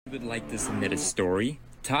If you would like to submit a story,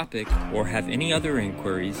 topic, or have any other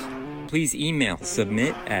inquiries, please email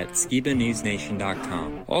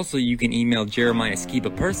submit@skibanewsnation.com. Also, you can email Jeremiah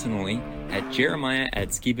Skiba personally at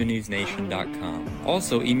jeremiah@skibanewsnation.com.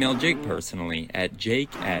 Also, email Jake personally at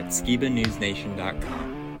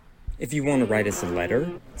jake@skibanewsnation.com. If you want to write us a letter,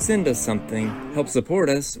 send us something, help support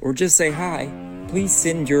us, or just say hi, please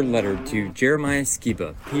send your letter to Jeremiah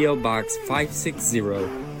Skiba, P.O. Box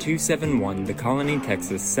 560-271, The Colony,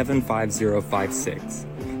 Texas 75056.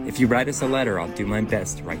 If you write us a letter, I'll do my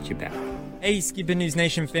best to write you back. Hey, Skiba News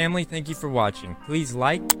Nation family, thank you for watching. Please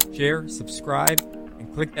like, share, subscribe,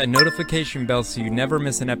 and click that notification bell so you never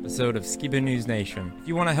miss an episode of Skiba News Nation. If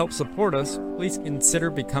you want to help support us, please consider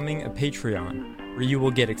becoming a Patreon, where you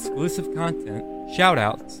will get exclusive content,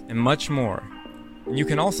 shoutouts, and much more. And you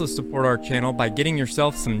can also support our channel by getting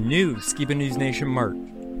yourself some new Skiba News Nation merch.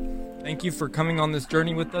 Thank you for coming on this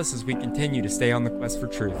journey with us as we continue to stay on the quest for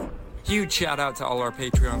truth. Huge shout out to all our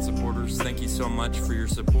Patreon supporters. Thank you so much for your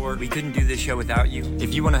support. We couldn't do this show without you.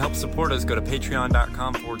 If you want to help support us, go to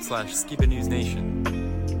patreon.com/Skiba News Nation.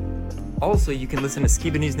 Also, you can listen to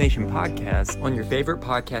Skiba News Nation podcast on your favorite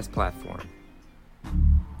podcast platform.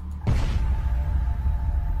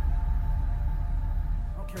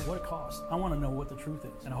 What it costs. I want to know what the truth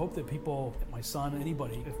is. And I hope that people, my son,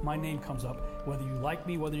 anybody, if my name comes up, whether you like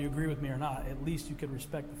me, whether you agree with me or not, at least you can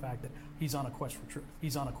respect the fact that he's on a quest for truth.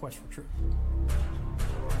 He's on a quest for truth.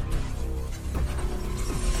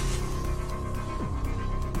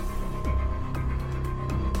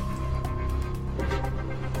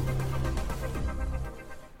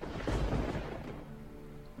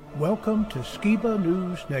 Welcome to Skiba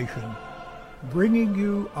News Nation, bringing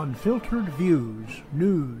you unfiltered views,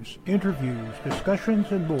 news, interviews,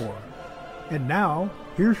 discussions, and more. And now,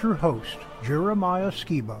 here's your host, Jeremiah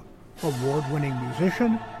Skiba, award-winning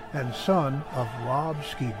musician and son of Rob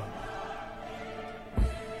Skiba.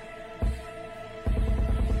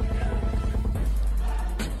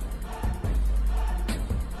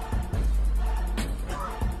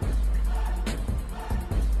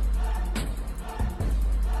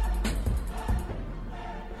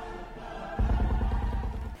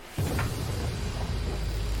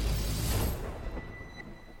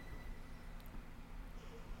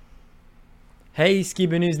 Hey,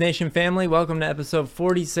 Skiba News Nation family, welcome to episode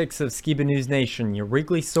 46 of Skiba News Nation, your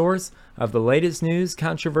weekly source of the latest news,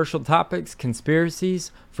 controversial topics,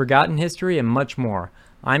 conspiracies, forgotten history, and much more.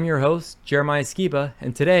 I'm your host, Jeremiah Skiba,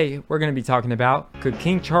 and today we're going to be talking about, could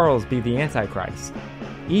King Charles be the Antichrist?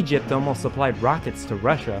 Egypt almost supplied rockets to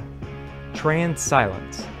Russia. Trans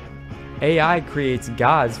silence. AI creates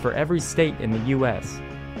gods for every state in the US.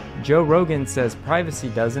 Joe Rogan says privacy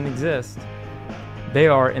doesn't exist. They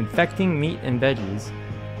are infecting meat and veggies.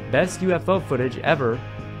 Best UFO footage ever.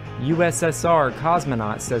 USSR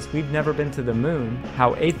cosmonaut says we've never been to the moon.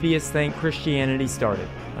 How atheists think Christianity started.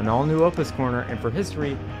 An all-new Opus Corner, and for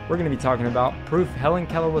history, we're going to be talking about proof Helen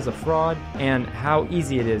Keller was a fraud and how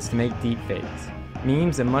easy it is to make deepfakes,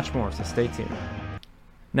 memes, and much more, so stay tuned.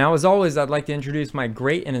 Now, as always, I'd like to introduce my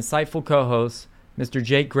great and insightful co-host, Mr.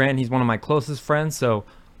 Jake Grant. He's one of my closest friends, so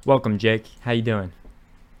welcome, Jake. How you doing?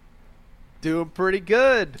 Doing pretty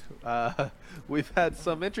good. We've had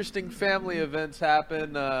some interesting family events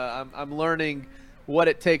happen. I'm learning what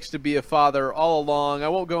it takes to be a father all along. I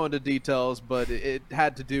won't go into details, but it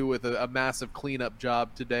had to do with a massive cleanup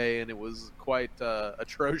job today, and it was quite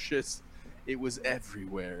atrocious. It was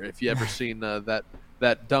everywhere. If you ever seen that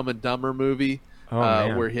Dumb and Dumber movie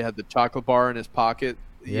where he had the chocolate bar in his pocket,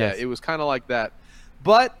 yes. Yeah, it was kind of like that.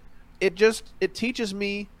 But it teaches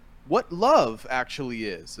me what love actually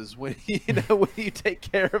is when when you take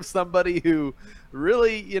care of somebody who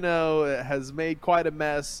really has made quite a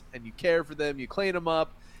mess, and you care for them, you clean them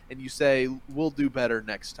up, and you say we'll do better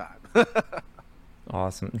next time.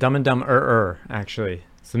 Awesome. Dumb and Dumb actually,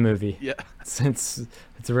 it's the movie. Yeah, it's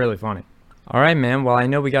really funny. All right, man. Well, I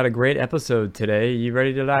know we got a great episode today. You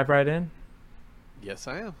ready to dive right in? Yes,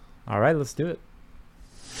 I am. All right, let's do it.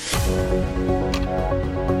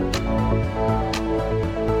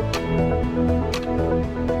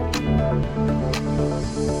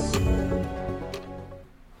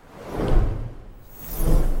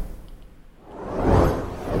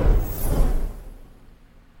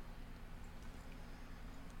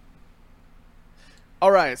 All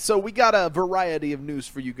right, so we got a variety of news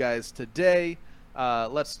for you guys today.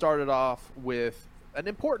 Let's start it off with an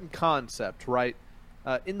important concept, right?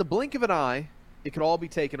 In the blink of an eye, it could all be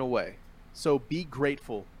taken away. So be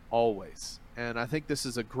grateful always. And I think this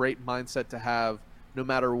is a great mindset to have no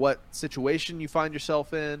matter what situation you find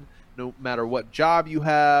yourself in, no matter what job you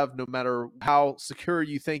have, no matter how secure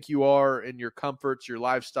you think you are in your comforts, your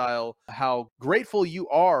lifestyle, how grateful you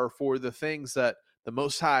are for the things that the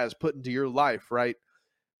Most High has put into your life, right?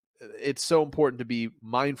 It's so important to be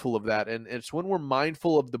mindful of that. And it's when we're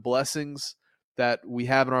mindful of the blessings that we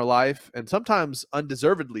have in our life, and sometimes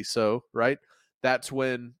undeservedly so, right? That's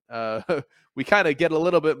when we kind of get a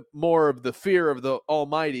little bit more of the fear of the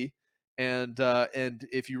Almighty. And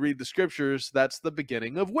if you read the scriptures, that's the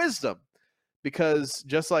beginning of wisdom. Because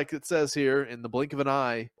just like it says here, in the blink of an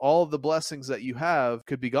eye, all of the blessings that you have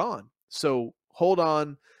could be gone. So hold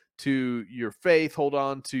on to your faith, hold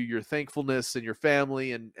on to your thankfulness and your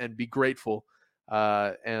family, and be grateful.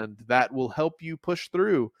 And that will help you push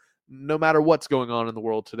through no matter what's going on in the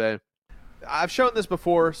world today. I've shown this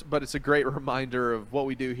before, but it's a great reminder of what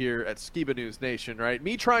we do here at Skiba News Nation, right?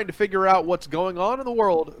 Me trying to figure out what's going on in the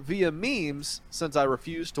world via memes since I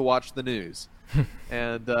refuse to watch the news.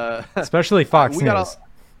 And especially Fox News.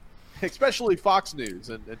 Especially Fox News,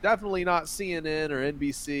 and definitely not CNN or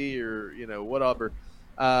NBC or, whatever.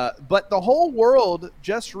 But the whole world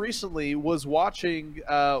just recently was watching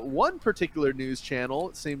one particular news channel,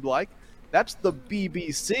 it seemed like. That's the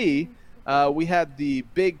BBC. We had the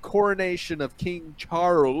big coronation of King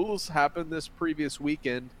Charles happen this previous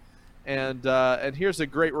weekend. And here's a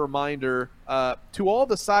great reminder to all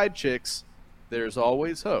the side chicks, there's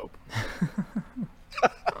always hope.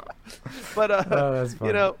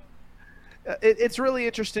 But, it's really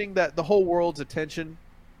interesting that the whole world's attention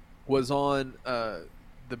was on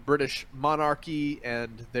the British monarchy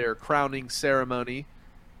and their crowning ceremony.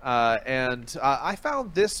 And I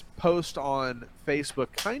found this post on Facebook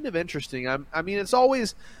kind of interesting. I mean, it's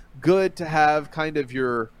always good to have kind of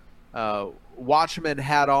your watchman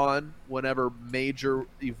hat on whenever major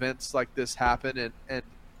events like this happen. And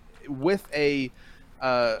with a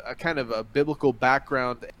kind of a biblical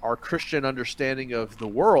background, our Christian understanding of the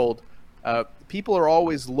world, people are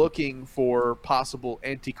always looking for possible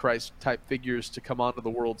Antichrist type figures to come onto the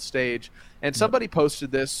world stage. And somebody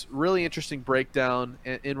posted this really interesting breakdown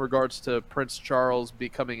in regards to Prince Charles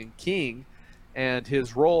becoming king and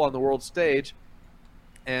his role on the world stage.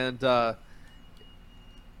 And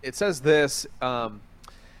it says this, The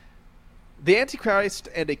Antichrist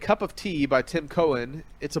and a Cup of Tea by Tim Cohen.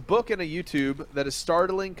 It's a book and a YouTube that is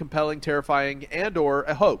startling, compelling, terrifying, and or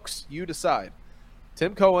a hoax. You decide.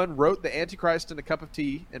 Tim Cohen wrote The Antichrist and a Cup of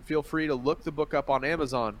Tea, and feel free to look the book up on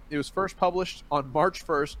Amazon. It was first published on March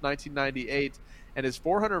 1st, 1998, and is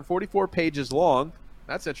 444 pages long.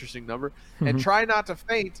 That's an interesting number. Mm-hmm. And try not to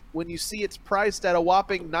faint when you see it's priced at a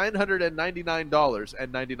whopping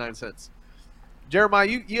 $999.99.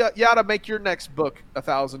 Jeremiah, you ought to make your next book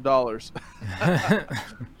 $1,000. I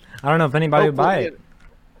don't know if anybody would buy it.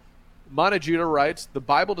 Mana Judah writes, the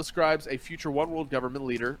Bible describes a future one-world government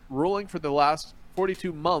leader ruling for the last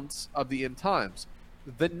 42 months of the end times.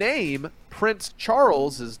 The name, Prince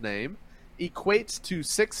Charles's name, equates to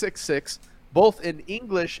 666, both in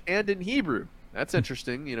English and in Hebrew. That's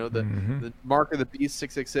interesting. The mark of the beast,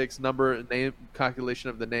 666, number, name, calculation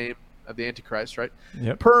of the name of the Antichrist, right?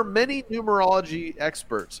 Yep. Per many numerology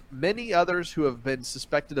experts, many others who have been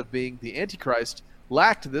suspected of being the Antichrist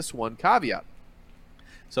lacked this one caveat.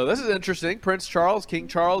 So this is interesting. Prince Charles, King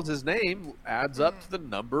Charles, his name adds up to the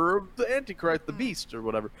number of the Antichrist, the beast, or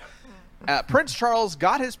whatever. Prince Charles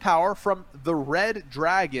got his power from the red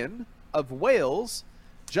dragon of Wales,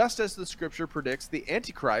 just as the scripture predicts the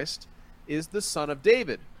Antichrist is the son of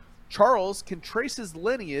David. Charles can trace his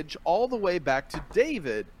lineage all the way back to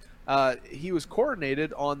David. He was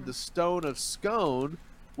coronated on the stone of Scone,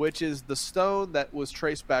 which is the stone that was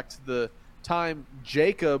traced back to the time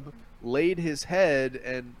Jacob laid his head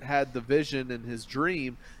and had the vision in his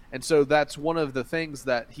dream. And so that's one of the things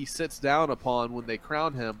that he sits down upon when they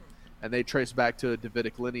crown him, and they trace back to a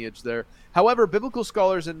Davidic lineage there. However, biblical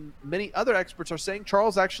scholars and many other experts are saying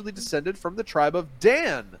Charles actually descended from the tribe of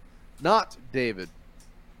Dan, not David.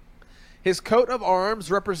 His coat of arms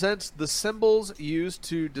represents the symbols used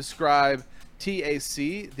to describe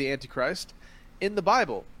TAC, the Antichrist, in the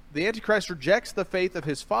Bible. The Antichrist rejects the faith of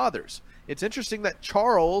his fathers. It's interesting that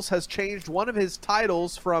Charles has changed one of his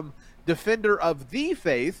titles from Defender of the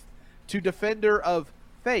Faith to Defender of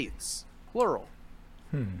Faiths, plural.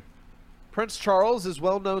 Prince Charles is a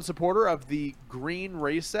well-known supporter of the Green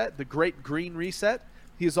Reset, the Great Green Reset.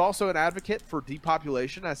 He is also an advocate for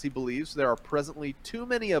depopulation, as he believes there are presently too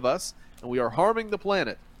many of us and we are harming the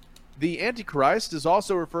planet. The Antichrist is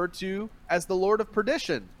also referred to as the Lord of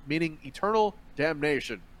Perdition, meaning eternal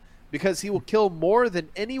damnation, because he will kill more than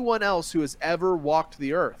anyone else who has ever walked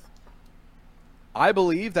the earth. I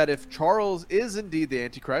believe that if Charles is indeed the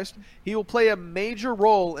Antichrist, he will play a major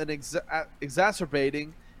role in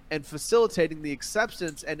exacerbating and facilitating the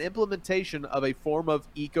acceptance and implementation of a form of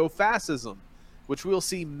eco-fascism, which we will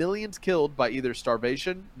see millions killed by either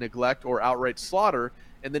starvation, neglect, or outright slaughter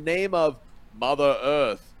in the name of Mother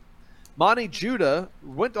Earth. Monty Judah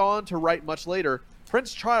went on to write much later,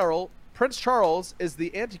 Prince Charles is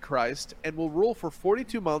the Antichrist and will rule for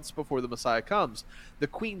 42 months before the Messiah comes. The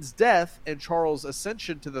Queen's death and Charles'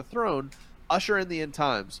 ascension to the throne usher in the end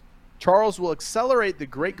times. Charles will accelerate the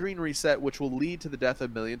Great Green Reset, which will lead to the death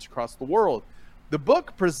of millions across the world. The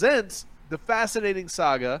book presents the fascinating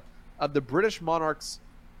saga of the British monarch's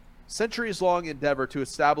centuries-long endeavor to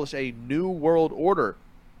establish a new world order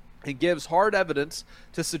and gives hard evidence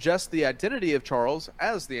to suggest the identity of Charles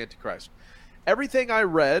as the Antichrist. Everything I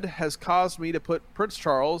read has caused me to put Prince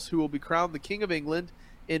Charles, who will be crowned the King of England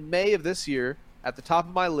in May of this year, at the top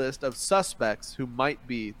of my list of suspects who might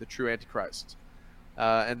be the true Antichrist.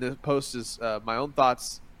 And the post is my own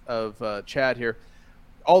thoughts of Chad here.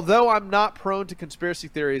 Although I'm not prone to conspiracy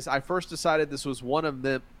theories, I first decided this was one of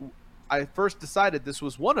them.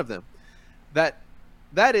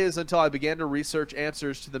 That is until I began to research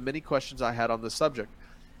answers to the many questions I had on this subject.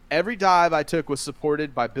 Every dive I took was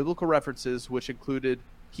supported by biblical references, which included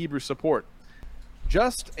Hebrew support.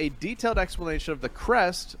 Just a detailed explanation of the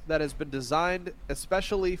crest that has been designed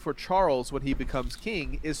especially for Charles when he becomes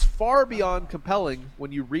king is far beyond compelling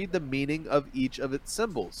when you read the meaning of each of its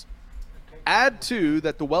symbols. Add to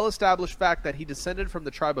that the well-established fact that he descended from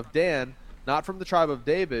the tribe of Dan, not from the tribe of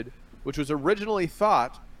David, which was originally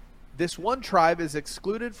thought. This one tribe is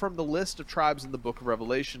excluded from the list of tribes in the book of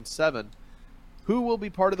Revelation 7, who will be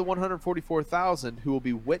part of the 144,000 who will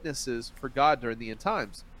be witnesses for God during the end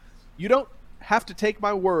times. You don't have to take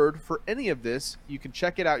my word for any of this. You can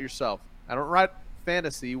check it out yourself. I don't write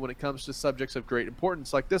fantasy when it comes to subjects of great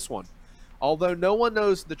importance like this one. Although no one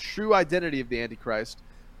knows the true identity of the Antichrist,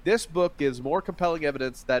 this book gives more compelling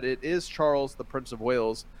evidence that it is Charles, the Prince of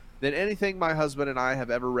Wales, than anything my husband and I have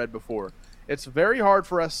ever read before. It's very hard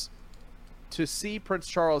for us to see Prince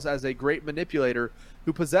Charles as a great manipulator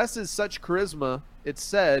who possesses such charisma. It's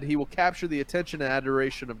said he will capture the attention and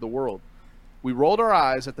adoration of the world. We rolled our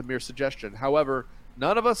eyes at the mere suggestion. However,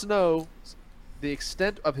 none of us know the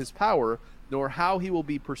extent of his power, nor how he will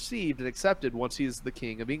be perceived and accepted once he is the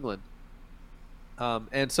King of England.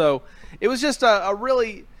 And so it was just a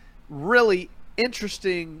really, really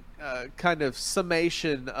interesting kind of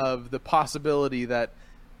summation of the possibility that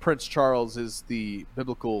Prince Charles is the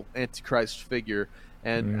biblical Antichrist figure.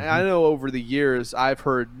 And I know over the years I've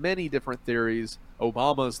heard many different theories.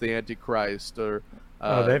 Obama's the Antichrist, or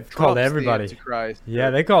they've Trump's called everybody. the Antichrist. Yeah,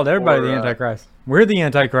 they called everybody the Antichrist. We're the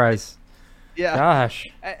Antichrist. Yeah.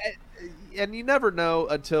 Gosh. And you never know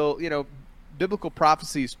until, biblical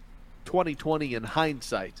prophecies 2020 in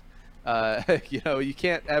hindsight. You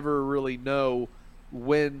can't ever really know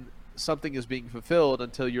when something is being fulfilled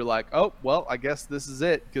until you're like, oh, well, I guess this is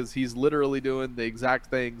it, because he's literally doing the exact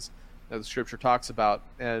things that the scripture talks about.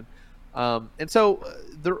 And so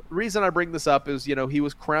the reason I bring this up is, he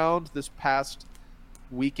was crowned this past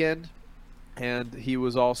weekend, and he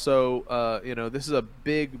was also, this is a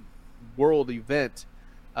big world event.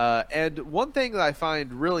 And one thing that I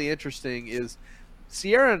find really interesting is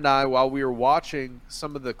Sierra and I, while we were watching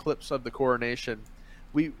some of the clips of the coronation,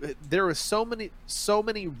 there was so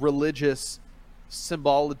many religious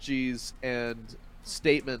symbologies and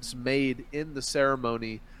statements made in the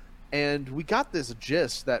ceremony, and we got this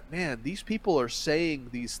gist that, man, these people are saying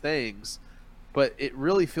these things, but it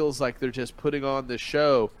really feels like they're just putting on this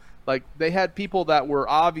show. Like, they had people that were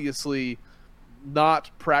obviously not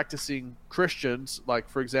practicing Christians, like,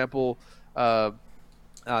 for example,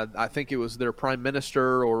 I think it was their prime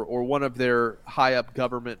minister or one of their high up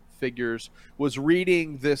government figures was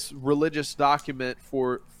reading this religious document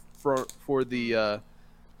for the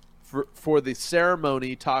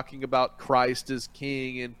ceremony, talking about Christ as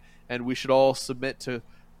king, and we should all submit to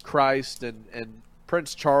Christ. And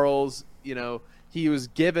Prince Charles, he was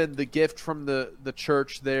given the gift from the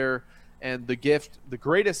church there, and the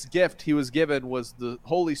greatest gift he was given was the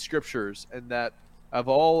Holy Scriptures, and that of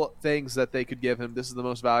all things that they could give him, this is the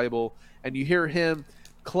most valuable. And you hear him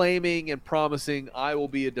claiming and promising, I will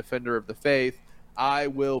be a defender of the faith. I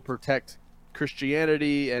will protect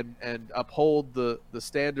Christianity and uphold the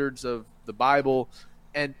standards of the Bible.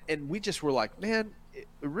 And we just were like, man, it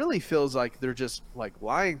really feels like they're just like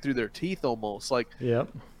lying through their teeth almost. Like, yep.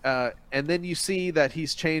 And then you see that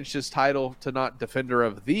he's changed his title to not defender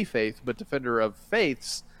of the faith, but defender of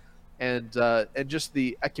faiths. And just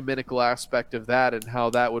the ecumenical aspect of that and how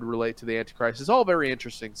that would relate to the Antichrist is all very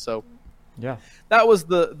interesting. So Yeah. That was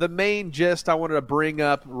the main gist I wanted to bring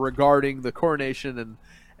up regarding the coronation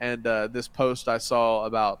and this post I saw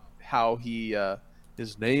about how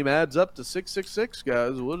his name adds up to 666,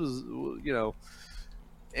 guys. What is,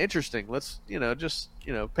 interesting. Let's, just,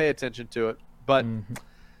 pay attention to it. But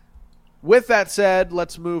with that said,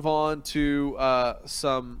 let's move on to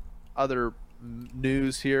some other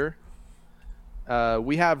news here.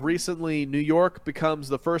 We have recently, New York becomes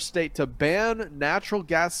the first state to ban natural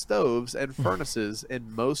gas stoves and furnaces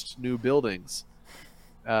in most new buildings.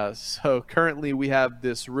 So currently we have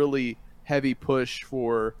this really heavy push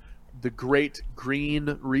for the Great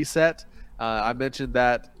Green Reset. I mentioned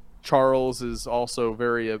that Charles is also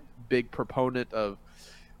a big proponent of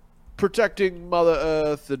protecting Mother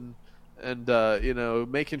Earth and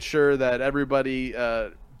making sure that everybody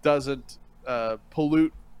doesn't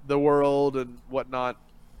pollute the world and whatnot.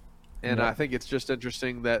 And I think it's just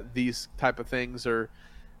interesting that these type of things are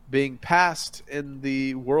being passed in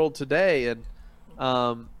the world today. And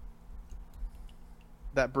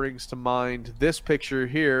that brings to mind this picture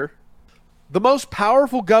here. The most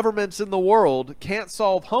powerful governments in the world can't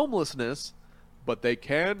solve homelessness, but they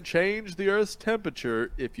can change the Earth's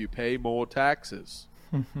temperature if you pay more taxes.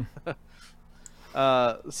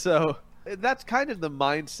 So that's kind of the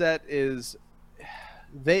mindset, is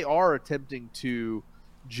they are attempting to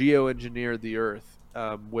geoengineer the Earth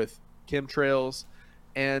with chemtrails,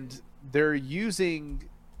 and they're using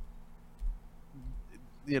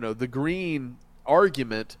the green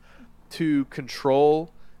argument to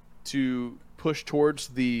control, to push towards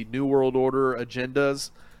the New World Order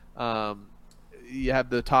agendas. You have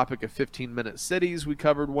the topic of 15-minute cities we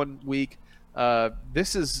covered one week.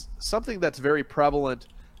 This is something that's very prevalent,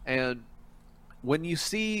 and when you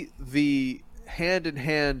see the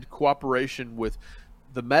hand-in-hand cooperation with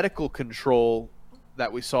the medical control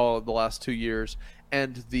that we saw in the last 2 years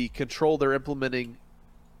and the control they're implementing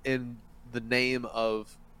in the name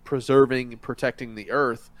of preserving and protecting the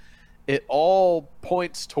Earth, it all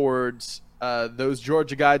points towards those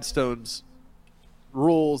Georgia Guidestones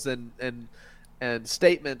rules and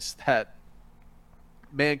statements that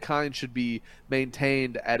mankind should be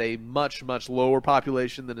maintained at a much, much lower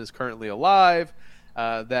population than is currently alive,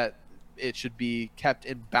 that it should be kept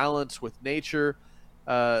in balance with nature.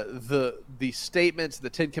 The statements, the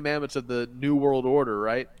 10 Commandments of the New World Order,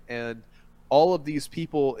 right? And all of these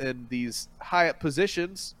people in these high up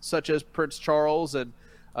positions, such as Prince Charles and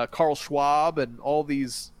Carl Schwab and all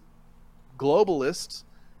these globalists,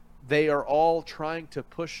 they are all trying to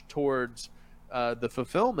push towards the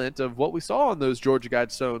fulfillment of what we saw in those Georgia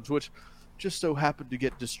Guidestones, which just so happened to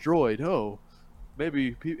get destroyed. Oh,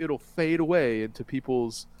 maybe it'll fade away into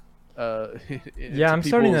people's I'm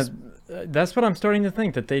starting to. That's what I'm starting to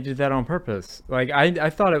think, that they did that on purpose. Like I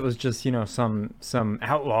thought it was just some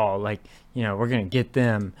outlaw, like we're gonna get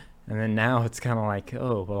them, and then now it's kind of like,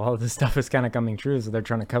 oh well, all this stuff is kind of coming true, so they're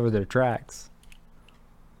trying to cover their tracks.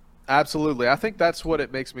 Absolutely, I think that's what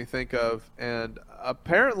it makes me think of. And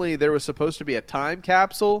apparently there was supposed to be a time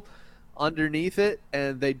capsule underneath it,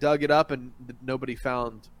 and they dug it up, and nobody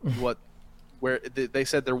found where they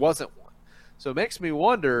said there wasn't one. So it makes me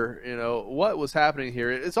wonder, what was happening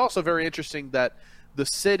here. It's also very interesting that the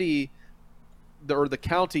city or the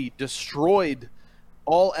county destroyed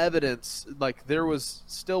all evidence. Like, there was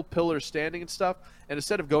still pillars standing and stuff, and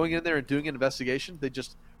instead of going in there and doing an investigation, they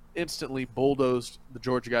just instantly bulldozed the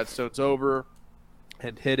Georgia Guidestones over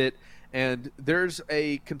and hit it. And there's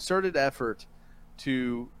a concerted effort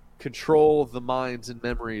to control the minds and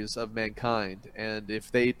memories of mankind. And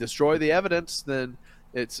if they destroy the evidence, then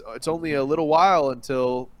it's only a little while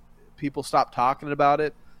until people stop talking about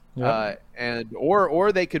it. Yep.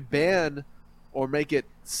 Or they could ban or make it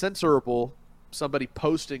censorable, somebody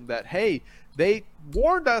posting that, hey, they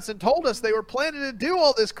warned us and told us they were planning to do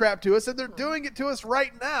all this crap to us, and they're doing it to us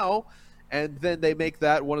right now. And then they make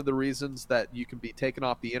that one of the reasons that you can be taken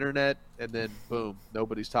off the internet, and then boom,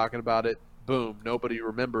 nobody's talking about it. Boom, nobody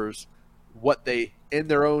remembers what they, in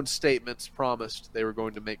their own statements, promised they were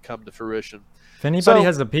going to make come to fruition. If anybody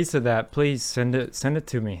has a piece of that, please send it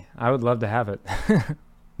to me. I would love to have it.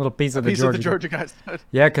 Little piece of the Georgia guys.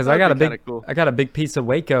 Yeah, because I got a big piece of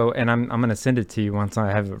Waco, and I'm gonna send it to you once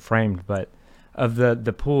I have it framed. But of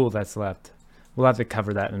the pool that's left, we'll have to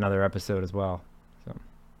cover that in another episode as well. So.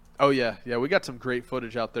 Oh yeah, we got some great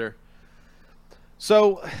footage out there.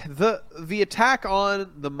 So the attack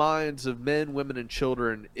on the minds of men, women, and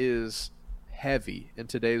children is heavy in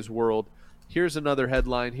today's world. Here's another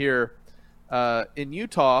headline here. In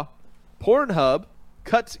Utah, Pornhub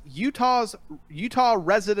cuts Utah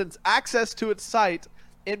residents' access to its site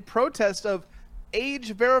in protest of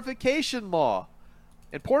age verification law.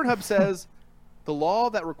 And Pornhub says the law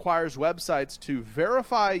that requires websites to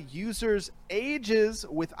verify users' ages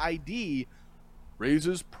with ID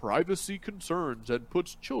raises privacy concerns and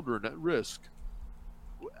puts children at risk.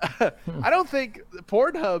 I don't think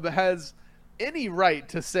Pornhub has any right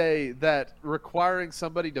to say that requiring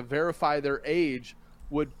somebody to verify their age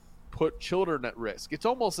would put children at risk. It's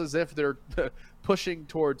almost as if they're pushing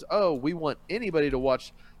towards, oh, we want anybody to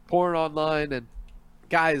watch porn online. And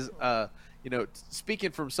guys,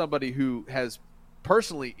 speaking from somebody who has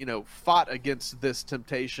personally, fought against this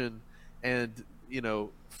temptation and,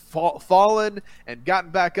 fallen and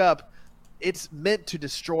gotten back up, it's meant to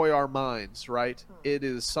destroy our minds, right? It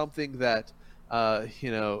is something that,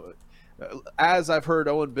 as I've heard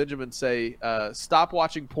Owen Benjamin say, stop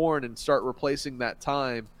watching porn and start replacing that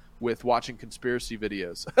time with watching conspiracy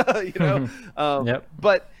videos. Yep.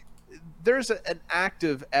 But there's an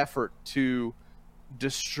active effort to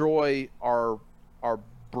destroy our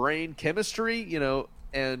brain chemistry,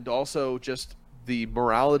 and also just the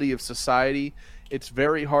morality of society. It's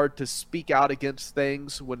very hard to speak out against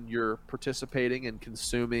things when you're participating and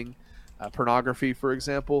consuming pornography, for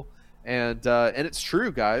example. And it's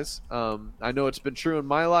true, guys. I know it's been true in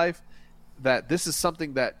my life that this is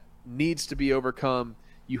something that needs to be overcome.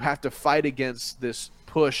 You have to fight against this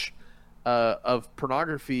push of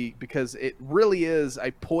pornography because it really is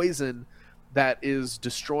a poison that is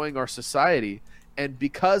destroying our society. And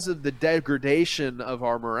because of the degradation of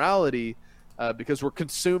our morality, because we're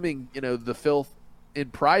consuming, the filth in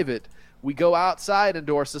private, we go outside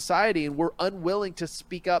into our society and we're unwilling to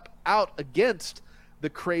speak up out against the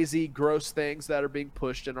crazy, gross things that are being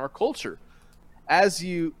pushed in our culture. As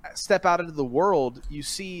you step out into the world, you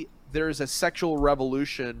see there's a sexual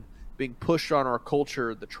revolution being pushed on our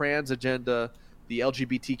culture, the trans agenda, the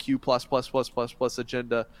LGBTQ++++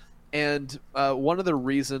 agenda. And one of the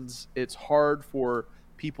reasons it's hard for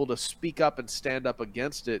people to speak up and stand up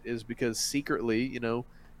against it is because secretly,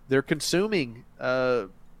 they're consuming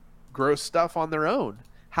gross stuff on their own.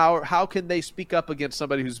 How can they speak up against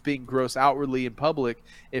somebody who's being gross outwardly in public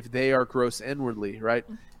if they are gross inwardly, right?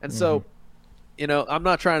 And so, I'm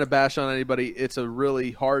not trying to bash on anybody. It's a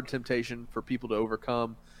really hard temptation for people to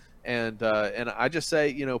overcome. And I just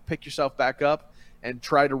say, pick yourself back up and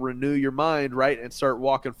try to renew your mind, right, and start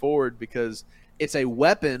walking forward, because it's a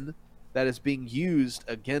weapon that is being used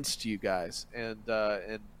against you guys. And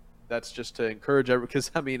that's just to encourage everyone,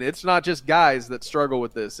 because, it's not just guys that struggle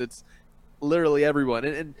with this. It's literally everyone.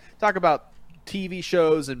 And talk about TV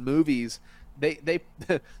shows and movies. They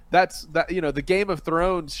that's the Game of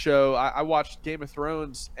Thrones show. I watched Game of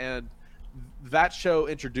Thrones, and that show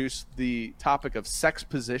introduced the topic of sex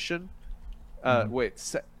position.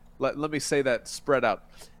 Let me say that spread out.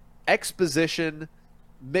 Exposition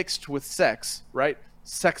mixed with sex, right?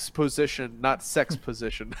 Sex position, not sex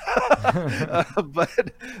position. But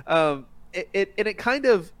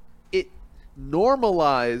it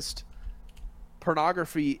normalized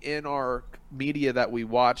pornography in our media that we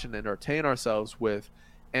watch and entertain ourselves with.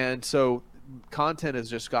 And so content has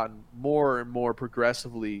just gotten more and more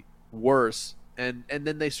progressively worse. And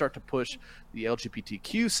then they start to push the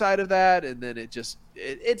LGBTQ side of that, and then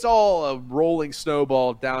it's all a rolling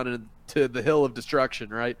snowball down into the hill of destruction,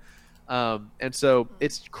 right? And so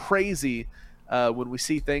it's crazy when we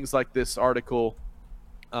see things like this article.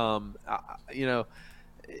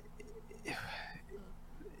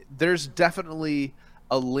 There's definitely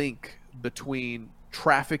a link between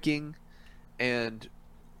trafficking and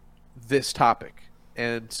this topic.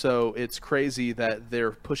 And so it's crazy that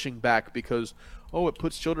they're pushing back because, it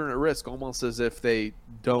puts children at risk, almost as if they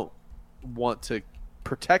don't want to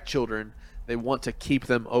protect children. They want to keep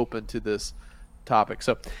them open to this topic.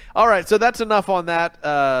 So, all right. So that's enough on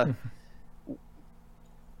that.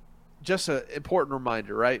 Just an important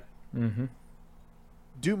reminder, right? Mm-hmm.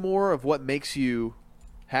 Do more of what makes you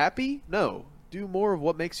happy? No. Do more of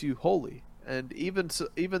what makes you holy. And even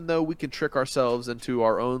though we can trick ourselves into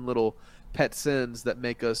our own little pet sins that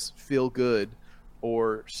make us feel good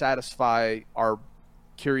or satisfy our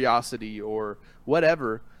curiosity or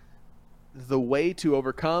whatever, the way to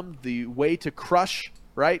overcome, the way to crush,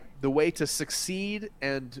 right? The way to succeed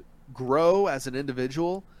and grow as an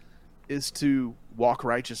individual is to walk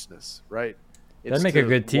righteousness, right? That'd make a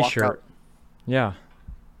good t-shirt. Yeah.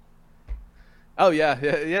 Oh yeah.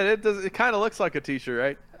 It does. It kind of looks like a t-shirt,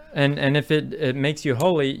 right? And if it makes you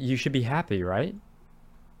holy, you should be happy, right?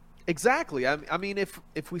 Exactly. I mean,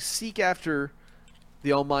 if we seek after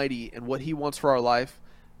the Almighty and what He wants for our life,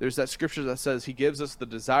 there's that scripture that says He gives us the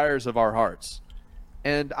desires of our hearts.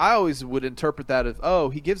 And I always would interpret that as, oh,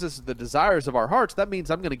 he gives us the desires of our hearts. That means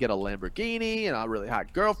I'm going to get a Lamborghini and a really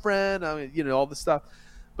hot girlfriend. I mean, all this stuff.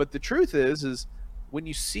 But the truth is when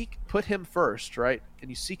you put him first, right, and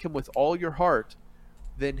you seek him with all your heart,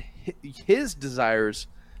 then his desires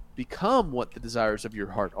become what the desires of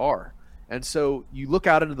your heart are. And so you look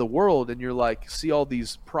out into the world and you're like, see all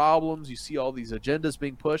these problems, you see all these agendas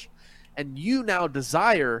being pushed, and you now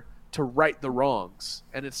desire to right the wrongs.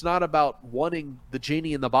 And it's not about wanting the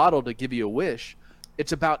genie in the bottle to give you a wish.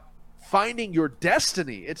 It's about finding your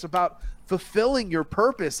destiny. It's about fulfilling your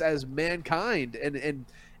purpose as mankind and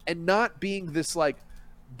not being this like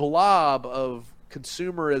blob of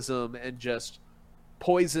consumerism and just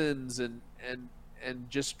poisons and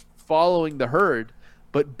just following the herd,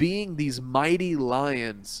 but being these mighty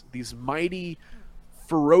lions, these mighty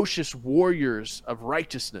ferocious warriors of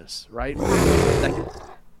righteousness, right?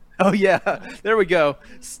 Oh yeah, there we go.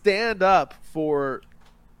 Stand up for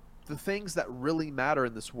the things that really matter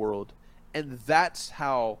in this world, and that's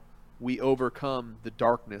how we overcome the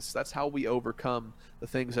darkness. That's how we overcome the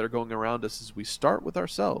things that are going around us. Is we start with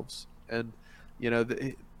ourselves, and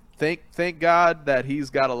thank God that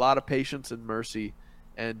He's got a lot of patience and mercy,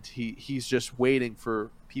 and He's just waiting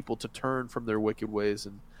for people to turn from their wicked ways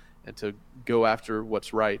and to go after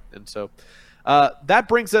what's right. And so that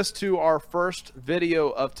brings us to our first video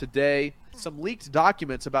of today. Some leaked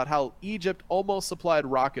documents about how Egypt almost supplied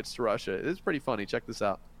rockets to Russia. It's pretty funny. Check this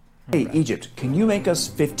out. Hey, Egypt, can you make us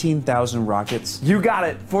 15,000 rockets? You got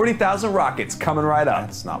it. 40,000 rockets coming right up.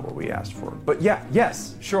 That's not what we asked for. But yeah,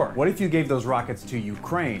 yes, sure. What if you gave those rockets to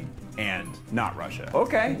Ukraine and not Russia?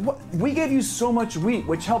 Okay. We gave you so much wheat,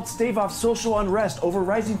 which helped stave off social unrest over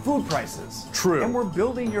rising food prices. True. And we're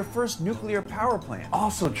building your first nuclear power plant.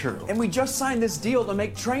 Also true. And we just signed this deal to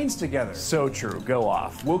make trains together. So true. Go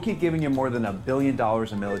off. We'll keep giving you more than $1 billion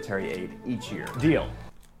in military aid each year. Deal.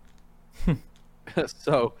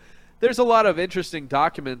 So there's a lot of interesting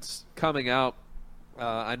documents coming out.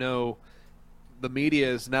 I know the media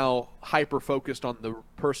is now hyper-focused on the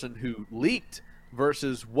person who leaked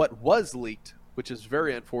versus what was leaked, which is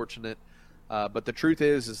very unfortunate. But the truth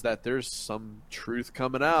is that there's some truth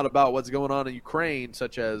coming out about what's going on in Ukraine,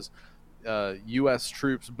 such as U.S.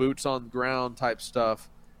 troops, boots on the ground type stuff,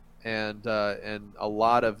 and a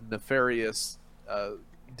lot of nefarious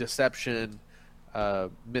deception,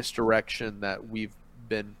 misdirection that we've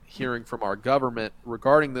been hearing from our government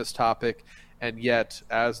regarding this topic. And yet,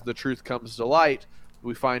 as the truth comes to light,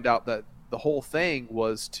 we find out that the whole thing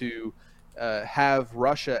was to have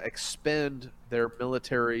Russia expend their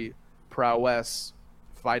military prowess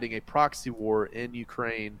fighting a proxy war in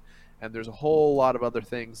Ukraine. And there's a whole lot of other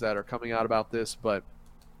things that are coming out about this, but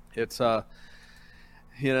it's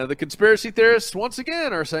the conspiracy theorists once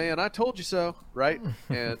again are saying, I told you so, right?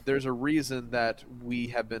 And there's a reason that we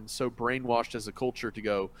have been so brainwashed as a culture to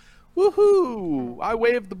go, woohoo, I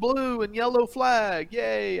waved the blue and yellow flag,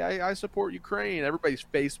 yay, I support Ukraine. Everybody's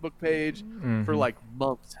Facebook page for like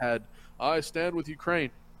months had, I stand with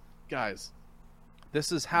Ukraine. Guys,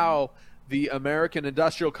 this is how the American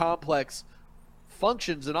industrial complex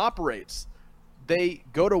functions and operates. They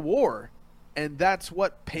go to war, and that's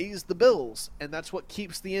what pays the bills, and that's what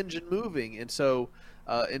keeps the engine moving. And so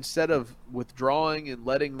instead of withdrawing and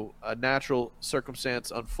letting a natural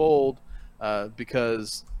circumstance unfold,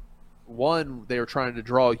 because one, they were trying to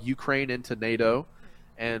draw Ukraine into NATO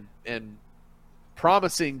and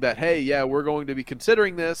promising that, hey, yeah, we're going to be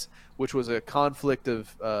considering this, which was a conflict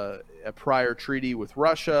of a prior treaty with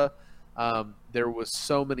Russia. There was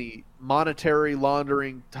so many monetary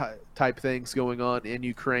laundering type things going on in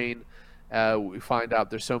Ukraine. We find out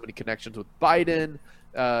there's so many connections with Biden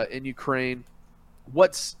in Ukraine.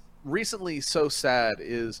 What's recently so sad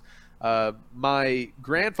is my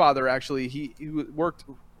grandfather actually he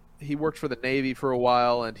worked for the Navy for a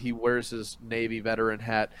while, and he wears his Navy veteran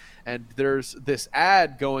hat. And there's this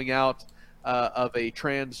ad going out of a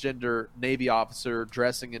transgender Navy officer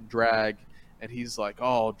dressing in drag, and he's like,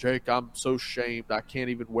 "Oh, Jake, I'm so shamed. I can't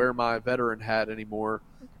even wear my veteran hat anymore."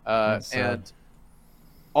 And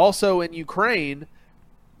also in Ukraine,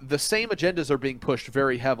 the same agendas are being pushed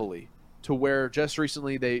very heavily, to where just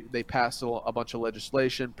recently they passed a bunch of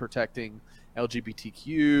legislation protecting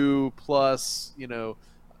LGBTQ plus,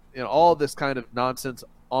 all this kind of nonsense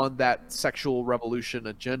on that sexual revolution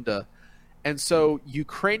agenda. And so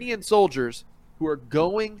Ukrainian soldiers who are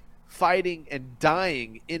going, fighting, and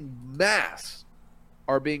dying in mass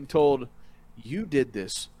are being told, you did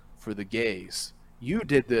this for the gays. You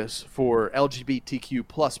did this for LGBTQ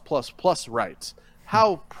plus rights.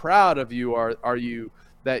 How proud of you are you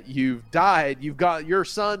that you've died? You've got your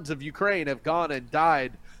sons of Ukraine have gone and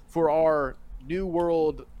died for our new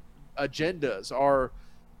world agendas, our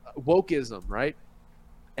wokeism, right?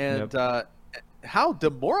 And how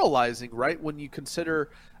demoralizing, right? When you consider,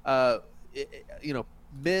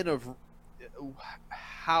 men of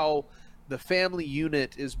how the family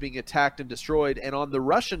unit is being attacked and destroyed. And on the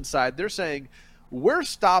Russian side, they're saying, we're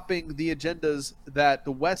stopping the agendas that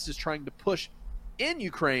the West is trying to push in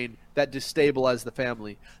Ukraine that destabilize the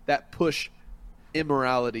family, that push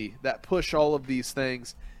immorality, that push all of these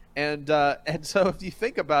things. And so if you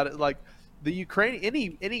think about it, like the Ukraine,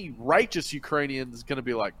 any righteous Ukrainian is going to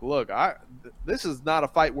be like, look, this is not a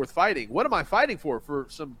fight worth fighting. What am I fighting for? For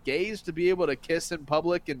some gays to be able to kiss in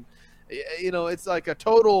public? And, it's like a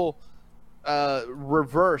total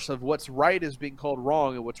reverse of what's right is being called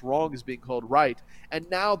wrong and what's wrong is being called right. And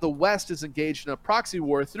now the West is engaged in a proxy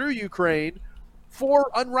war through Ukraine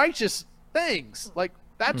for unrighteous things. Like,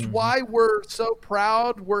 that's why we're so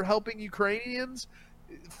proud we're helping Ukrainians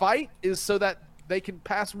fight, is so that they can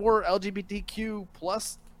pass more LGBTQ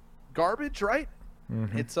plus garbage, right?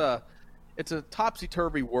 It's a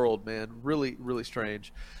topsy-turvy world, man. Really, really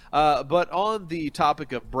strange. But on the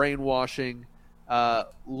topic of brainwashing,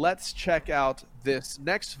 let's check out this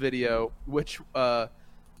next video, which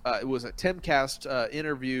it was a Timcast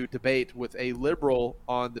interview debate with a liberal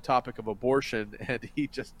on the topic of abortion, and he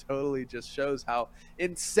just totally shows how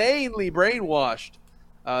insanely brainwashed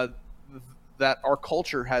that our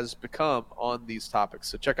culture has become on these topics.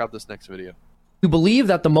 So check out this next video. You believe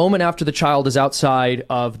that the moment after the child is outside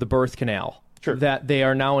of the birth canal, Sure. that they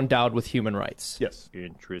are now endowed with human rights. Yes.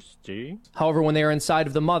 Interesting. However, when they are inside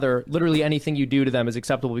of the mother, literally anything you do to them is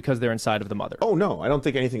acceptable because they're inside of the mother. Oh, no, I don't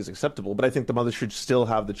think anything is acceptable, but I think the mother should still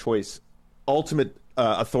have the choice, ultimate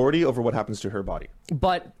authority over what happens to her body.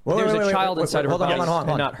 But there's a child inside of her body. Hold on.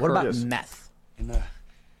 Not What her. about Yes. meth? In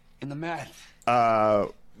the math.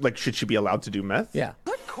 Like, should she be allowed to do meth? Yeah.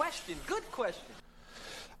 Good question.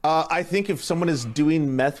 I think if someone is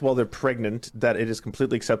doing meth while they're pregnant, that it is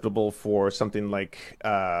completely acceptable for something like,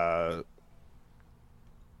 I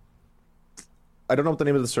don't know what the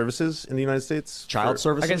name of the services in the United States. Child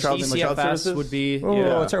services? I guess Child DCFS services? would be... Oh,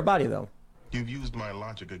 Yeah. it's her body, though. You've used my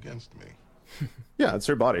logic against me. Yeah, it's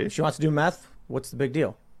her body. If she wants to do meth, what's the big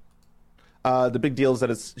deal? The big deal is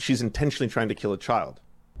that she's intentionally trying to kill a child.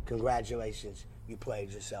 Congratulations, you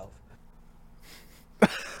played yourself.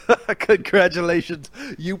 Congratulations,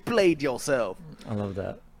 you played yourself. I love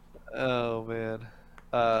that. Oh, man.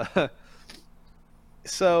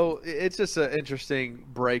 So it's just an interesting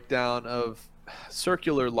breakdown of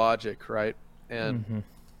circular logic, right? And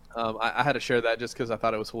I had to share that just because I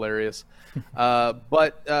thought it was hilarious.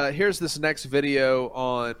 But here's this next video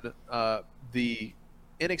on the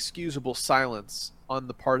inexcusable silence on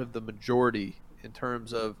the part of the majority in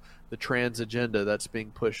terms of the trans agenda that's being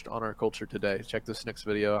pushed on our culture today. Check this next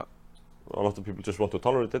video out. A lot of people just want to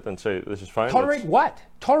tolerate it and say this is fine. Tolerate what?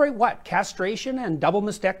 Tolerate what? Castration and double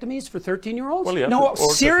mastectomies for 13-year-olds? Well, yeah, no,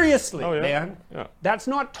 seriously, oh, yeah. man. Yeah. That's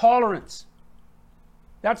not tolerance.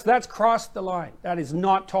 That's crossed the line. That is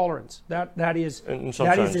not tolerance. That is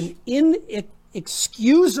an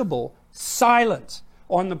inexcusable silence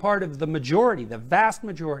on the part of the majority, the vast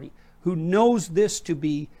majority, who knows this to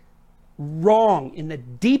be wrong in the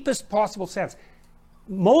deepest possible sense.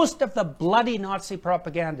 Most of the bloody Nazi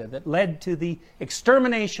propaganda that led to the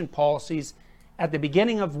extermination policies at the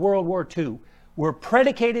beginning of World War II were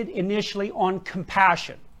predicated initially on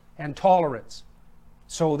compassion and tolerance.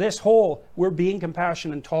 So this whole, we're being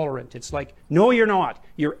compassionate and tolerant, it's like, no, you're not.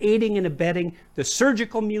 You're aiding and abetting the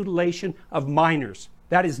surgical mutilation of minors.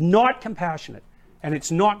 That is not compassionate, and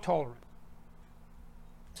it's not tolerant.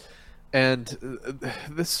 And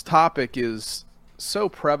this topic is so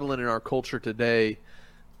prevalent in our culture today,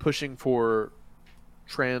 pushing for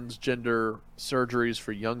transgender surgeries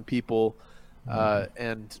for young people,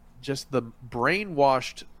 and just the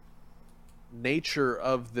brainwashed nature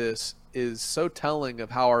of this is so telling of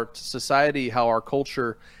how our society, how our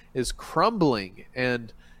culture is crumbling,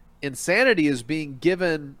 and insanity is being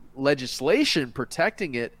given legislation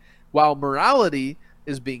protecting it, while morality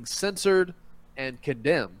is being censored and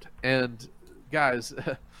condemned. And guys,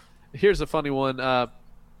 here's a funny one.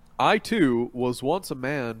 I too was once a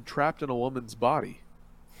man trapped in a woman's body.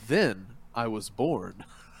 Then I was born.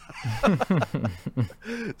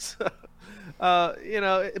 So,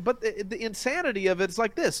 but the insanity of it's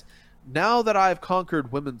like this. Now that I've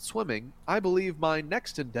conquered women's swimming, I believe my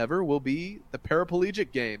next endeavor will be the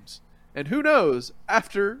Paraplegic Games. And who knows,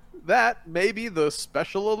 after that, maybe the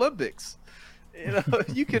Special Olympics.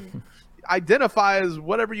 You can identify as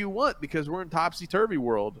whatever you want because we're in topsy-turvy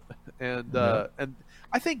world. And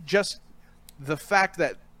I think just the fact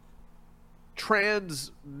that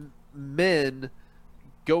trans men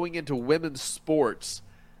going into women's sports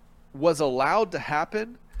was allowed to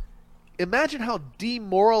happen, imagine how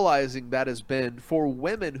demoralizing that has been for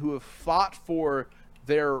women who have fought for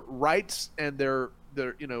their rights and their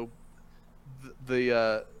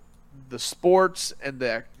the sports and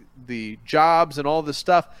the jobs and all this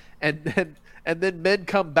stuff, and then men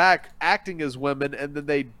come back acting as women, and then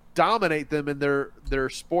they dominate them in their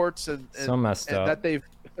sports, and so messed up that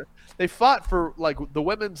they fought for, like, the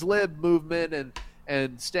women's lib movement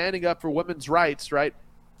and standing up for women's rights, right?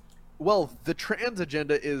 Well, the trans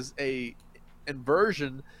agenda is a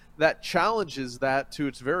inversion that challenges that to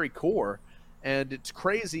its very core, and it's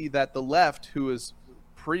crazy that the left, who has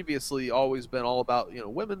previously always been all about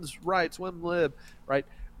women's rights, women lib, right,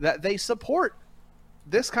 that they support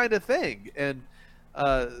this kind of thing, and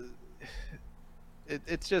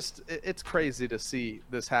it's crazy to see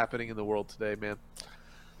this happening in the world today, man.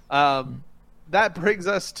 That brings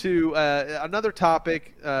us to another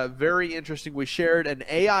topic, very interesting. We shared an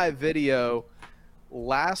AI video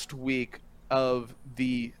last week of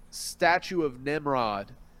the statue of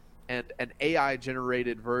Nimrod and an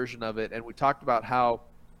AI-generated version of it, and we talked about how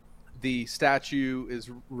the statue is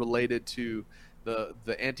related to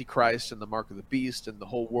the Antichrist and the mark of the beast, and the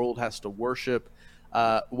whole world has to worship.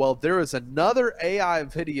 Well, there is another AI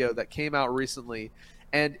video that came out recently,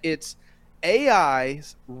 and it's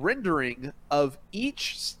AI's rendering of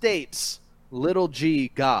each state's little g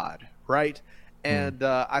god, right? And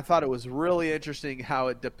I thought it was really interesting how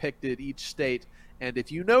it depicted each state. And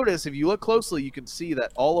if you notice, if you look closely, you can see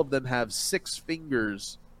that all of them have 6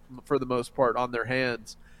 fingers for the most part on their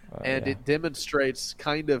hands. And it demonstrates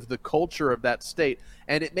kind of the culture of that state.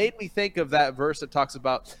 And it made me think of that verse that talks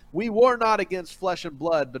about, we war not against flesh and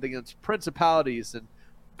blood, but against principalities and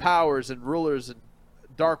powers and rulers and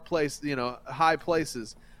dark place, high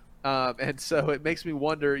places. And so it makes me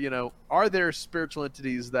wonder, are there spiritual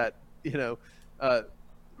entities that, are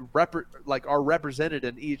represented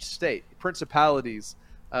in each state, principalities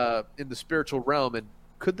in the spiritual realm, and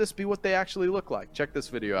could this be what they actually look like? Check this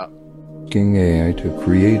video out. Asking AI to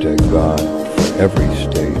create a god for every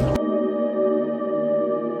state.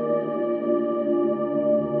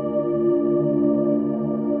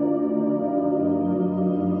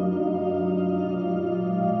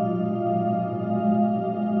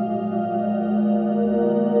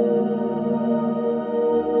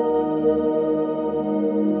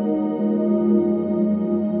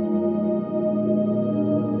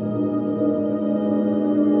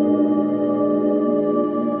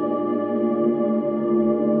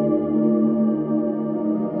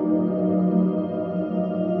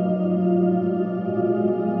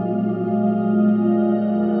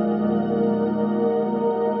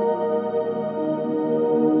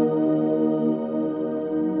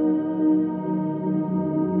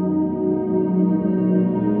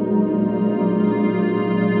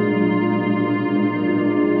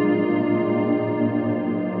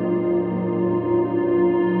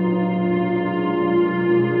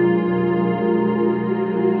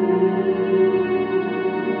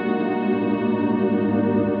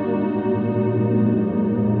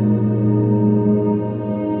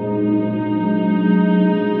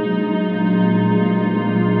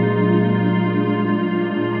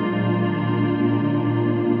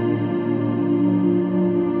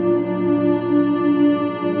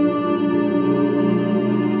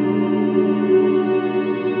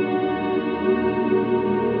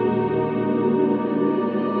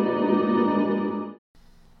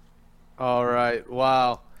 All right.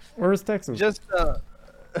 Wow. Where's Texas? Just,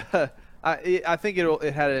 I think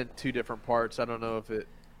it had it in 2 different parts. I don't know if it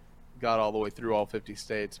got all the way through all 50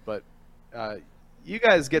 states, but you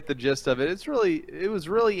guys get the gist of it. It was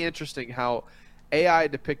really interesting how AI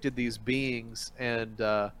depicted these beings, and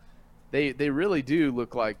they really do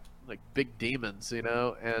look like big demons,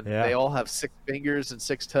 and they all have 6 fingers and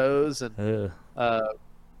 6 toes, and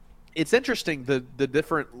it's interesting the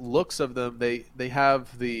different looks of them. They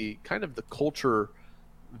have the kind of the culture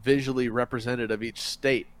visually represented of each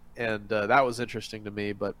state, and that was interesting to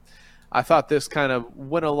me. But I thought this kind of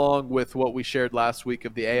went along with what we shared last week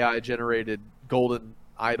of the AI generated golden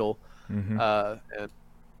idol, and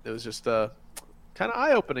it was just kind of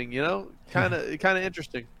eye opening, kind of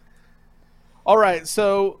interesting. All right,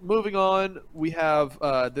 so moving on, we have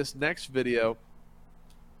this next video.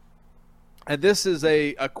 And this is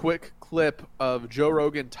a quick clip of Joe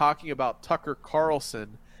Rogan talking about Tucker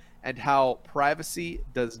Carlson and how privacy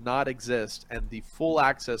does not exist and the full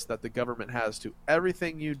access that the government has to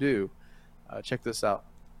everything you do. Check this out.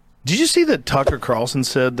 Did you see that Tucker Carlson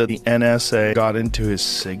said that the NSA got into his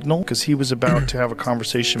signal because he was about to have a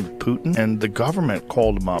conversation with Putin, and the government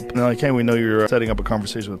called him up and they're like, hey, we know you're setting up a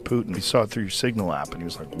conversation with Putin. We saw it through your signal app. And he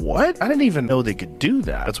was like, what? I didn't even know they could do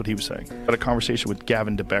that. That's what he was saying. Had a conversation with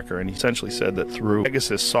Gavin DeBecker, and he essentially said that through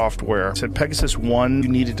Pegasus software, said Pegasus 1, you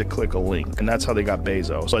needed to click a link, and that's how they got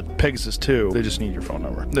Bezos. But Pegasus 2, they just need your phone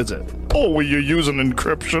number. That's it. Oh, well, you're using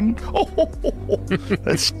encryption? Oh,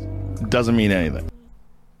 that doesn't mean anything.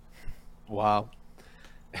 Wow.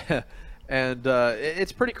 And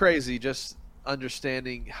it's pretty crazy just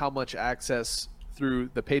understanding how much access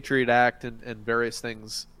through the Patriot Act and various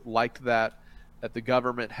things like that the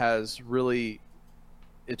government has really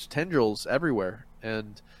its tendrils everywhere.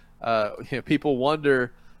 And people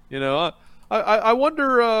wonder, I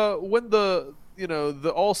wonder when the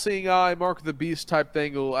all-seeing eye, mark the beast type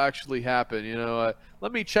thing will actually happen.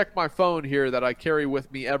 Let me check my phone here that I carry with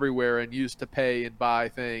me everywhere and use to pay and buy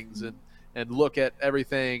things and look at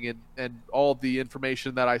everything, and all the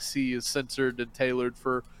information that I see is censored and tailored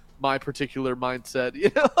for my particular mindset.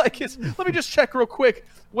 Let me just check real quick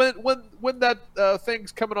when that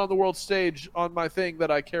thing's coming on the world stage on my thing that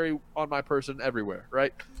I carry on my person everywhere,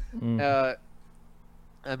 right? I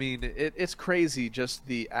mean, it's crazy just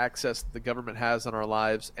the access the government has on our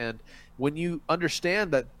lives. And when you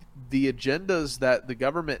understand that the agendas that the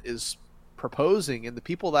government is proposing and the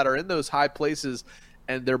people that are in those high places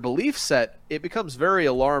and their belief set, it becomes very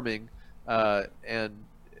alarming. And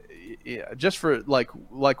just for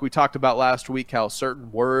like we talked about last week, how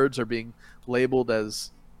certain words are being labeled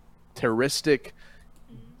as terroristic,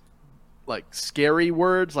 like scary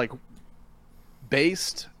words, like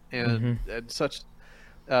based and such.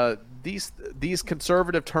 These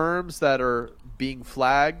conservative terms that are being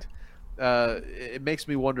flagged, it makes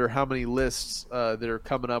me wonder how many lists they're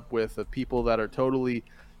coming up with of people that are totally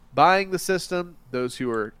buying the system, those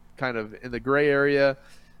who are kind of in the gray area,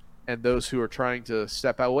 and those who are trying to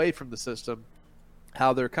step away from the system,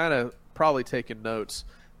 how they're kind of probably taking notes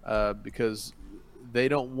because they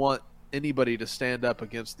don't want anybody to stand up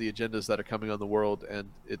against the agendas that are coming on the world. And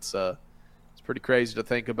it's pretty crazy to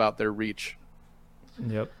think about their reach.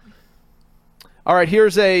 Yep. All right,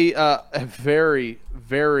 here's a very,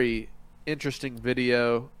 very interesting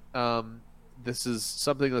video. This is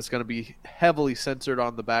something that's going to be heavily censored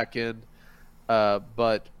on the back end,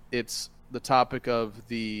 but it's the topic of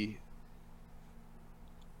the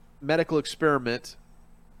medical experiment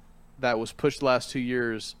that was pushed the last 2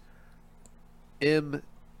 years. mRNA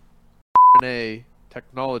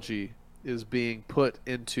technology is being put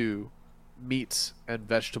into meats and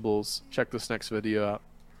vegetables. Check this next video out.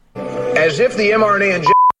 As if the mRNA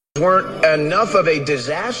injections weren't enough of a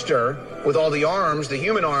disaster with all the arms, the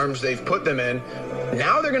human arms they've put them in,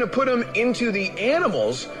 now they're going to put them into the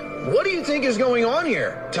animals. What do you think is going on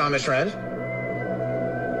here, Thomas Rand?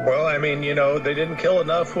 Well, I mean, they didn't kill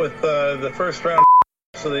enough with the first round,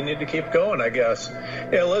 so they need to keep going, I guess.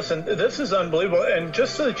 Yeah, listen, this is unbelievable. And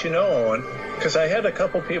just so that you know, Owen, because I had a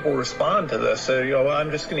couple people respond to this, well,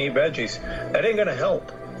 I'm just going to eat veggies. That ain't going to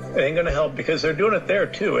help. It ain't going to help because they're doing it there,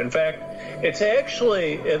 too. In fact,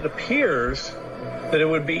 it appears that it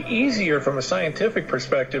would be easier from a scientific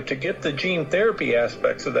perspective to get the gene therapy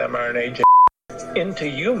aspects of the mRNA into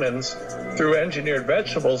humans through engineered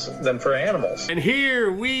vegetables than for animals. And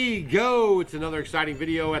here we go. It's another exciting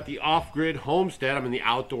video at the off-grid homestead. I'm in the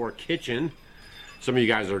outdoor kitchen. Some of you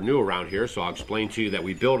guys are new around here, so I'll explain to you that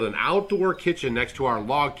we built an outdoor kitchen next to our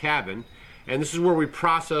log cabin, and this is where we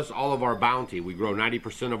process all of our bounty. We grow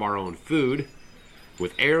 90% of our own food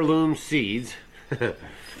with heirloom seeds.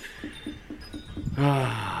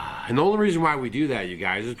 And the only reason why we do that, you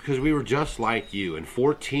guys, is because we were just like you. And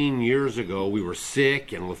 14 years ago, we were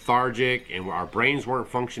sick and lethargic, and our brains weren't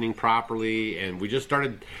functioning properly, and we just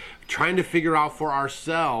started trying to figure out for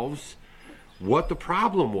ourselves what the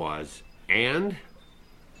problem was. And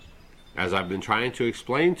as I've been trying to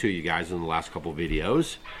explain to you guys in the last couple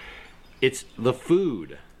videos, it's the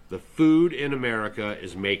food. The food in America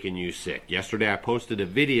is making you sick. Yesterday I posted a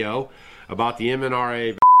video about the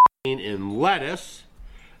mRNA vaccine in lettuce,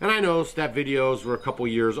 and I noticed that videos were a couple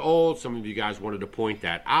years old. Some of you guys wanted to point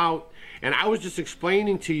that out, and I was just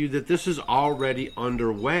explaining to you that this is already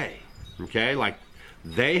underway. Okay, like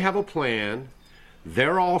they have a plan,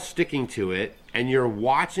 they're all sticking to it, and you're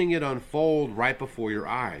watching it unfold right before your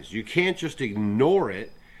eyes. You can't just ignore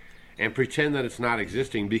it and pretend that it's not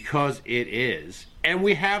existing, because it is. And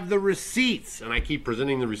we have the receipts, and I keep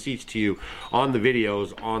presenting the receipts to you on the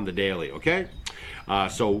videos on the daily, okay?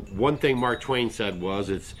 So one thing Mark Twain said was,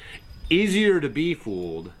 it's easier to be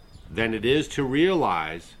fooled than it is to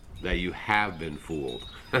realize that you have been fooled.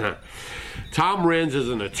 Tom Renz is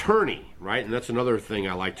an attorney, right? And that's another thing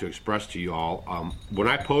I like to express to you all. When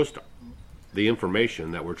I post the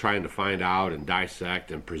information that we're trying to find out and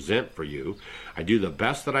dissect and present for you, I do the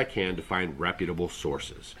best that I can to find reputable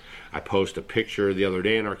sources. I posted a picture the other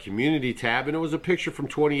day in our community tab, and it was a picture from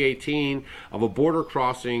 2018 of a border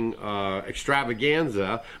crossing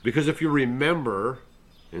extravaganza, because if you remember,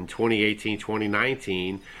 in 2018,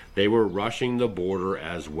 2019, they were rushing the border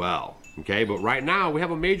as well. Okay, but right now we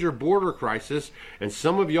have a major border crisis, and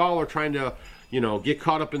some of y'all are trying to, get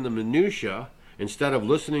caught up in the minutia instead of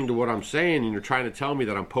listening to what I'm saying, and you're trying to tell me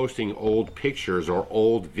that I'm posting old pictures or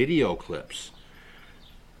old video clips.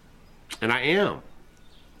 And I am.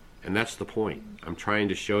 And that's the point. I'm trying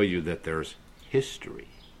to show you that there's history.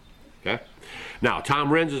 Okay? Now, Tom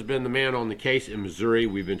Renz has been the man on the case in Missouri.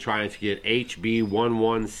 We've been trying to get HB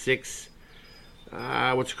 116,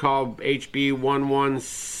 what's it called? HB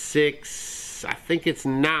 116, I think it's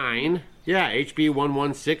 9. Yeah, HB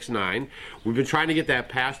 1169. We've been trying to get that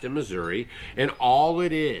passed in Missouri, and all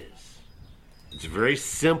it is, it's very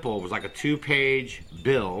simple. It was like a 2-page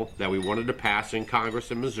bill that we wanted to pass in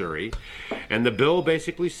Congress in Missouri, and the bill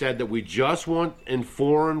basically said that we just want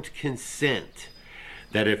informed consent,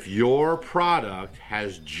 that if your product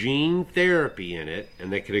has gene therapy in it,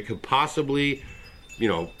 and that it could possibly,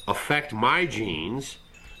 affect my genes,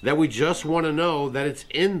 that we just want to know that it's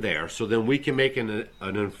in there, so then we can make an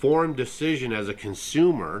informed decision as a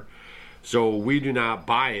consumer, so we do not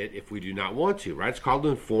buy it if we do not want to, right? It's called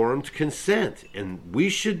informed consent, and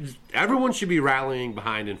everyone should be rallying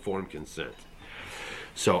behind informed consent.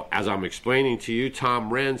 So as I'm explaining to you, Tom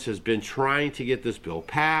Renz has been trying to get this bill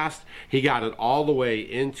passed. He got it all the way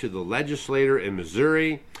into the legislature in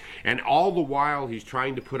Missouri, and all the while he's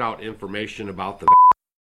trying to put out information about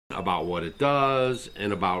about what it does,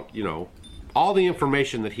 and about, all the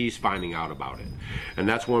information that he's finding out about it. And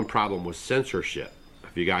that's one problem with censorship.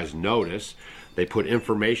 If you guys notice, they put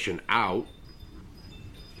information out.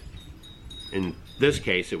 In this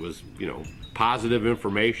case, it was, positive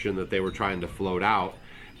information that they were trying to float out,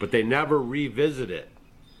 but they never revisit it.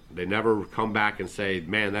 They never come back and say,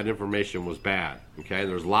 man, that information was bad. Okay, and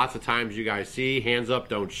there's lots of times you guys see, hands up,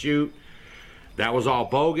 don't shoot. That was all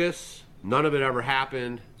bogus. None of it ever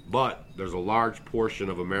happened. But there's a large portion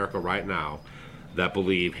of America right now that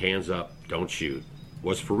believe hands up, don't shoot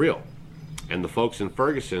was for real. And the folks in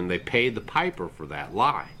Ferguson, they paid the piper for that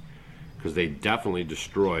lie, because they definitely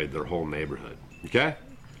destroyed their whole neighborhood. Okay?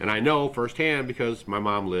 And I know firsthand because my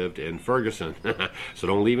mom lived in Ferguson. So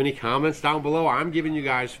don't leave any comments down below. I'm giving you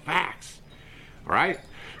guys facts. All right?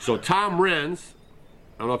 So Tom Renz,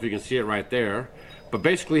 I don't know if you can see it right there, but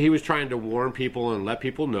basically he was trying to warn people and let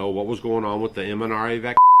people know what was going on with the mRNA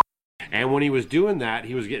vaccine. And when he was doing that,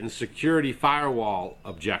 he was getting security firewall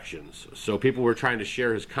objections. So people were trying to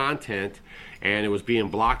share his content, and it was being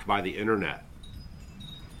blocked by the internet.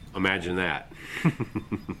 Imagine that.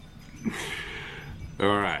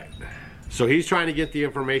 All right. So he's trying to get the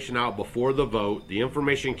information out before the vote. The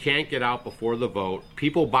information can't get out before the vote.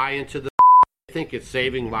 People buy into the think it's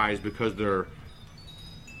saving lives because they're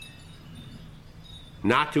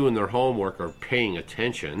not doing their homework or paying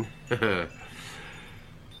attention.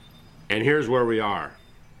 And here's where we are.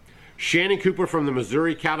 Shannon Cooper from the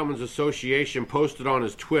Missouri Cattlemen's Association posted on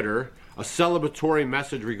his Twitter a celebratory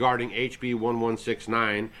message regarding HB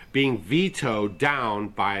 1169 being vetoed down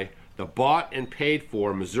by the bought and paid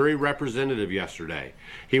for Missouri representative yesterday.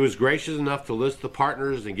 He was gracious enough to list the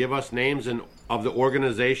partners and give us names of the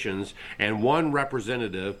organizations and one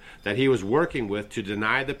representative that he was working with to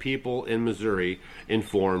deny the people in Missouri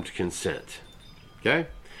informed consent. Okay?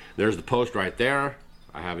 There's the post right there.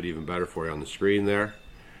 I have it even better for you on the screen there.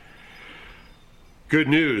 Good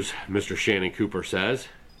news, Mr. Shannon Cooper says,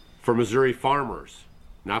 for Missouri farmers.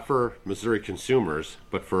 Not for Missouri consumers,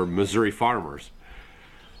 but for Missouri farmers.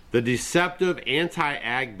 The deceptive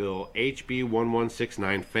anti-ag bill HB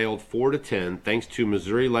 1169 failed 4-10 thanks to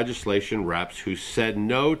Missouri legislation reps who said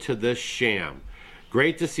no to this sham.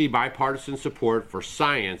 Great to see bipartisan support for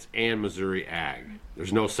science and Missouri ag.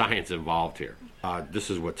 There's no science involved here. This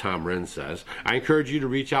is what Tom Renz says. I encourage you to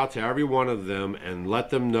reach out to every one of them and let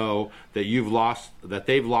them know that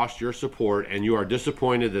they've lost your support, and you are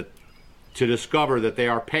disappointed to discover that they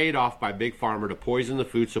are paid off by Big Pharma to poison the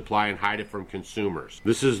food supply and hide it from consumers.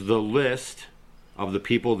 This is the list of the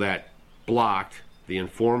people that blocked the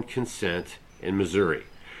informed consent in Missouri.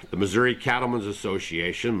 The Missouri Cattlemen's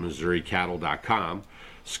Association, MissouriCattle.com,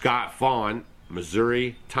 Scott Fawn,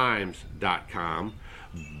 MissouriTimes.com,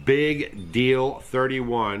 Big Deal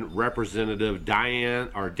 31 Representative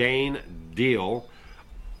Dane Deal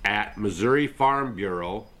at Missouri Farm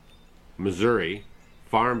Bureau, Missouri,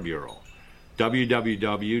 Farm Bureau,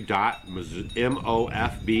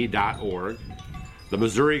 www.mofb.org, the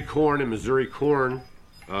Missouri Corn and Missouri Corn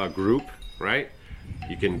group, right?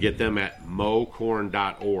 You can get them at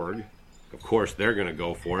mocorn.org. Of course, they're going to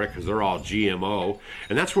go for it because they're all GMO.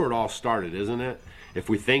 And that's where it all started, isn't it? If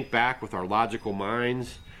we think back with our logical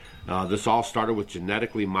minds, this all started with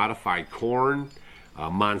genetically modified corn,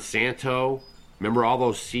 Monsanto. Remember all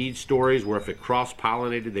those seed stories where if it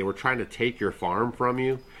cross-pollinated, they were trying to take your farm from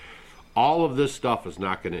you? All of this stuff is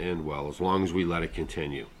not going to end well as long as we let it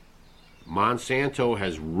continue. Monsanto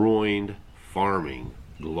has ruined farming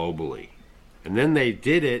globally. And then they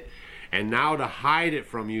did it, and now to hide it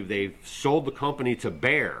from you, they've sold the company to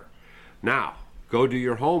Bayer. Now, go do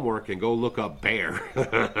your homework and go look up Bayer.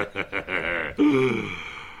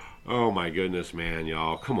 Oh my goodness, man,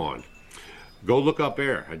 y'all. Come on. Go look up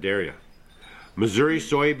Bayer. I dare you. Missouri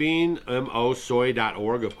Soybean,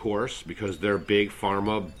 mosoy.org, of course, because they're big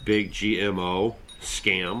pharma, big GMO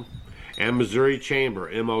scam. And Missouri Chamber,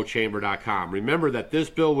 mochamber.com. Remember that this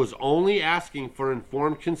bill was only asking for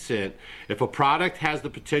informed consent. If a product has the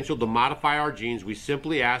potential to modify our genes, we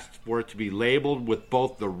simply asked for it to be labeled with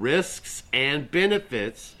both the risks and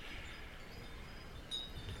benefits.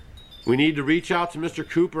 We need to reach out to Mr.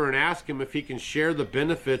 Cooper and ask him if he can share the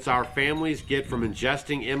benefits our families get from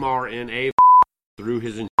ingesting mRNA through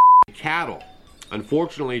his cattle.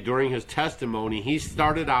 Unfortunately, during his testimony, he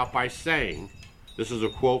started out by saying, this is a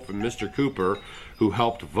quote from Mr. Cooper, who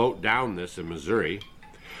helped vote down this in Missouri,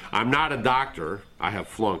 "I'm not a doctor. I have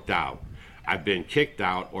flunked out. I've been kicked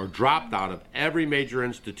out or dropped out of every major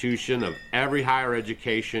institution of every higher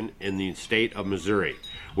education in the state of Missouri,"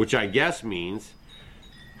 which I guess means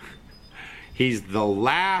he's the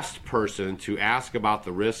last person to ask about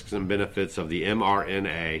the risks and benefits of the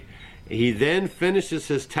mRNA. He then finishes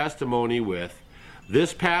his testimony with,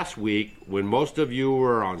 "This past week, when most of you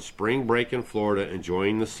were on spring break in Florida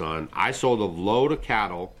enjoying the sun, I sold a load of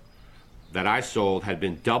cattle that I sold had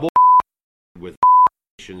been double with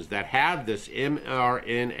that have this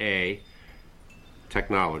mRNA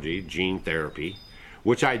technology, gene therapy,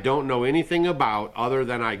 which I don't know anything about other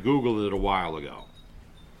than I Googled it a while ago."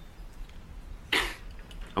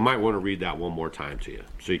 I might want to read that one more time to you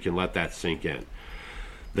so you can let that sink in.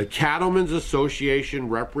 The Cattlemen's Association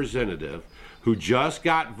representative who just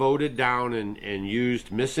got voted down and used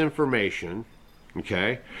misinformation,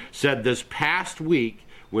 okay, said this past week,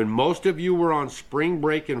 when most of you were on spring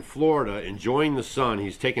break in Florida enjoying the sun,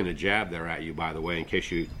 he's taking a jab there at you, by the way, in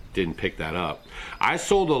case you didn't pick that up, "I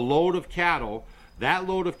sold a load of cattle. That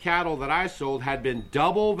load of cattle that I sold had been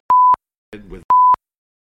double with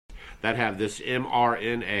that have this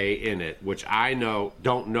mRNA in it, which I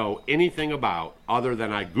don't know anything about other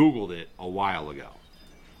than I Googled it a while ago."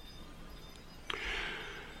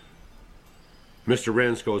 Mr.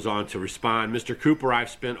 Renz goes on to respond, "Mr. Cooper, I've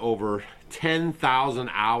spent over 10,000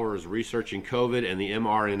 hours researching COVID and the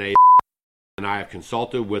mRNA, and I have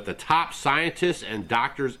consulted with the top scientists and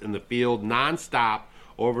doctors in the field nonstop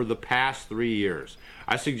over the past 3 years.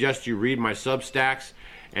 I suggest you read my Substacks,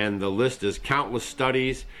 and the list is countless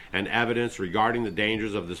studies and evidence regarding the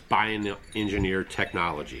dangers of this bioengineered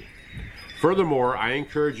technology. Furthermore, I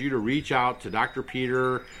encourage you to reach out to Dr.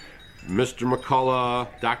 Peter, Mr. McCullough,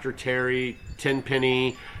 Dr. Terry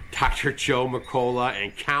Tenpenny, Dr. Joe McCullough,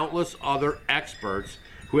 and countless other experts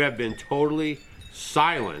who have been totally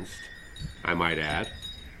silenced, I might add,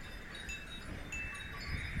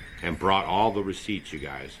 and brought all the receipts, you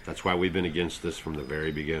guys. That's why we've been against this from the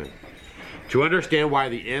very beginning. To understand why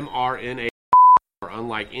the mRNA are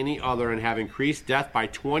unlike any other and have increased death by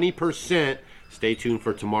 20%, stay tuned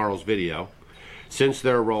for tomorrow's video, since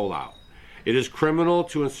their rollout. It is criminal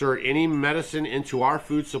to insert any medicine into our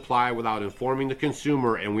food supply without informing the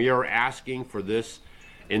consumer, and we are asking for this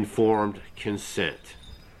informed consent.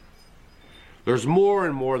 There's more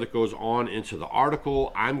and more that goes on into the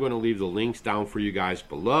article. I'm going to leave the links down for you guys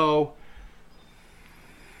below.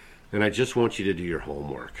 And I just want you to do your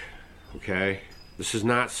homework, okay? This is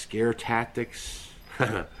not scare tactics.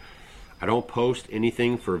 I don't post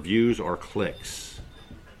anything for views or clicks,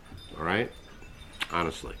 all right?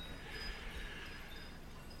 Honestly.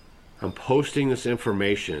 I'm posting this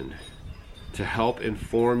information to help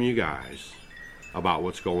inform you guys about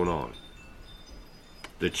what's going on.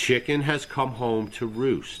 The chicken has come home to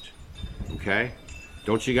roost, okay?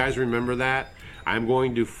 Don't you guys remember that? I'm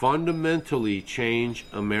going to fundamentally change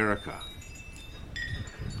America.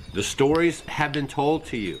 The stories have been told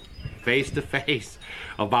to you face to face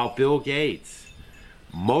about Bill Gates.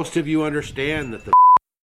 Most of you understand that the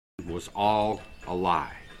was all a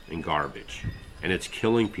lie and garbage, and it's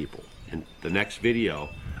killing people. In the next video,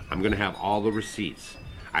 I'm going to have all the receipts.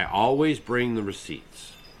 I always bring the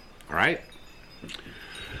receipts. All right?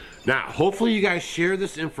 Now, hopefully you guys share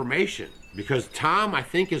this information, because Tom, I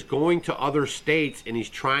think, is going to other states and he's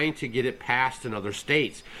trying to get it passed in other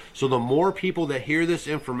states. So the more people that hear this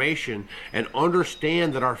information and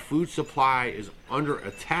understand that our food supply is under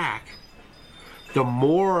attack, the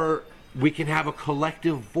more we can have a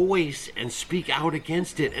collective voice and speak out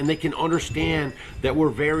against it, and they can understand that we're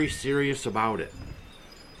very serious about it.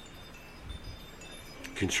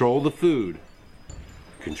 Control the food,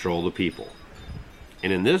 control the people.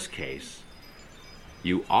 And in this case,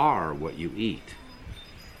 you are what you eat.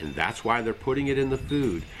 And that's why they're putting it in the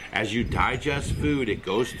food. As you digest food, it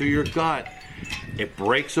goes through your gut, it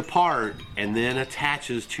breaks apart, and then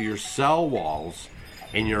attaches to your cell walls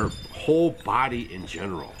and your whole body in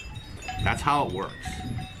general. That's how it works.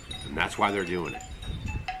 And that's why they're doing it.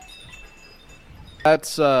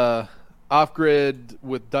 That's Off Grid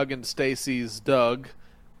with Doug and Stacy's Doug.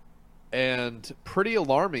 And pretty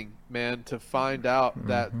alarming, man, to find out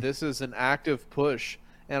that this is an active push.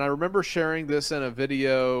 And I remember sharing this in a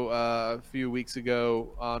video a few weeks ago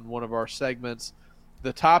on one of our segments,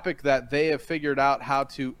 the topic that they have figured out how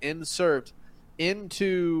to insert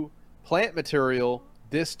into plant material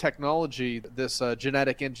this technology, this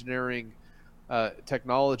genetic engineering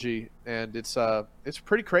technology, and it's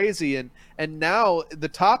pretty crazy. And now the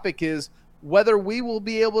topic is whether we will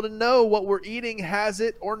be able to know what we're eating has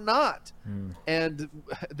it or not. And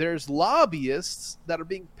there's lobbyists that are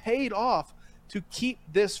being paid off to keep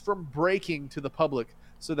this from breaking to the public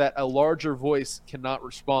so that a larger voice cannot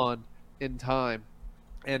respond in time.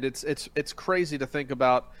 And it's crazy to think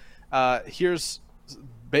about. Here's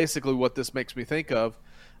basically what this makes me think of.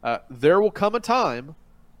 There will come a time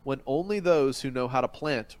when only those who know how to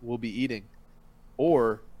plant will be eating,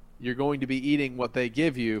 or you're going to be eating what they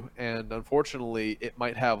give you, and unfortunately it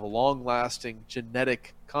might have long-lasting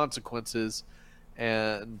genetic consequences.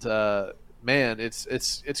 And man,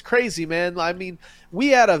 it's crazy, man. I mean, we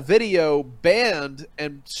had a video banned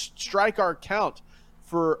and strike our account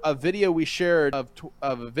for a video we shared of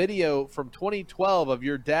a video from 2012 of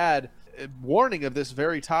your dad warning of this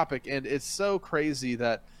very topic. And it's so crazy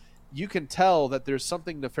that you can tell that there's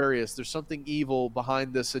something nefarious, there's something evil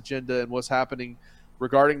behind this agenda and what's happening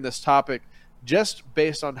regarding this topic, just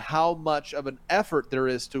based on how much of an effort there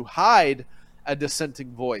is to hide a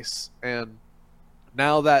dissenting voice. And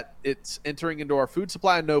now that it's entering into our food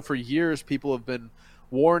supply, I know for years people have been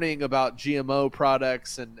warning about GMO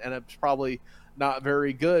products, and it's probably not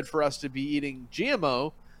very good for us to be eating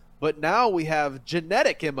GMO, but now we have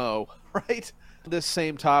genetic MO, right? This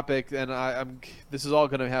same topic, and this is all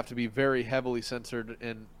going to have to be very heavily censored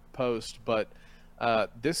in post, but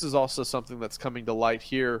this is also something that's coming to light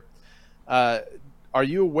here. Are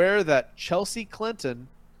you aware that Chelsea Clinton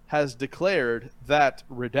has declared that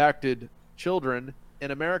redacted children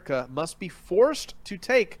in America must be forced to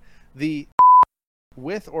take the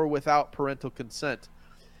with or without parental consent?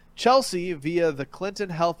 Chelsea, via the Clinton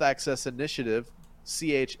Health Access Initiative,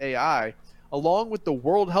 CHAI, along with the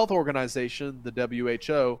World Health Organization, the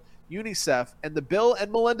WHO, UNICEF, and the Bill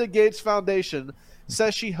and Melinda Gates Foundation,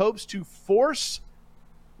 says she hopes to force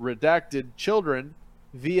redacted children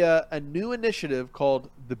via a new initiative called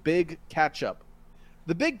the Big Catch-Up.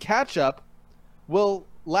 The Big Catch-Up will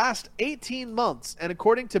last 18 months, and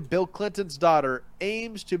according to Bill Clinton's daughter,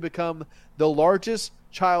 aims to become the largest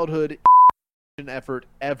childhood effort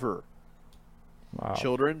ever. Wow.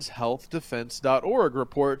 Children'sHealthDefense.org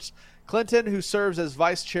reports Clinton, who serves as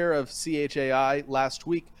vice chair of CHAI, last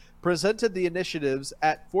week presented the initiatives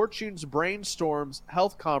at Fortune's Brainstorms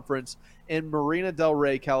Health Conference in Marina del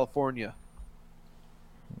Rey, California.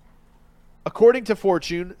 According to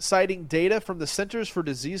Fortune, citing data from the Centers for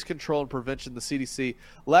Disease Control and Prevention, the CDC,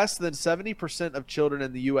 less than 70% of children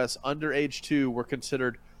in the U.S. under age 2 were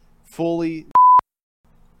considered fully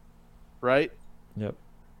right? Yep.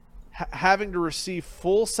 Having to receive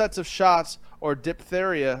full sets of shots or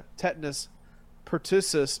diphtheria, tetanus,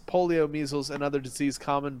 pertussis, polio, measles, and other disease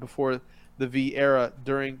common before the V era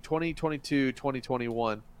during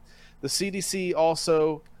 2022-2021. The CDC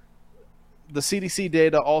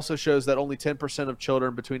data also shows that only 10% of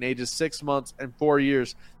children between ages 6 months and 4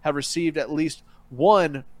 years have received at least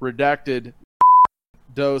one redacted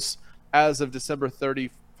dose as of December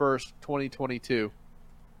 31st, 2022.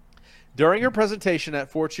 During her presentation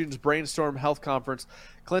at Fortune's Brainstorm Health Conference,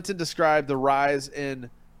 Clinton described the rise in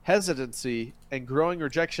hesitancy and growing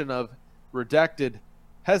rejection of redacted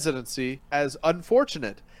hesitancy as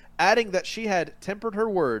unfortunate, adding that she had tempered her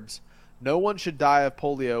words. No one should die of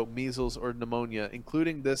polio, measles, or pneumonia,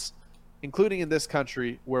 including in this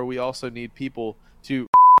country where we also need people to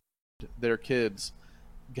their kids.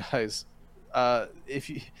 guys,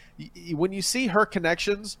 when you see her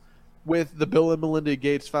connections with the Bill and Melinda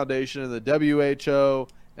Gates Foundation and the WHO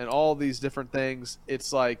and all these different things,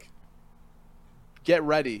 it's like, get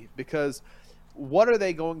ready, because what are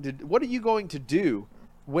you going to do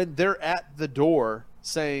when they're at the door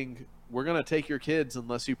saying, we're going to take your kids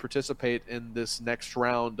unless you participate in this next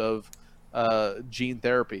round of gene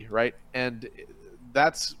therapy, right? And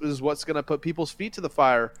is what's going to put people's feet to the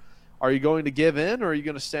fire. Are you going to give in, or are you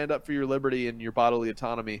going to stand up for your liberty and your bodily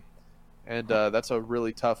autonomy? And that's a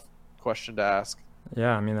really tough question to ask.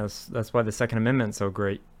 Yeah, I mean, that's why the Second Amendment's so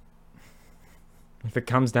great. If it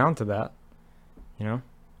comes down to that, you know,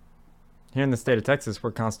 here in the state of Texas,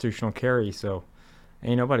 we're constitutional carry, so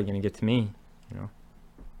ain't nobody gonna get to me, you know.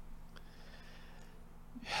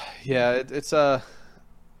 Yeah,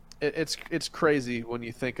 it's crazy when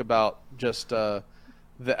you think about just the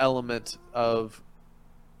element of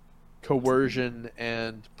coercion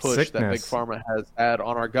and push that Big Pharma has had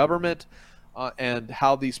on our government, and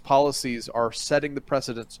how these policies are setting the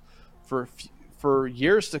precedents for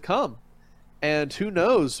years to come. And who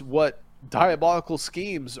knows what diabolical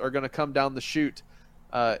schemes are going to come down the chute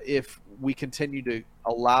if we continue to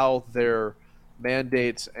allow their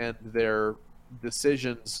mandates and their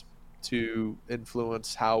decisions to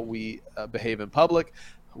influence how we behave in public,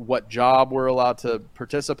 what job we're allowed to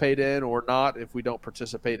participate in or not if we don't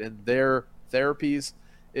participate in their therapies.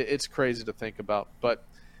 It's crazy to think about. But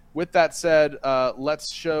with that said,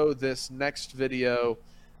 let's show this next video.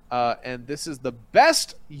 And this is the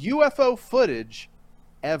best UFO footage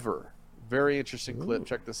ever. Very interesting clip.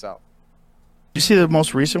 Check this out. Did you see the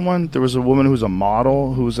most recent one? There was a woman who was a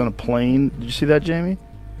model who was on a plane. Did you see that, Jamie?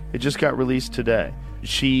 It just got released today.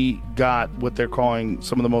 She got what they're calling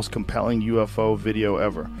some of the most compelling UFO video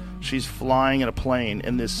ever. She's flying in a plane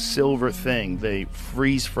in this silver thing. They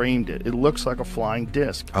freeze framed it. It looks like a flying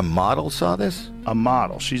disc. A model saw this? A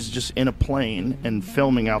model. She's just in a plane and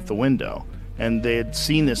filming out the window. And they had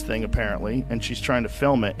seen this thing apparently, and she's trying to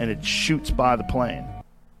film it, and it shoots by the plane.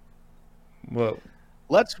 Whoa.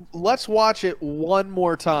 Let's watch it one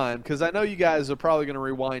more time, because I know you guys are probably going to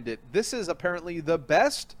rewind it. This is apparently the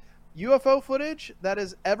best UFO footage that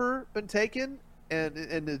has ever been taken, and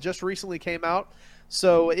it just recently came out.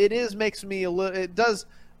 So it does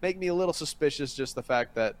make me a little suspicious, just the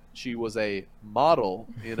fact that she was a model,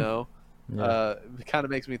 you know. Yeah. It kind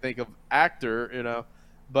of makes me think of actor, you know.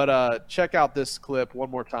 But check out this clip one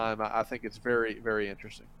more time. I think it's very, very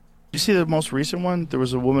interesting. Did you see the most recent one? There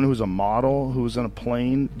was a woman who was a model who was on a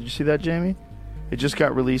plane. Did you see that, Jamie? It just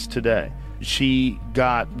got released today. She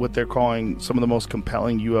got what they're calling some of the most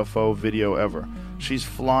compelling UFO video ever. She's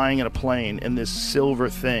flying in a plane in this silver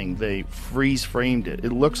thing. They freeze framed it.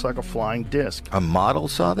 It looks like a flying disc. A model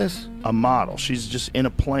saw this? A model. She's just in a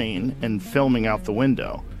plane and filming out the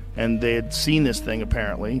window. And they had seen this thing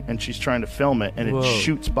apparently, and she's trying to film it, and it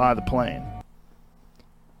shoots by the plane.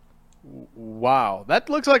 Wow, that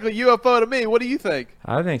looks like a UFO to me. What do you think?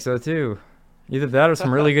 I think so too. Either that or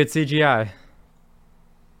some really good CGI.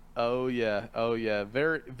 Oh yeah,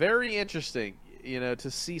 very, very interesting. You know,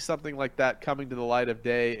 to see something like that coming to the light of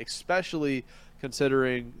day, especially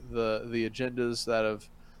considering the agendas that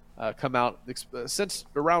have come out since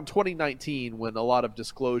around 2019, when a lot of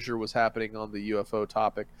disclosure was happening on the UFO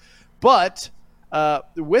topic. But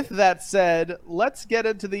with that said, let's get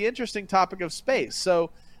into the interesting topic of space. So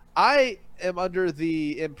I am under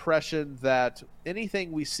the impression that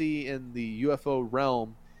anything we see in the UFO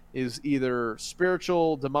realm is either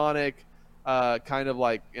spiritual, demonic, kind of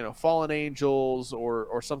like, you know, fallen angels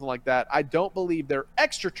or something like that. I don't believe they're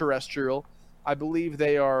extraterrestrial. I believe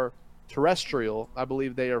they are terrestrial. I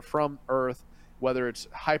believe they are from Earth, whether it's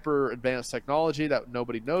hyper advanced technology that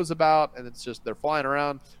nobody knows about and it's just they're flying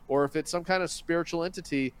around, or if it's some kind of spiritual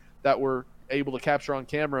entity that we're able to capture on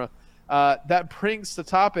camera. That brings to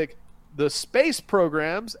topic the space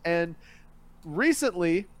programs, and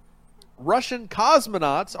recently Russian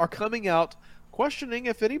cosmonauts are coming out questioning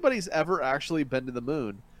if anybody's ever actually been to the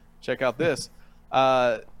moon. Check out this.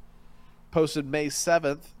 Posted May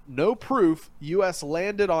 7th, no proof U.S.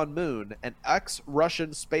 landed on moon. An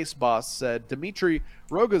ex-Russian space boss said. Dmitry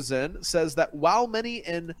Rogozin says that while many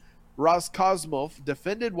in Roscosmos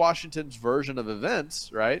defended Washington's version of events,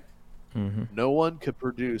 right, no one could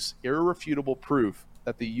produce irrefutable proof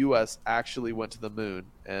that the U.S. actually went to the moon.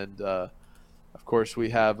 And, of course, we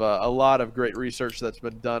have a lot of great research that's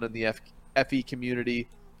been done in the FE community,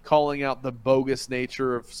 calling out the bogus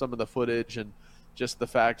nature of some of the footage and just the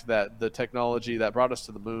fact that the technology that brought us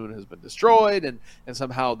to the moon has been destroyed, and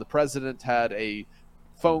somehow the president had a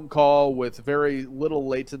phone call with very little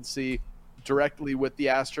latency directly with the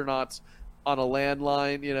astronauts on a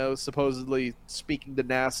landline, you know, supposedly speaking to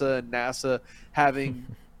NASA, and NASA having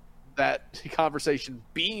that conversation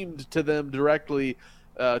beamed to them directly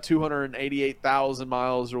 288,000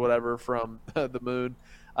 miles or whatever from the moon.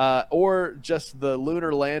 Or just the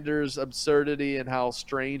lunar lander's absurdity and how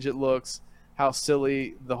strange it looks, how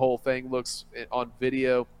silly the whole thing looks on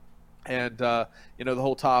video. And, you know, the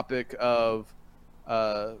whole topic of,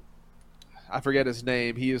 I forget his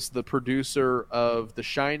name. He is the producer of The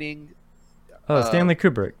Shining. Stanley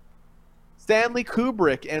Kubrick. Stanley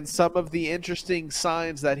Kubrick, and some of the interesting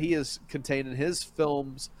signs that he has contained in his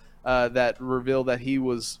films that reveal that he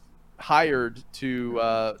was hired to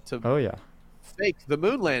fake the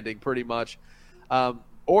moon landing, pretty much.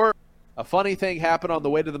 Or a funny thing happened on the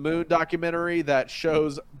Way to the Moon documentary that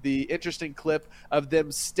shows the interesting clip of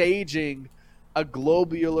them staging a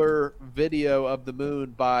globular video of the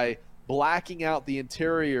moon by blacking out the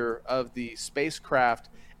interior of the spacecraft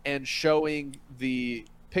and showing the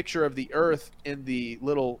picture of the Earth in the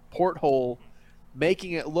little porthole,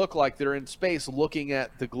 making it look like they're in space looking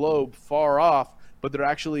at the globe far off, but they're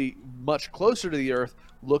actually much closer to the Earth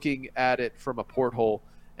looking at it from a porthole,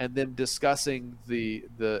 and then discussing the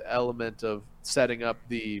element of setting up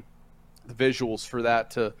the visuals for that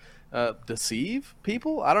to deceive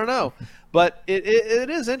people. I don't know, but it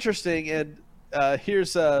is interesting. And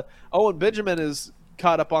here's Owen Benjamin is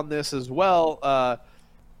caught up on this as well.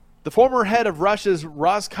 The former head of Russia's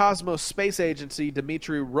Roscosmos space agency,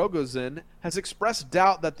 Dmitry Rogozin, has expressed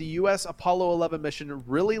doubt that the U.S. Apollo 11 mission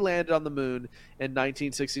really landed on the moon in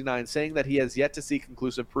 1969, saying that he has yet to see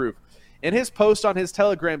conclusive proof. In his post on his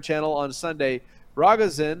Telegram channel on Sunday,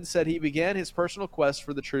 Rogozin said he began his personal quest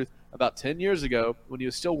for the truth about 10 years ago when he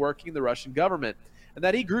was still working in the Russian government, and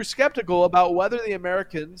that he grew skeptical about whether the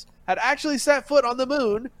Americans had actually set foot on the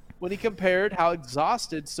moon when he compared how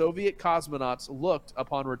exhausted Soviet cosmonauts looked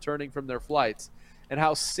upon returning from their flights and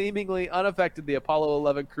how seemingly unaffected the Apollo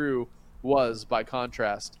 11 crew was by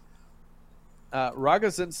contrast.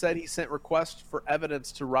 Rogozin said he sent requests for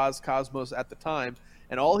evidence to Roscosmos at the time,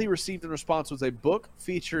 and all he received in response was a book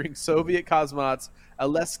featuring Soviet cosmonauts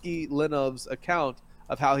Alexei Leonov's account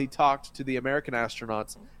of how he talked to the American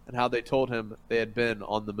astronauts and how they told him they had been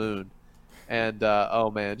on the moon. And,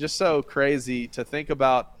 oh man, just so crazy to think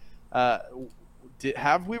about.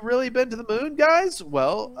 Have we really been to the moon, guys?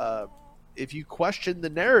 Well, if you question the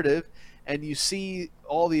narrative and you see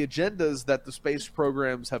all the agendas that the space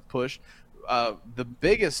programs have pushed, the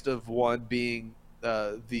biggest of one being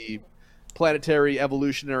the planetary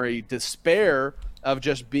evolutionary despair of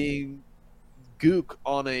just being gook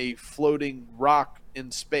on a floating rock in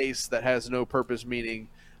space that has no purpose, meaning,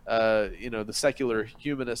 the secular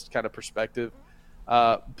humanist kind of perspective.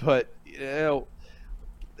 But,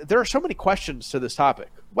 there are so many questions to this topic.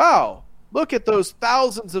 Wow, look at those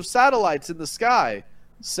thousands of satellites in the sky,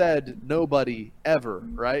 said nobody ever,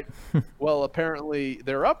 right? Well, apparently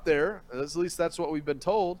they're up there. At least that's what we've been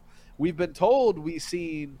told. We've been told we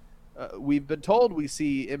see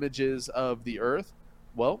images of the Earth.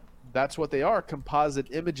 Well, that's what they are, composite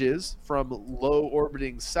images from low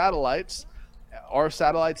orbiting satellites. Are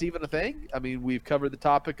satellites even a thing? I mean, we've covered the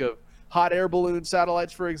topic of hot air balloon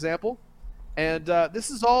satellites, for example. And this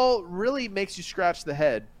is all really makes you scratch the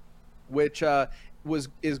head, which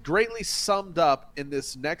is greatly summed up in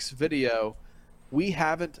this next video. We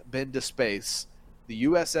haven't been to space. The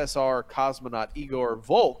USSR cosmonaut Igor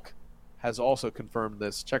Volk has also confirmed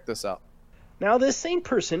this. Check this out. Now, this same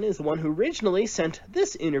person is the one who originally sent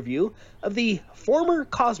this interview of the former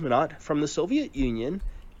cosmonaut from the Soviet Union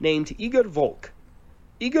named Igor Volk.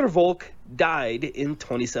 Igor Volk died in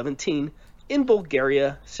 2017 in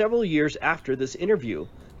Bulgaria several years after this interview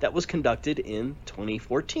that was conducted in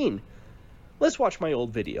 2014. Let's watch my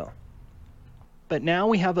old video. But now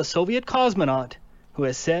we have a Soviet cosmonaut who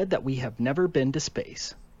has said that we have never been to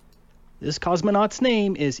space. This cosmonaut's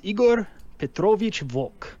name is Igor Petrovich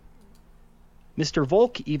Volk. Mr.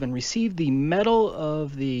 Volk even received the Medal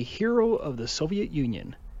of the Hero of the Soviet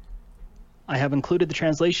Union. I have included the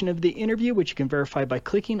translation of the interview, which you can verify by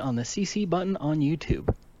clicking on the CC button on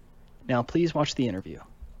YouTube. Now, please watch the interview.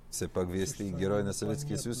 Все пак вие сте герой на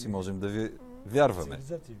Съветския съюз и можем да ви вярваме.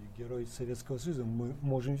 Герой Советского Союза, мы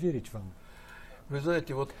можем верить вам. Вы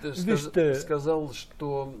знаете, вот ты сказал,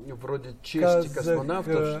 что вроде чести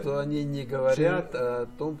космонавтов, что они не говорят о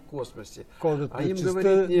том космосе. А им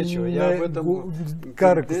говорить нечего. Я об этом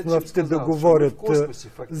кара космонавтите да говорят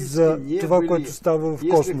за това, което става в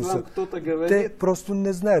космоса. Те просто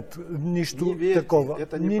не знаят нищо такова.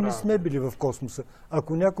 Ние не сме били в космоса.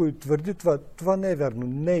 Ако някой твърди това, това не е вярно,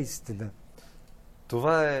 не е истина.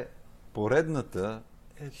 Това е поредната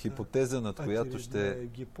хипотеза, над която ще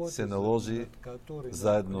се наложи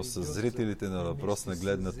заедно с зрителите на въпросна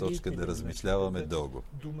гледна точка да размишляваме дълго.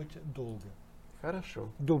 Хорошо.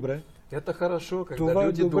 Добре. Это хорошо, когда това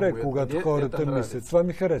люди е добре, думают. когато Мне хората это мислят. нравится. Това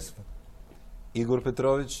ми харесва. Игор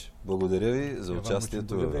Петрович, благодаря ви за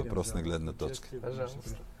участието във въпросна гледна точка.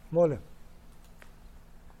 Моля.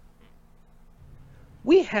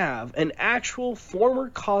 We have an actual former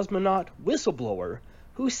cosmonaut whistleblower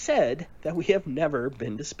who said that we have never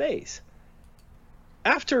been to space.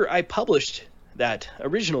 After I published that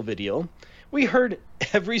original video, we heard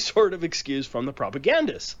every sort of excuse from the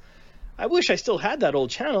propagandists. I wish I still had that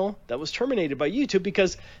old channel that was terminated by YouTube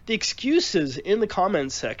because the excuses in the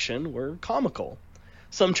comments section were comical.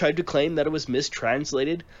 Some tried to claim that it was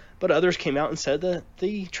mistranslated, but others came out and said that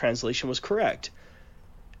the translation was correct.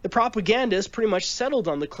 The propagandists pretty much settled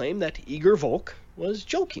on the claim that Igor Volk was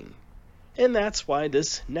joking. And that's why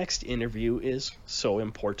this next interview is so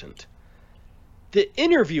important. The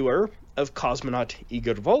interviewer of cosmonaut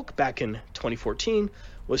Igor Volk back in 2014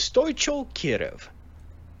 was Stoicho Kirev.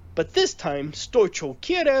 But this time, Stoicho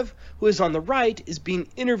Kirev, who is on the right, is being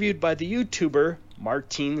interviewed by the YouTuber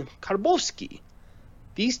Martin Karbowski.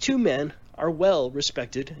 These two men are well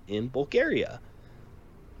respected in Bulgaria.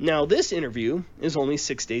 Now, this interview is only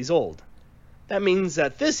 6 days old. That means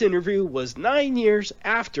that this interview was 9 years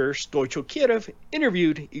after Stoicho Kirev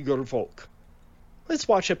interviewed Igor Volk. Let's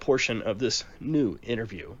watch a portion of this new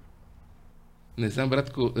interview. Не знам,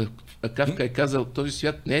 братко, Кавка е казал, този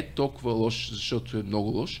свят не е толкова лош, защото е много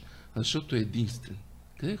лош, а защото е единствен.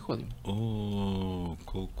 Къде ходим? О,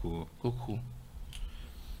 колко хубаво.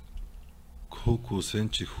 Колко, освен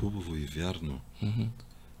че хубаво и вярно.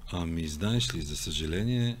 Ами, знаеш ли, за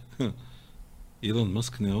съжаление, Илон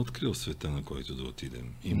Мъск не е открил света, на който да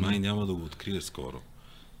отидем. И май няма да го открие скоро.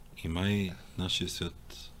 И май нашия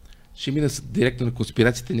свят... Ще мина директно на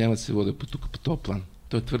конспирациите, няма да се водя по тук, по този план.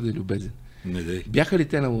 Той е твърде любезен. Не дей. Бяха ли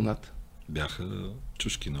те на Луната? Бяха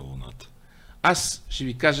чушки на Луната. Аз ще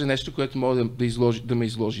ви кажа нещо, което мога да ме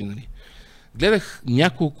изложи. Нали. Гледах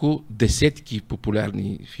няколко десетки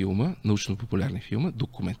популярни филма, научно-популярни филма,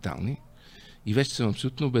 документални, и вече съм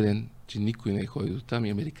абсолютно убеден, че никой не е ходил до там и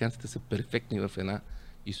американците са перфектни в една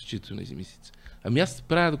изключителна измислица. Ами аз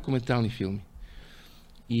правя документални филми.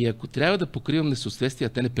 И ако трябва да покривам несъответствия, а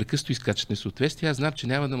те непрекъснато изкачат несъответствия, аз знам, че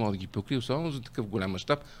няма да мога да ги покрия, особено за такъв голям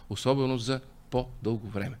мащаб, особено за по-дълго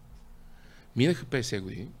време. Минаха 50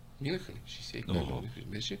 години, минаха ли? 60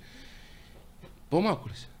 беше. По-малко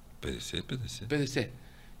ли са? 50.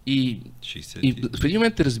 И в един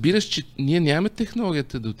момент разбираш, че ние нямаме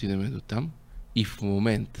технологията да отидем до там и в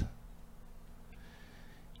момента.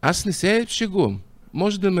 Аз не се шегувам.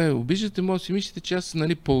 Може да ме обиждате, може да си мислите, че аз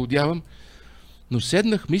поудявам, но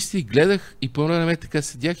седнах, мислих, гледах и по време така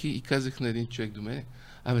седях и казах на един човек до мене,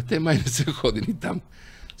 абе те май не са ходени там.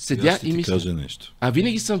 Седя и мисля. Нещо. А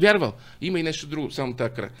винаги съм вярвал. Има и нещо друго, само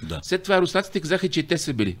тази крак. Да. След това руснаците казаха, че и те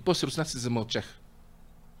са били. После руснаците замълчаха.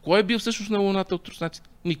 Кой е бил всъщност на Луната от руснаците?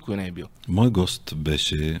 Никой не е бил. Мой гост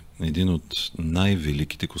беше един от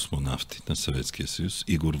най-великите космонавти на Съветския съюз,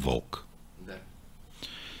 Игор Волк. Да.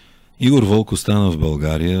 Игор Волк остана в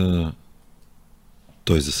България.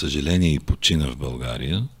 Той, за съжаление, и почина в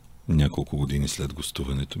България няколко години след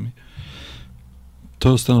гостуването ми.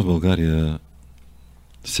 Той остана в България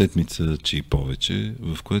седмица, че и повече,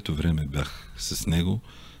 в което време бях с него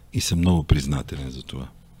и съм много признателен за това.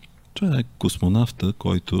 Той е космонавта,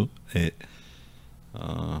 който е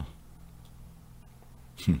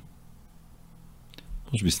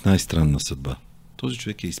може би с най-странна съдба. Този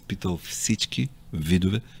човек е изпитал всички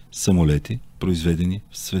видове самолети, произведени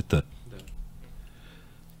в света. Да.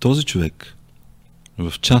 Този човек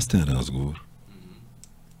в частен разговор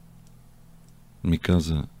ми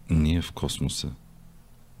каза, ние в космоса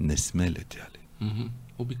не сме летяли.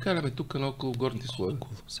 Обикаляме тук наоколо горните слоеве.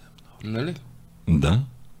 Нали? Да.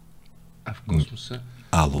 А в космоса?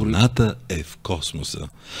 А Луната е в космоса. Да.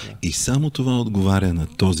 И само това отговаря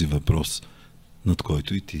на този въпрос, над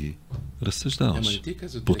който и ти разсъждаваш.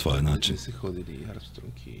 По твой начин. Са ходили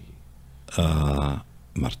Армстронг и...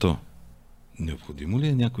 Марто, необходимо ли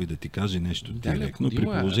е някой да ти каже нещо директно, при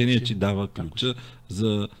положение, че дава ключа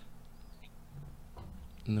за...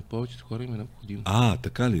 На повечето хора им е необходимо.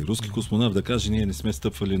 Така ли? Руски космонавт да каже, ние не сме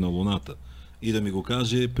стъпвали на Луната. И да ми го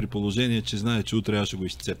каже при положение, че знае, че утре аз ще го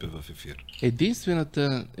изцепя в ефир.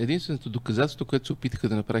 Единственото доказателство, което се опитаха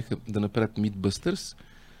да направят Mythbusters,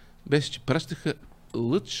 беше, че пращаха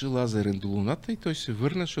лъч лазерен до Луната и той се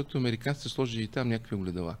върна, защото американците сложили там някакви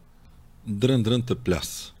огледала. Дрън-дрънта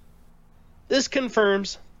пляс. This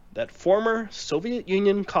confirms that former Soviet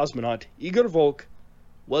Union cosmonaut Igor Volk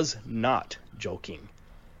was not joking.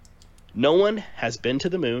 No one has been to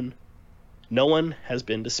the moon. No one has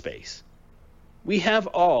been to space. We have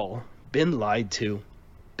all been lied to,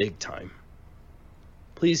 big time.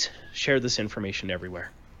 Please share this information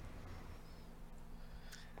everywhere.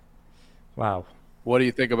 Wow. What do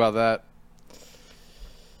you think about that?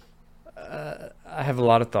 I have a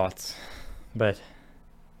lot of thoughts, but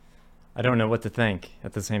I don't know what to think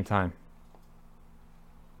at the same time.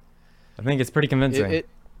 I think it's pretty convincing.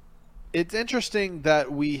 It's interesting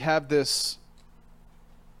that we have this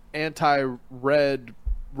anti-red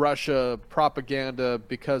Russia propaganda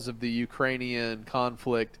because of the Ukrainian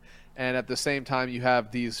conflict, and at the same time you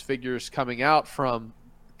have these figures coming out from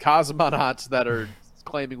cosmonauts that are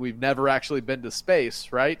claiming we've never actually been to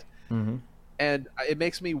space, right? Mm-hmm. And it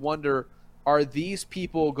makes me wonder, are these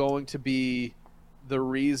people going to be the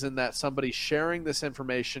reason that somebody sharing this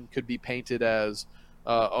information could be painted as,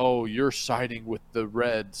 oh, you're siding with the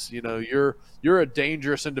Reds, you know, you're a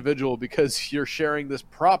dangerous individual because you're sharing this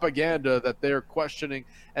propaganda that they're questioning.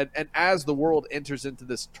 And as the world enters into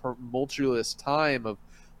this tumultuous time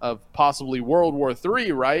of possibly World War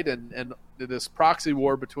III, right, and this proxy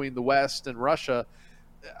war between the West and Russia,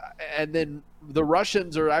 and then the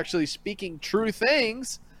Russians are actually speaking true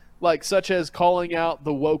things, like such as calling out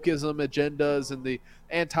the wokeism agendas and the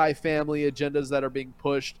anti-family agendas that are being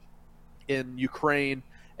pushed in Ukraine,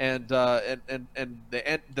 and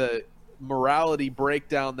the morality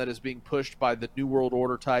breakdown that is being pushed by the New World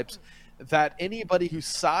Order types, that anybody who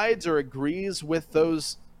sides or agrees with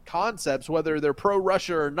those concepts, whether they're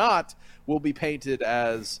pro-Russia or not, will be painted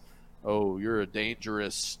as, oh, you're a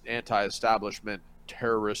dangerous anti-establishment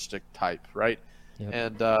terroristic type, right? Yep.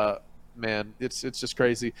 And man, it's just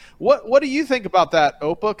crazy. What do you think about that,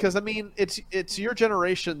 Opa? Because I mean, it's your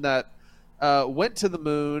generation that went to the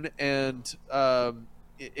moon, and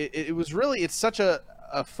it was really, it's such a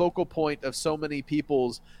focal point of so many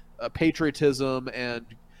people's patriotism, and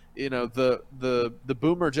you know, the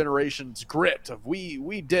boomer generation's grit of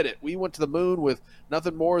we did it. We went to the moon with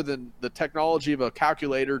nothing more than the technology of a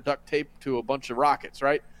calculator duct taped to a bunch of rockets,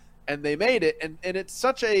 right? And they made it, and it's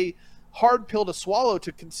such a hard pill to swallow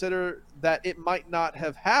to consider that it might not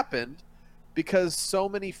have happened, because so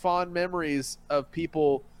many fond memories of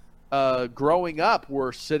people growing up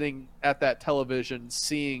were sitting at that television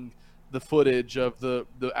seeing the footage of the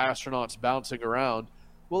astronauts bouncing around.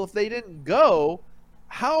 Well, if they didn't go,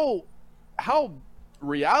 how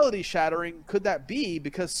reality shattering could that be?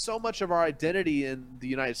 Because so much of our identity in the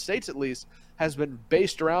United States, at least, has been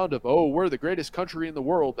based around of, oh, we're the greatest country in the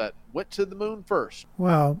world that went to the moon first.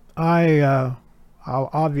 Well, I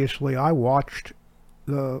obviously I watched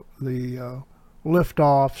the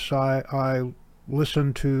liftoffs. I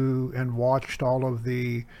listened to and watched all of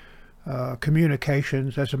the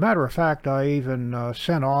communications. As a matter of fact, I even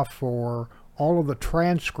sent off for all of the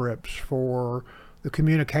transcripts for the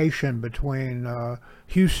communication between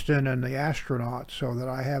Houston and the astronauts, so that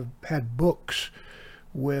I have had books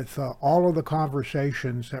with all of the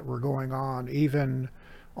conversations that were going on, even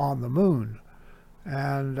on the moon.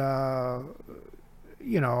 And,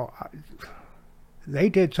 you know, they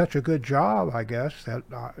did such a good job, I guess, that,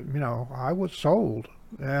 you know, I was sold.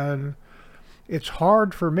 And it's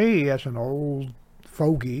hard for me as an old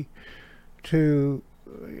fogey to,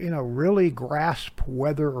 you know, really grasp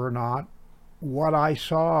whether or not what I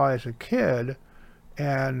saw as a kid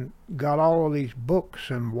and got all of these books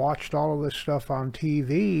and watched all of this stuff on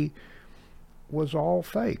TV was all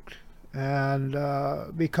faked. And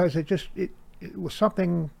because it was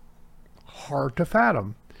something hard to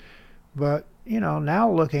fathom. But, you know, now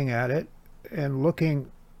looking at it and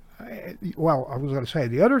looking, well, I was going to say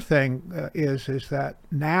the other thing is that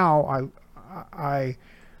now I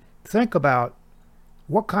think about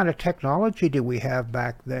what kind of technology did we have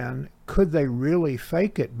back then? Could they really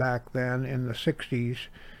fake it back then in the 60s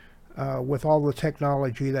with all the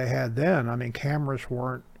technology they had then? I mean, cameras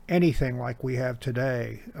weren't anything like we have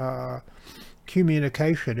today.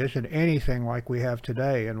 Communication isn't anything like we have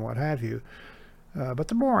today, and what have you. But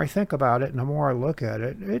the more I think about it and the more I look at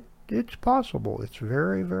it, it's possible. It's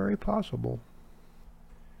very, very possible.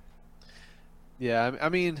 Yeah, I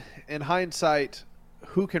mean, in hindsight,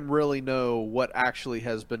 who can really know what actually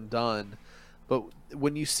has been done? But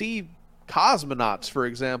when you see cosmonauts, for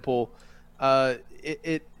example,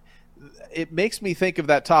 it makes me think of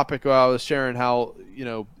that topic where I was sharing how, you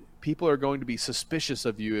know, people are going to be suspicious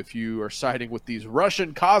of you if you are siding with these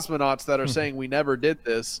Russian cosmonauts that are saying we never did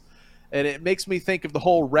this. And it makes me think of the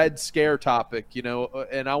whole Red Scare topic, you know,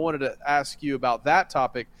 and I wanted to ask you about that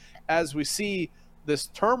topic. As we see this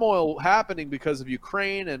turmoil happening because of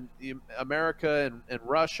Ukraine and America and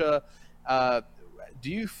Russia,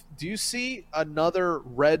 do you see another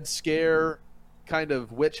Red Scare kind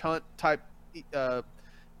of witch hunt type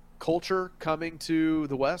culture coming to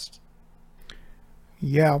the West?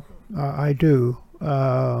 Yeah, I do.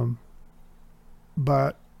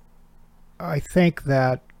 But I think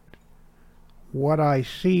that what I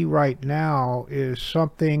see right now is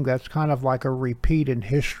something that's kind of like a repeat in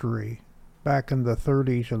history back in the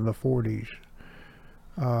 30s and the 40s,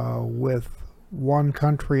 with one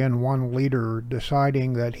country and one leader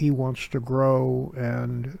deciding that he wants to grow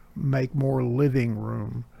and make more living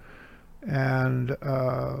room. And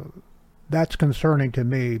that's concerning to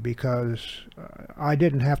me because I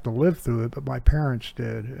didn't have to live through it, but my parents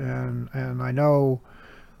did. And I know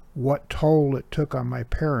what toll it took on my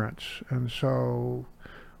parents. And so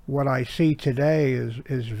what I see today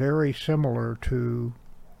is very similar to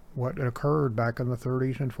what occurred back in the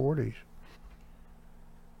 30s and 40s.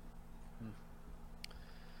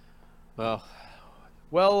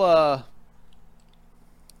 Well,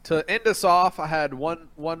 to end us off, I had one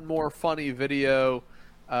more funny video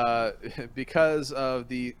because of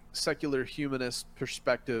the secular humanist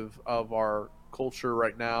perspective of our culture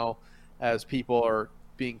right now, as people are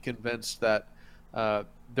being convinced that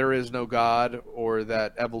there is no God, or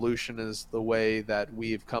that evolution is the way that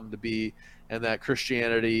we've come to be, and that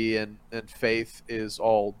Christianity and faith is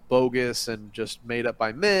all bogus and just made up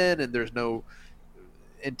by men, and there's no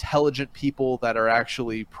intelligent people that are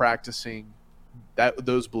actually practicing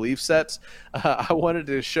those belief sets. I wanted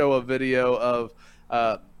to show a video of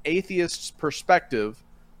atheists' perspective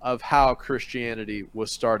of how Christianity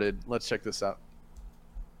was started. Let's check this out.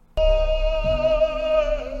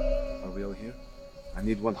 Are we all here? I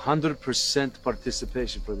need 100%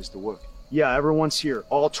 participation for this to work. Yeah, everyone's here.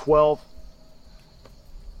 All 12,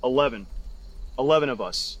 11 of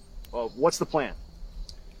us. What's the plan?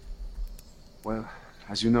 Well,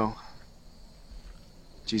 as you know,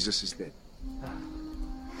 Jesus is dead.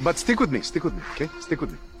 But stick with me, okay? Stick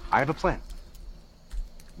with me. I have a plan.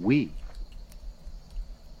 We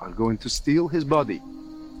are going to steal his body.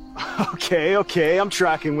 Okay, I'm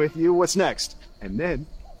tracking with you. What's next? And then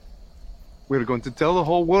we're going to tell the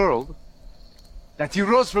whole world that he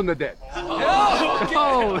rose from the dead.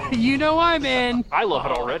 Oh, you know I'm in. I love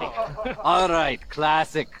it already. All right,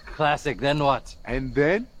 classic. Then what? And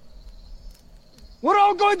then we're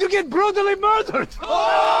all going to get brutally murdered.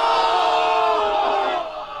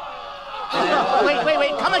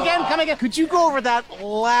 Wait. Come again. Could you go over that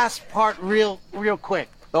last part real quick?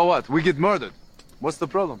 Oh, what? We get murdered. What's the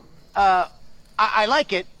problem? I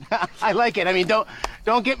like it. I like it. I mean,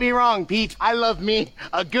 don't get me wrong, Pete. I love me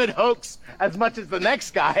a good hoax as much as the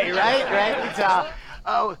next guy, right?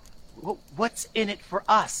 What's in it for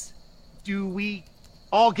us? Do we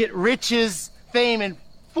all get riches, fame, and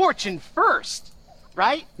fortune first,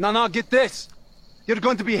 right? No, get this. You're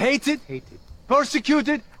going to be hated,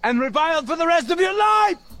 persecuted, and reviled for the rest of your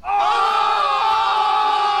life!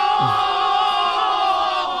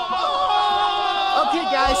 Okay,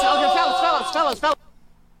 guys. Okay, fellas.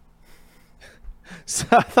 So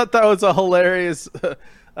I thought that was a hilarious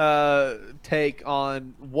take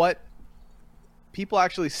on what people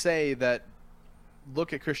actually say that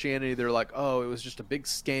look at Christianity. They're like, oh, it was just a big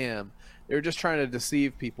scam. They were just trying to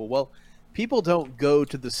deceive people. Well, people don't go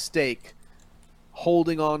to the stake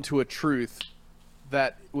holding on to a truth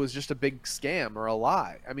that was just a big scam or a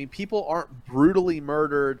lie. I mean, people aren't brutally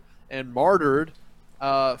murdered and martyred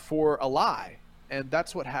for a lie. And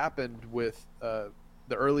that's what happened with the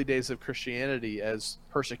early days of Christianity, as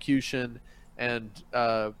persecution and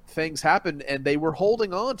things happened, and they were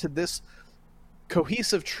holding on to this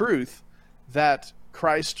cohesive truth that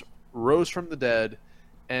Christ rose from the dead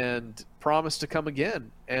and promised to come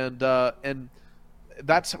again. And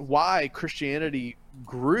that's why Christianity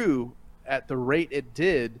grew at the rate it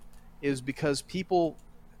did, is because people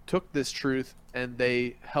took this truth and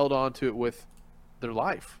they held on to it with their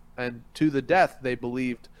life, and to the death they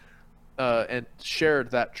believed and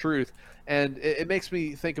shared that truth. And it makes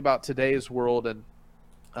me think about today's world. And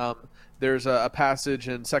there's a passage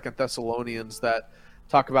in 2 Thessalonians that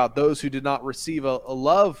talk about those who did not receive a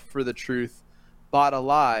love for the truth bought a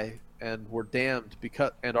lie and were damned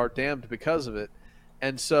are damned because of it.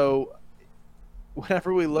 And so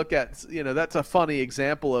whenever we look at, that's a funny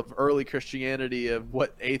example of early Christianity, of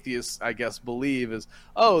what atheists, I guess, believe is,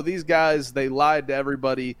 oh, these guys, they lied to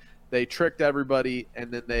everybody, they tricked everybody,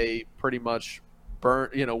 and then they pretty much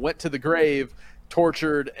went to the grave,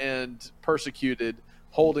 tortured and persecuted,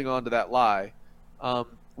 holding on to that lie.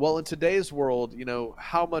 Well, in today's world,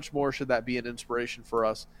 how much more should that be an inspiration for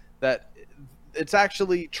us, that it's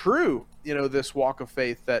actually true, this walk of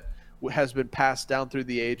faith, that has been passed down through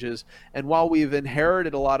the ages. And while we've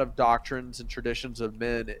inherited a lot of doctrines and traditions of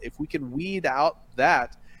men, if we can weed out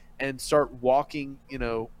that and start walking,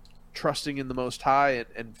 trusting in the Most High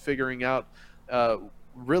and figuring out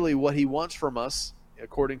really what he wants from us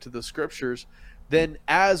according to the scriptures, then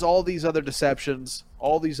as all these other deceptions,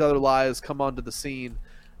 all these other lies come onto the scene,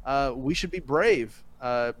 we should be brave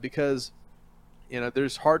because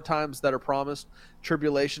there's hard times that are promised,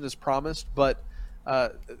 tribulation is promised, but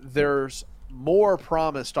there's more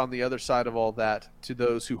promised on the other side of all that to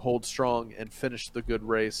those who hold strong and finish the good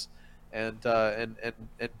race, and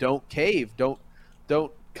don't cave, don't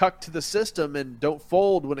cuck to the system, and don't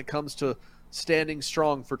fold when it comes to standing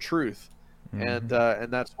strong for truth. Mm-hmm.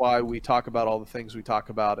 And that's why we talk about all the things we talk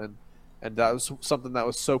about, and that was something that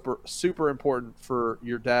was super important for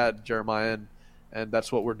your dad, Jeremiah, and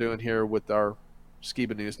that's what we're doing here with our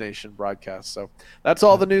Skiba News Nation broadcast. So that's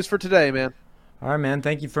all the news for today, man. All right, man.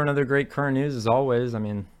 Thank you for another great current news as always. I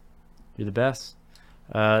mean, you're the best.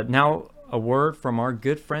 Now a word from our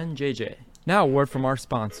good friend JJ. Now a word from our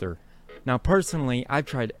sponsor. Now personally, I've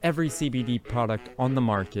tried every CBD product on the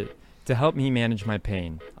market to help me manage my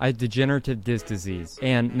pain. I have degenerative disc disease,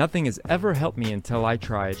 and nothing has ever helped me until I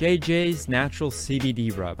tried JJ's Natural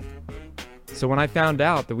CBD Rub. So when I found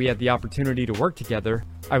out that we had the opportunity to work together,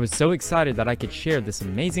 I was so excited that I could share this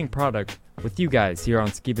amazing product with you guys here on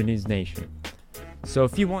Skiba News Nation. So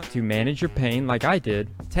if you want to manage your pain like I did,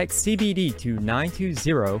 text CBD to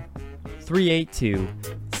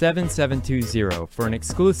 920-382-7720 for an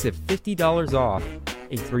exclusive $50 off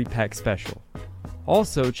a 3-pack special.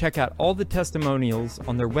 Also, check out all the testimonials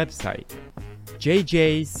on their website,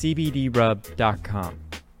 jjcbdrub.com.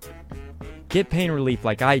 Get pain relief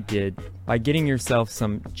like I did by getting yourself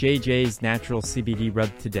some JJ's Natural CBD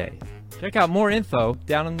Rub today. Check out more info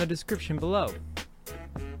down in the description below.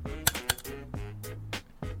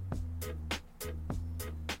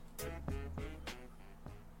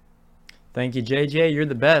 Thank you, JJ. You're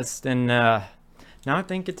the best. And now I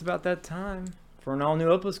think it's about that time for an all-new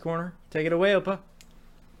Opa's Corner. Take it away, Opa.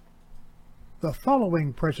 The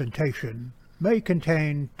following presentation may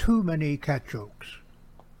contain too many cat jokes.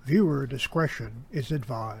 Viewer discretion is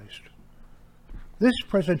advised. This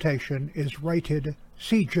presentation is rated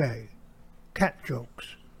CJ, cat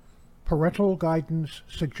jokes. Parental guidance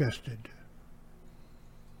suggested.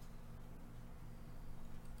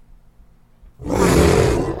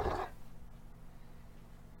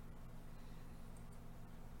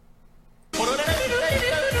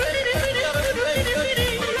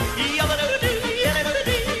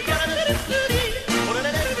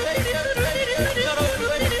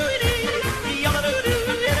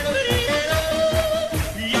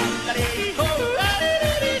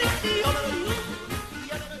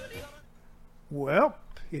 Well,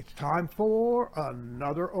 it's time for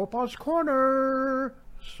another Opa's Corner.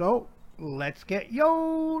 So, let's get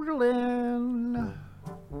yodeling.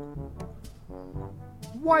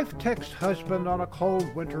 Wife texts husband on a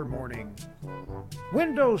cold winter morning.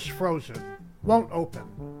 Windows frozen, won't open.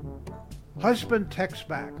 Husband texts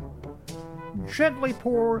back. Gently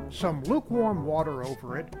pour some lukewarm water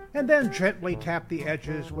over it, and then gently tap the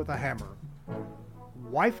edges with a hammer.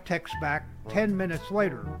 Wife texts back 10 minutes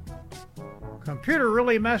later. Computer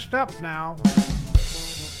really messed up now.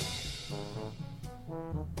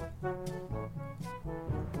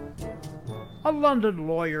 A London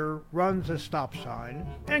lawyer runs a stop sign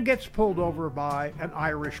and gets pulled over by an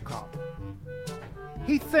Irish cop.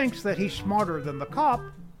 He thinks that he's smarter than the cop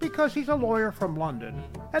because he's a lawyer from London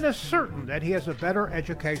and is certain that he has a better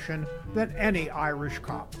education than any Irish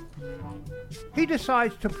cop. He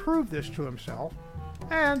decides to prove this to himself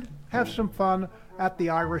and have some fun at the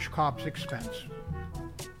Irish cop's expense.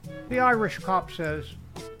 The Irish cop says,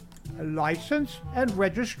 "License and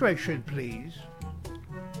registration, please."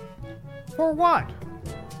 "For what?"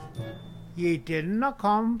 "Ye didna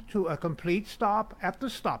come to a complete stop at the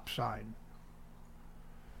stop sign."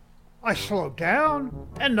 "I slowed down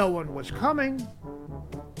and no one was coming."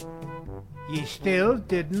 "Ye still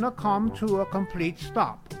didna come to a complete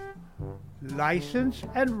stop. License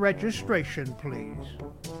and registration, please."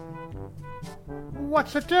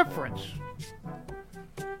 "What's the difference?"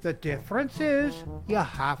 "The difference is you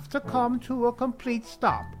have to come to a complete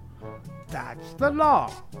stop. That's the law.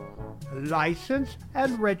 License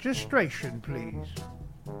and registration, please."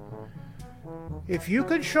 "If you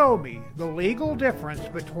can show me the legal difference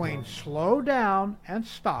between slow down and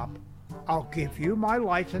stop, I'll give you my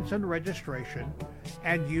license and registration,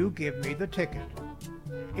 and you give me the ticket.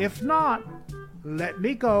 If not, let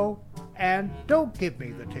me go and don't give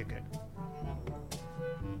me the ticket."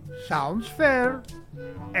 "Sounds fair.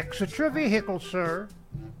 Exit your vehicle, sir."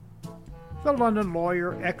 The London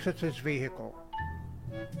lawyer exits his vehicle.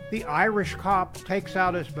 The Irish cop takes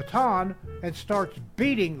out his baton and starts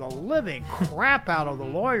beating the living crap out of the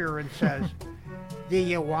lawyer and says, "Do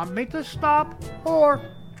you want me to stop or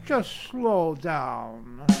just slow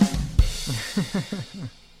down?"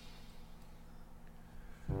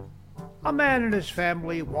 A man and his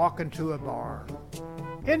family walk into a bar.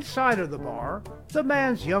 Inside of the bar, the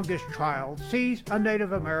man's youngest child sees a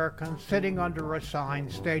Native American sitting under a sign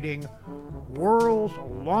stating, "World's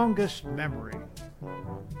Longest Memory."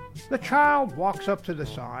 The child walks up to the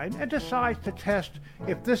sign and decides to test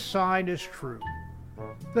if this sign is true.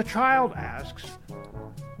 The child asks,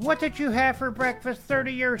 "What did you have for breakfast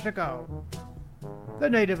 30 years ago?" The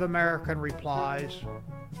Native American replies,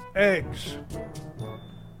 "Eggs."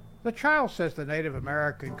 The child says the Native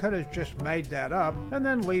American could have just made that up and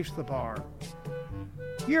then leaves the bar.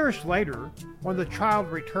 Years later, when the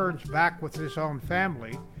child returns back with his own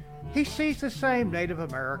family, he sees the same Native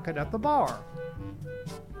American at the bar.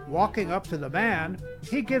 Walking up to the man,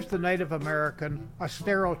 he gives the Native American a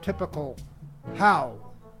stereotypical "How?"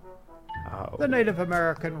 The Native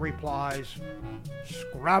American replies,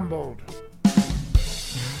 "Scrambled."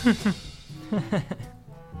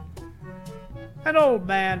 An old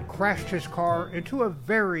man crashed his car into a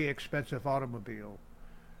very expensive automobile.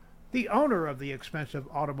 The owner of the expensive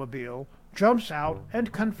automobile jumps out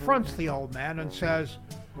and confronts the old man and says,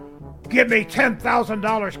 "Give me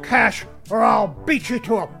 $10,000 cash or I'll beat you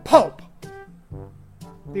to a pulp."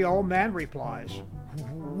 The old man replies,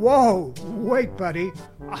 "Whoa, wait, buddy,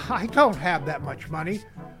 I don't have that much money,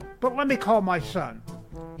 but let me call my son.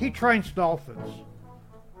 He trains dolphins."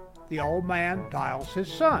 The old man dials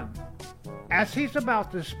his son. As he's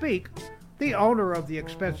about to speak, the owner of the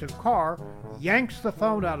expensive car yanks the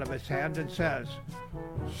phone out of his hand and says,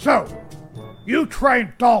 "So, you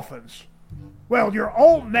train dolphins? Well, your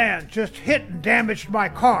old man just hit and damaged my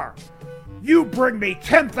car. You bring me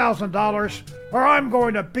 $10,000 or I'm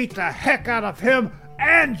going to beat the heck out of him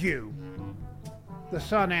and you." The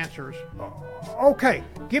son answers, "Okay,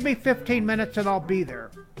 give me 15 minutes and I'll be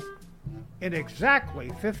there." In exactly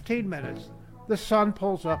 15 minutes, the son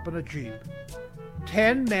pulls up in a Jeep.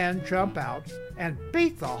 10 men jump out and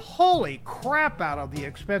beat the holy crap out of the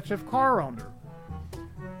expensive car owner.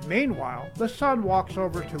 Meanwhile, the son walks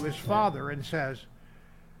over to his father and says,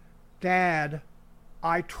 "Dad,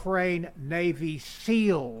 I train Navy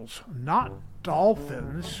SEALs, not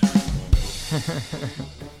dolphins."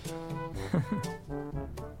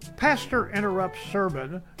 Pastor interrupts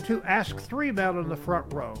sermon to ask 3 men in the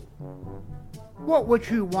front row, "What would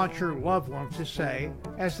you want your loved one to say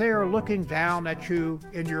as they are looking down at you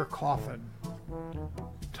in your coffin?"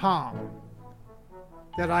 Tom,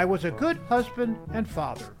 "That I was a good husband and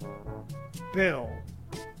father." Bill,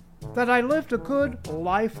 "That I lived a good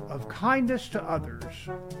life of kindness to others."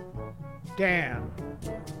 Dan,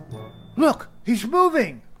 "Look, he's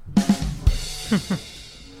moving."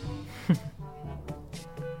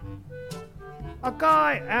 A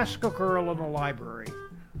guy asks a girl in the library,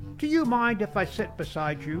 "Do you mind if I sit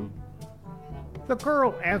beside you?" The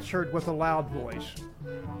girl answered with a loud voice,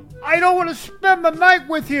 "I don't want to spend the night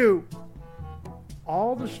with you."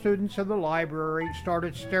 All the students in the library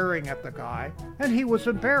started staring at the guy, and he was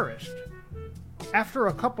embarrassed. After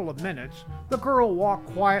a couple of minutes, the girl walked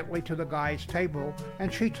quietly to the guy's table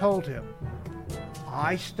and she told him,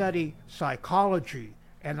 "I study psychology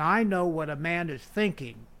and I know what a man is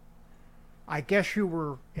thinking. I guess you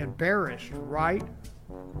were embarrassed, right?"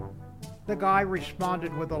 The guy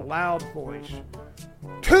responded with a loud voice,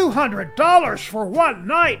 $200 for one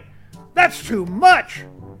night? That's too much!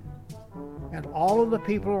 And all of the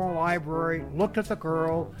people in the library looked at the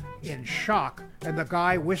girl in shock, and the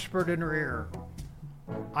guy whispered in her ear,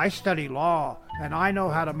 "I study law, and I know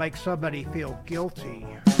how to make somebody feel guilty."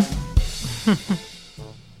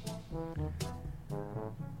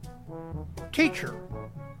 Teacher,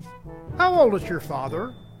 "How old is your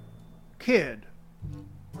father?" Kid,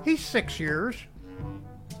 "He's 6 years."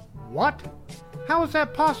 What? How is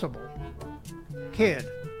that possible? Kid,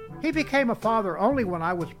 "He became a father only when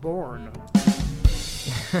I was born."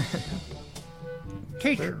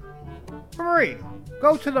 Teacher, "Marie,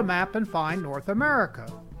 go to the map and find North America."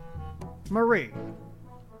 Marie,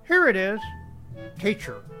 "Here it is."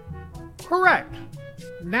 Teacher, "Correct.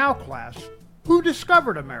 Now, class, who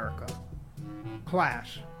discovered America?"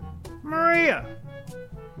 Class, "Maria."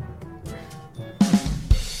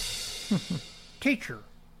 Teacher,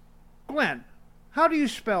 "Glenn, how do you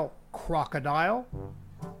spell crocodile?"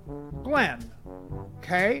 Glenn,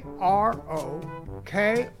 Krokodial.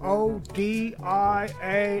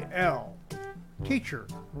 Teacher,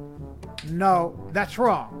 "No, that's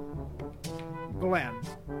wrong." Glenn,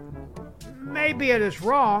 maybe it is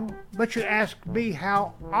wrong, but you asked me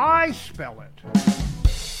how I spell it.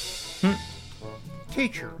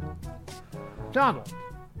 Teacher, Donald,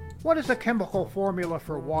 what is the chemical formula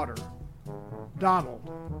for water? Donald,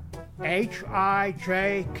 HIJKLMNO.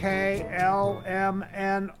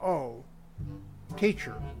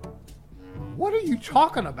 Teacher, what are you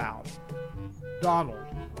talking about? Donald,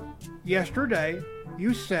 yesterday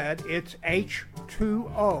you said it's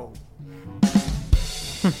H2O.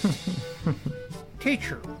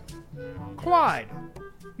 Teacher, Clyde,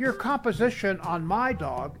 your composition on my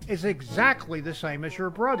dog is exactly the same as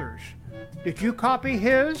your brother's. Did you copy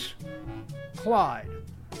his? Clyde,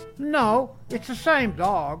 no, it's the same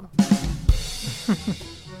dog.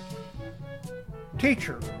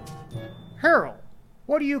 Teacher, Harold,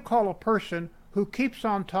 what do you call a person who keeps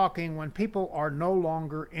on talking when people are no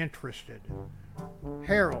longer interested?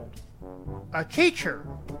 Harold, a teacher.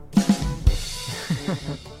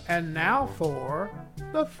 And now for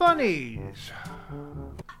the funnies.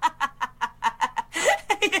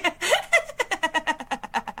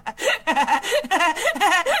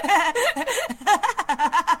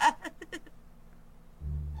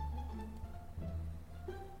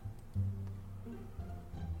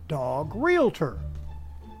 Dog realtor.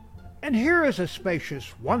 And here is a spacious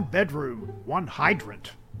one-bedroom, one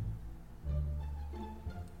hydrant.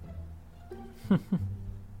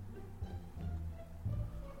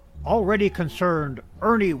 Already concerned,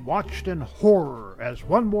 Ernie watched in horror as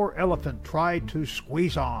one more elephant tried to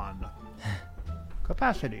squeeze on.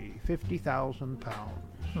 Capacity, 50,000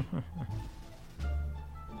 pounds.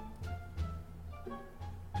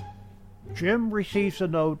 Jim receives a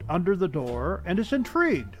note under the door and is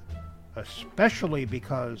intrigued, especially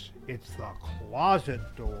because it's the closet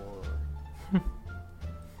door.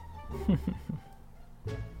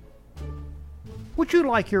 Would you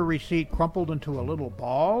like your receipt crumpled into a little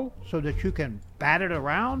ball so that you can bat it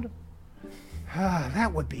around?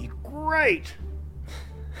 That would be great.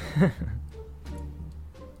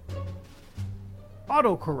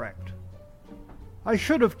 Autocorrect. I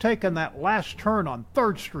should have taken that last turn on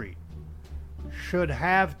 3rd Street. Should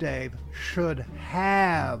have, Dave. Should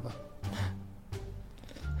have.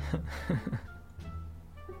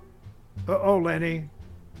 Uh-oh, Lenny.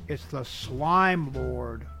 It's the slime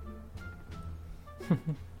lord.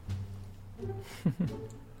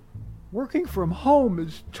 Working from home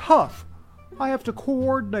is tough. I have to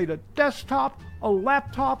coordinate a desktop, a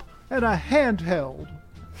laptop, and a handheld.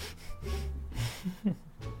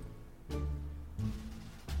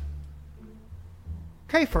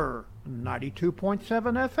 Kafer,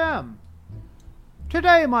 92.7 FM.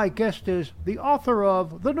 Today my guest is the author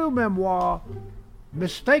of the new memoir,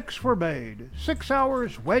 Mistakes Were Made, 6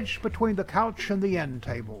 hours wedged between the couch and the end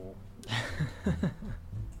table.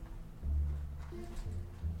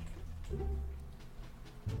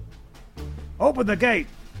 Open the gate.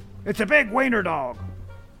 It's a big wiener dog.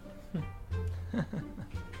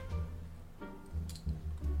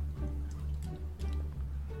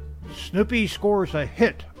 Snoopy scores a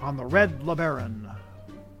hit on the Red LeBaron.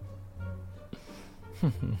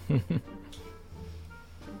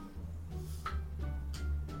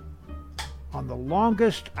 On the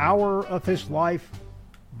longest hour of his life,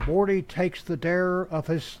 Morty takes the dare of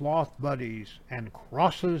his sloth buddies and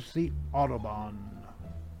crosses the Autobahn.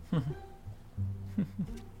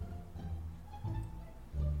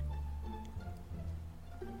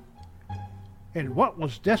 In what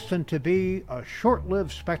was destined to be a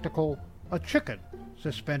short-lived spectacle, a chicken,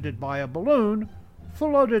 suspended by a balloon,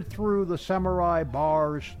 floated through the samurai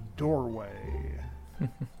bar's doorway.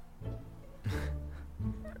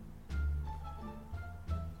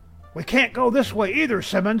 We can't go this way either,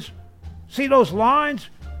 Simmons. See those lines?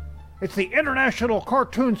 It's the international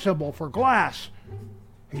cartoon symbol for glass.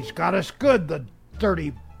 He's got us good, the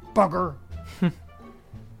dirty bugger.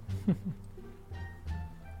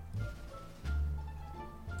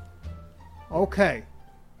 Okay,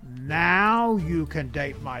 now you can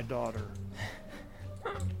date my daughter.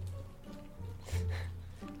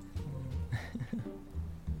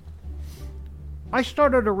 I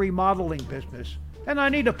started a remodeling business, and I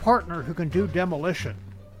need a partner who can do demolition.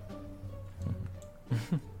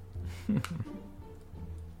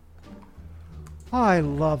 I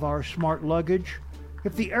love our smart luggage.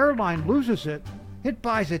 If the airline loses it, it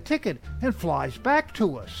buys a ticket and flies back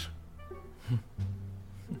to us.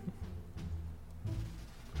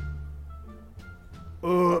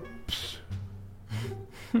 Oops.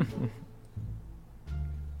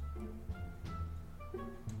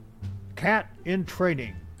 Cat in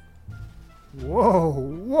training. Whoa,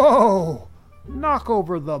 whoa! Knock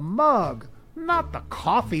over the mug, not the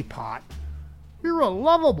coffee pot. You're a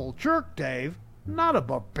lovable jerk, Dave, not a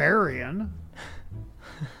barbarian.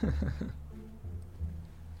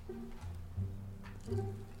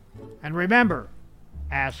 And remember,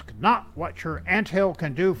 ask not what your anthill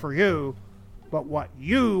can do for you, but what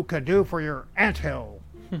you can do for your anthill.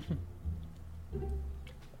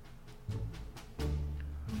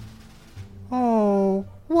 Oh,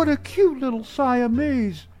 what a cute little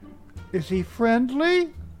Siamese. Is he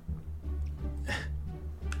friendly?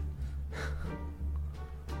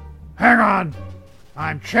 Hang on,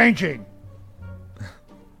 I'm changing.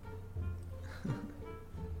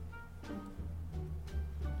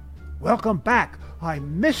 Welcome back. I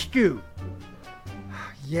missed you.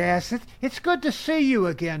 Yes, it's good to see you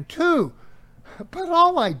again, too. But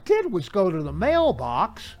all I did was go to the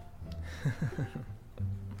mailbox.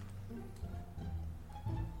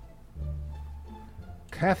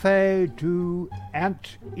 Café du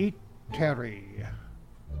Ant-Eatery.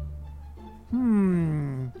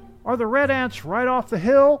 Are the red ants right off the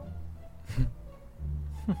hill?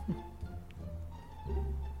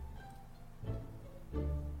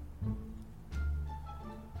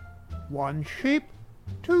 One sheep,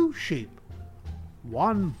 two sheep.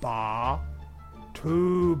 One ba,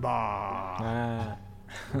 two ba.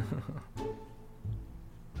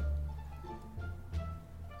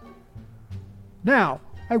 Now,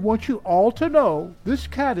 I want you all to know this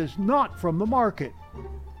cat is not from the market.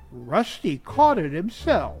 Rusty caught it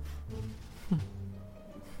himself.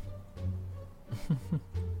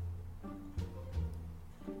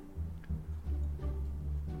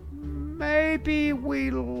 Maybe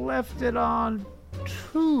we left it on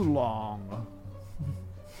too long.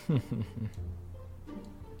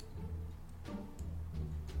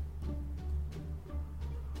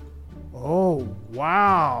 Oh,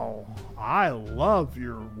 wow. I love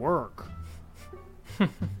your work. Oh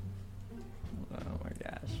my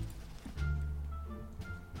gosh.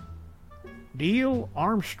 Neil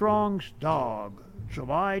Armstrong's dog,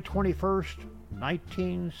 July 21st,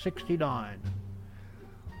 1969.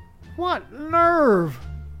 What nerve!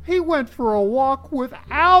 He went for a walk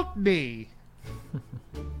without me.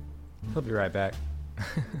 He'll be right back.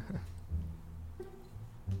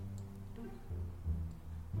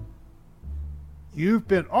 You've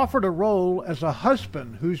been offered a role as a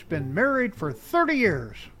husband who's been married for 30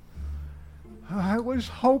 years. I was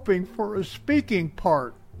hoping for a speaking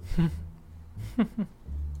part.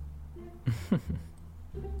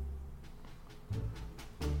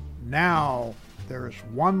 Now, there's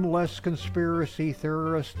one less conspiracy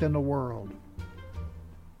theorist in the world.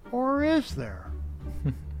 Or is there?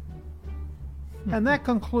 And that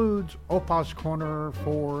concludes Opa's Corner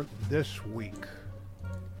for this week.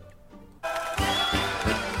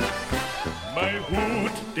 Mein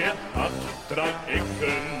Hut, der hat 3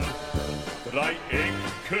 Ecken. 3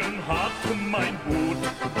 Ecken hat mein Hut.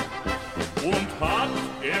 Und hat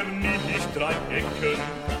nicht 3 Ecken,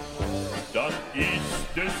 dann ist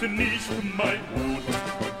es nicht mein Hut.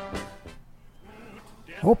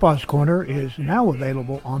 Opa's Corner is now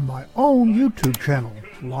available on my own YouTube channel.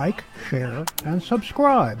 Like, share, and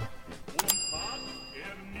subscribe.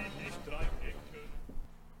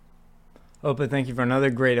 Opa, thank you for another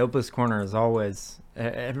great Opa's Corner, as always.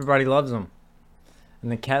 Everybody loves them.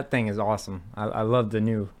 And the cat thing is awesome. I love the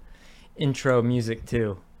new intro music,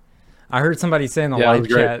 too. I heard somebody say in the live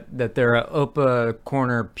chat that they're a Opa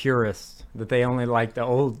Corner purist, that they only like the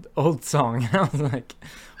old song. And I was like,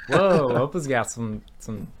 whoa, Opa's got some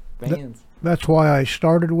fans. That's why I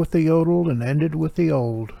started with the yodel and ended with the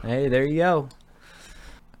old. Hey, there you go.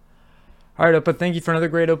 All right, Opa, thank you for another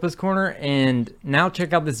great Opa's Corner. And now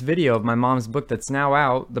check out this video of my mom's book that's now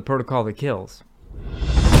out, The Protocol That Kills.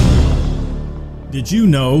 Did you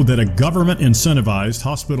know that a government-incentivized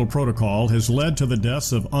hospital protocol has led to the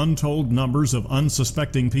deaths of untold numbers of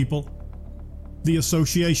unsuspecting people? The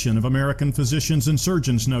Association of American Physicians and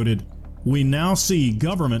Surgeons noted, "We now see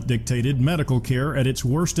government-dictated medical care at its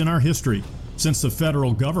worst in our history, since the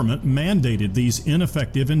federal government mandated these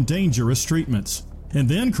ineffective and dangerous treatments, and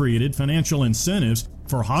then created financial incentives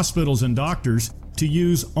for hospitals and doctors to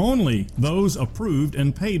use only those approved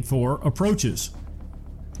and paid for approaches."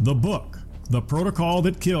 The book, The Protocol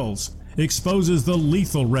That Kills, exposes the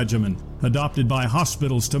lethal regimen adopted by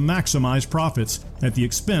hospitals to maximize profits at the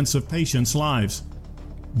expense of patients' lives.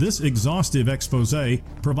 This exhaustive expose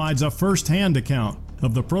provides a first-hand account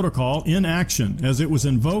of the protocol in action as it was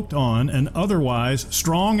invoked on an otherwise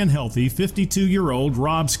strong and healthy 52-year-old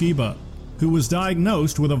Rob Skiba, who was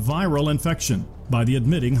diagnosed with a viral infection by the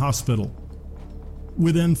admitting hospital.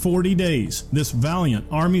 Within 40 days, this valiant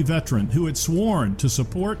Army veteran who had sworn to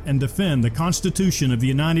support and defend the Constitution of the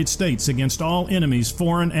United States against all enemies,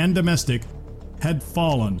 foreign and domestic, had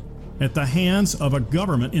fallen at the hands of a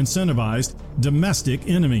government-incentivized domestic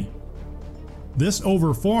enemy. This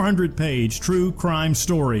over 400-page true crime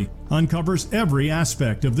story uncovers every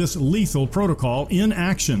aspect of this lethal protocol in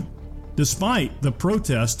action, despite the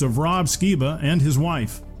protest of Rob Skiba and his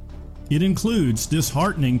wife. It includes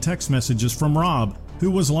disheartening text messages from Rob, who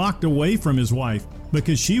was locked away from his wife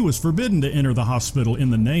because she was forbidden to enter the hospital in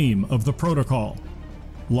the name of the protocol.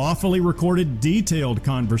 Lawfully recorded detailed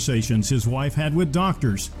conversations his wife had with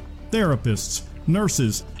doctors, therapists,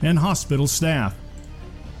 nurses, and hospital staff.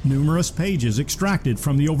 Numerous pages extracted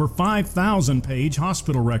from the over 5,000-page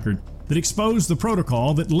hospital record that exposed the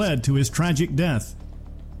protocol that led to his tragic death.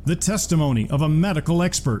 The testimony of a medical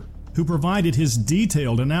expert who provided his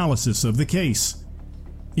detailed analysis of the case.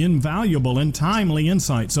 Invaluable and timely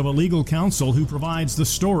insights of a legal counsel who provides the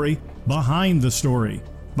story behind the story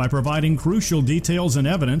by providing crucial details and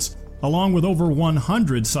evidence, along with over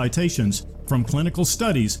 100 citations from clinical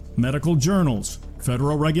studies, medical journals,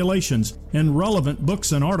 federal regulations, and relevant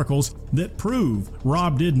books and articles that prove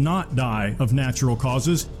Rob did not die of natural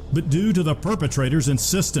causes, but due to the perpetrator's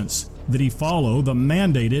insistence that he follow the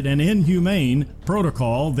mandated and inhumane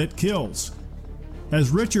protocol that kills. As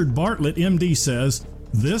Richard Bartlett, MD, says,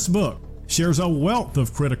 this book shares a wealth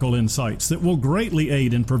of critical insights that will greatly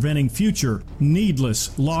aid in preventing future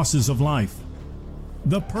needless losses of life.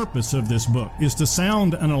 The purpose of this book is to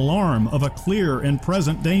sound an alarm of a clear and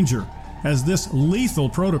present danger, as this lethal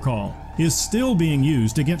protocol is still being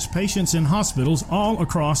used against patients in hospitals all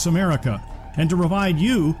across America, and to provide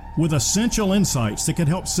you with essential insights that could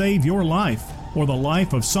help save your life or the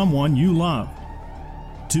life of someone you love.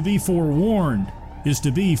 To be forewarned is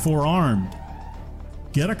to be forearmed.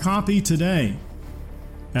 Get a copy today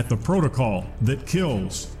at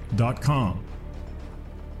theprotocolthatkills.com.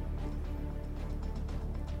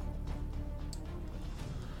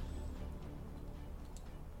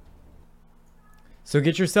 So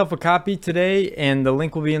get yourself a copy today, and the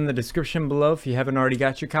link will be in the description below if you haven't already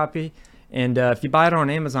got your copy. And if you buy it on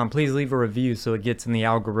Amazon, please leave a review so it gets in the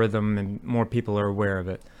algorithm and more people are aware of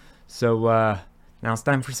it. So now it's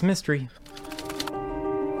time for some mystery.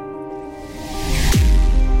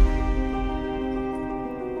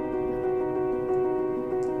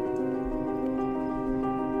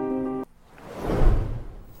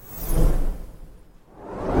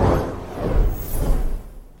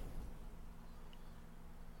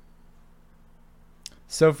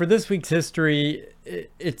 So for this week's history,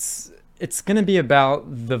 it's going to be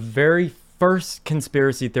about the very first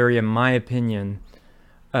conspiracy theory, in my opinion,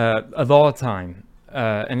 of all time.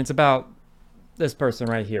 And it's about this person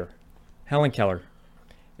right here, Helen Keller.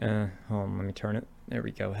 Hold on, let me turn it. There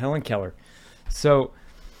we go, Helen Keller. So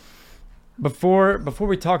before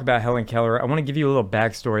we talk about Helen Keller, I want to give you a little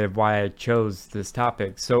backstory of why I chose this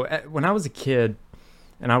topic. So when I was a kid,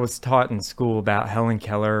 and I was taught in school about Helen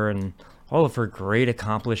Keller and all of her great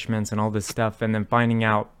accomplishments and all this stuff, and then finding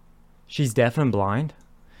out she's deaf and blind,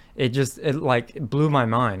 it blew my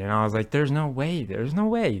mind. And I was like, there's no way.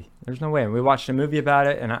 And we watched a movie about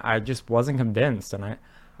it, and I just wasn't convinced. And I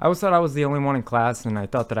always thought I was the only one in class, and I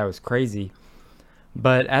thought that I was crazy.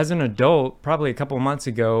 But as an adult, probably a couple of months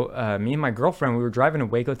ago, me and my girlfriend, we were driving to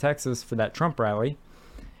Waco, Texas for that Trump rally.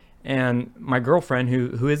 And my girlfriend,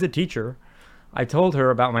 who is a teacher, I told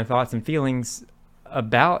her about my thoughts and feelings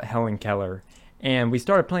about Helen Keller, and we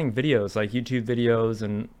started playing videos, like YouTube videos,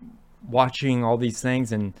 and watching all these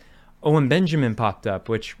things, and Owen Benjamin popped up,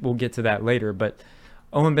 which we'll get to that later. But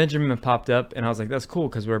Owen Benjamin popped up, and I was like, that's cool,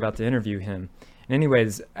 because we're about to interview him. And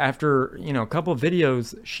anyways, after a couple of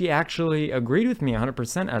videos, she actually agreed with me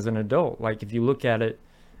 100% as an adult. Like, if you look at it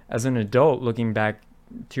as an adult, looking back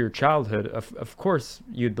to your childhood, of course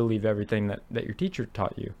you'd believe everything that your teacher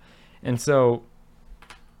taught you. And so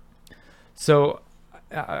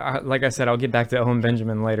like I said, I'll get back to Owen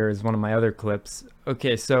Benjamin later as one of my other clips.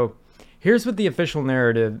 Okay, so here's what the official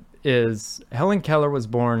narrative is. Helen Keller was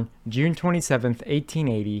born June 27th,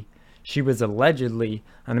 1880. She was allegedly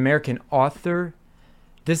an American author,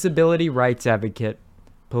 disability rights advocate,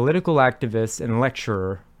 political activist, and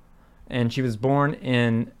lecturer. And she was born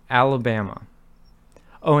in Alabama.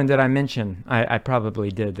 Oh, and did I mention, I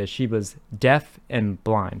probably did, that she was deaf and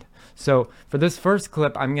blind. So for this first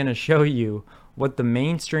clip, I'm going to show you what the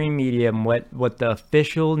mainstream media and what the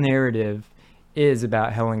official narrative is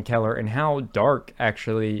about Helen Keller, and how dark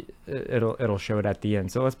actually it'll show it at the end.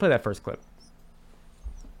 So let's play that first clip.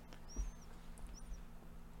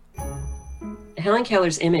 Helen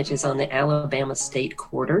Keller's image is on the Alabama State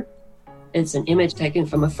Quarter. It's an image taken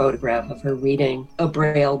from a photograph of her reading a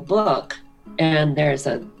Braille book, and there's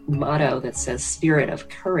a motto that says "Spirit of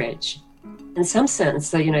Courage." In some sense,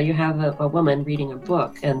 so, you have a woman reading a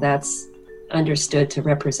book, and that's understood to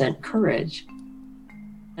represent courage.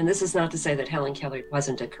 And this is not to say that Helen Keller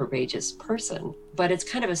wasn't a courageous person, but it's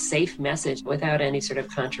kind of a safe message without any sort of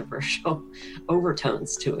controversial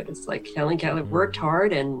overtones to it. It's like Helen Keller worked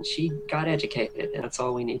hard and she got educated, and that's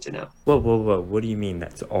all we need to know. Whoa, whoa, whoa. What do you mean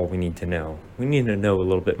that's all we need to know? We need to know a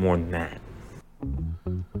little bit more than that.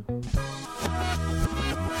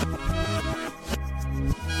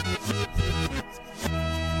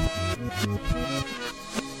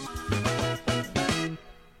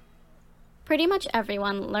 Pretty much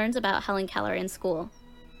everyone learns about Helen Keller in school.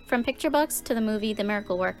 From picture books to the movie The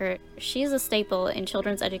Miracle Worker, she is a staple in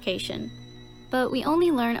children's education. But we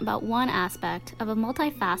only learn about one aspect of a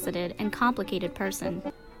multifaceted and complicated person.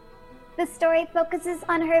 The story focuses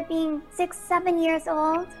on her being 6-7 years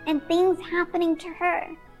old and things happening to her.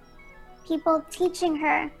 People teaching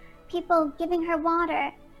her, people giving her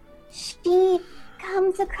water. She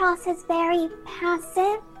comes across as very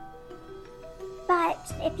passive.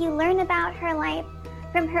 But if you learn about her life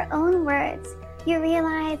from her own words, you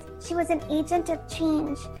realize she was an agent of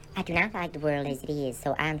change. I do not like the world as it is,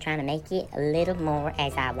 so I'm trying to make it a little more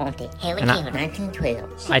as I want it. Helen And Keller,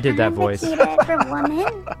 1912. I did that voice. She advocated for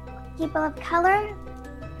women, people of color.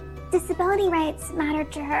 Disability rights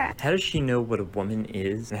mattered to her. How does she know what a woman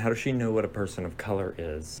is? And how does she know what a person of color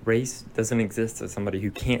is? Race doesn't exist as somebody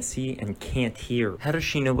who can't see and can't hear. How does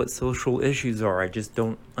she know what social issues are? I just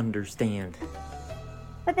don't understand.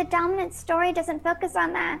 But the dominant story doesn't focus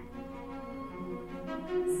on that.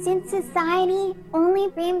 Since society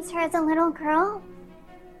only frames her as a little girl,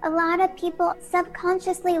 a lot of people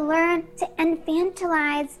subconsciously learn to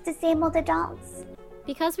infantilize disabled adults.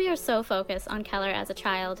 Because we are so focused on Keller as a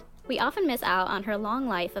child, we often miss out on her long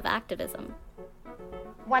life of activism.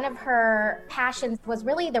 One of her passions was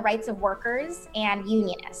really the rights of workers and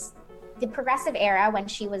unionists. The progressive era, when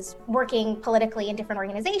she was working politically in different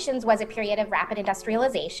organizations, was a period of rapid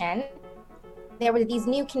industrialization. There were these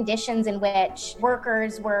new conditions in which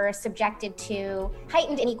workers were subjected to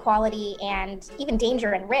heightened inequality and even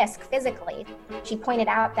danger and risk physically. She pointed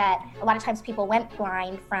out that a lot of times people went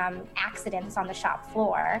blind from accidents on the shop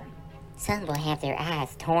floor. Some will have their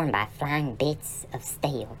eyes torn by flying bits of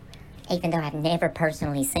steel, even though I've never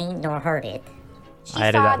personally seen nor heard it. I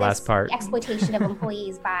added that last part. Exploitation of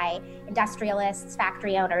employees by industrialists,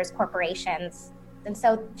 factory owners, corporations. And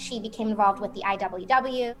so she became involved with the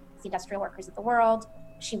IWW, the Industrial Workers of the World.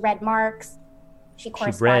 She read Marx. She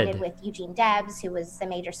corresponded with Eugene Debs, who was a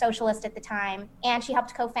major socialist at the time. And she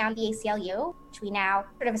helped co-found the ACLU, which we now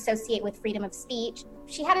sort of associate with freedom of speech.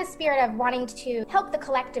 She had a spirit of wanting to help the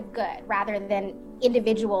collective good rather than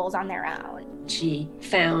individuals on their own. She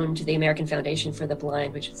found the American Foundation for the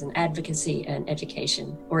Blind, which was an advocacy and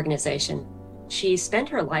education organization. She spent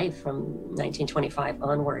her life from 1925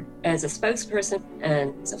 onward as a spokesperson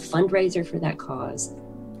and as a fundraiser for that cause.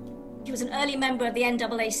 She was an early member of the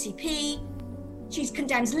NAACP. She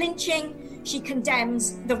condemns lynching. She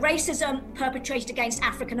condemns the racism perpetrated against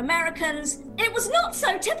African Americans. It was not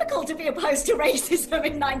so typical to be opposed to racism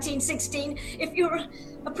in 1916 if you're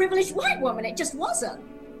a privileged white woman. It just wasn't.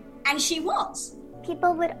 And she was.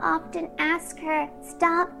 People would often ask her,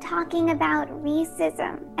 stop talking about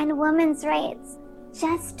racism and women's rights.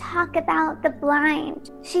 Just talk about the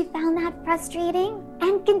blind. She found that frustrating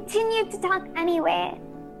and continued to talk anyway.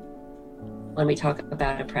 When we talk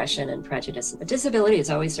about oppression and prejudice, disability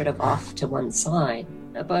is always sort of off to one side.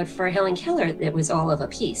 But for Helen Keller, it was all of a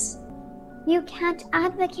piece. You can't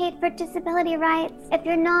advocate for disability rights if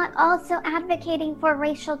you're not also advocating for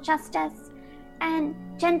racial justice and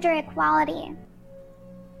gender equality.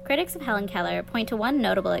 Critics of Helen Keller point to one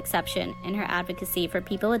notable exception in her advocacy for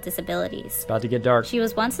people with disabilities. About to get dark. She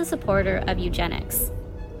was once a supporter of eugenics,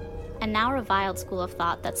 and now reviled school of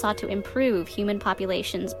thought that sought to improve human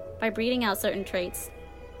populations by breeding out certain traits,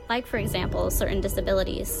 like, for example, certain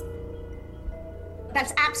disabilities.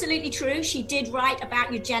 That's absolutely true. She did write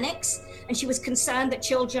about eugenics, and she was concerned that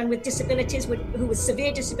children with disabilities, who with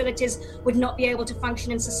severe disabilities, would not be able to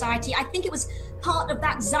function in society. I think it was part of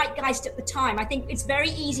that zeitgeist at the time. I think it's very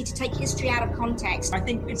easy to take history out of context. Okay,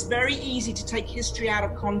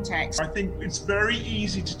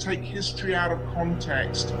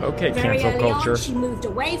 Very cancel early culture. on, she moved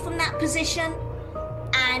away from that position,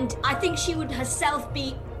 and I think she would herself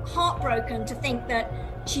be heartbroken to think that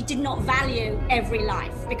she did not value every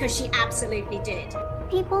life, because she absolutely did.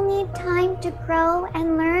 People need time to grow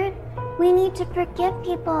and learn. We need to forgive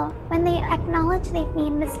people when they acknowledge they've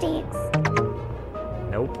made mistakes.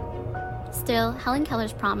 Nope. Still, Helen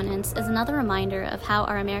Keller's prominence is another reminder of how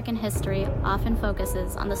our American history often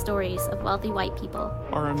focuses on the stories of wealthy white people.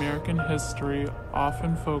 Our American history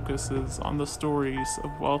often focuses on the stories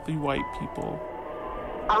of wealthy white people.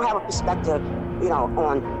 I don't have a perspective,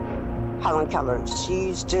 on Helen Keller.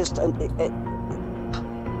 She's just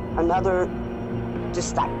another,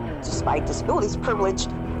 despite disabilities, privileged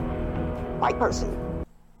white person.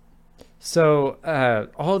 So,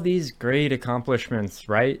 all these great accomplishments,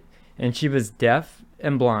 right? And she was deaf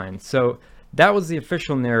and blind. So that was the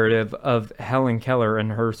official narrative of Helen Keller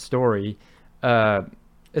and her story.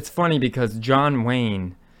 It's funny because John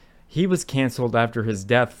Wayne, he was canceled after his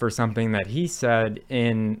death for something that he said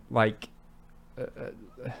in like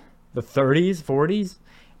the 30s, 40s.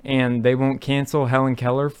 And they won't cancel Helen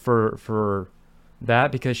Keller for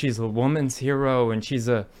that because she's a woman's hero and she's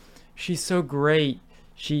so great.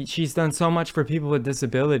 She's done so much for people with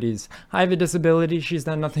disabilities. I have a disability. She's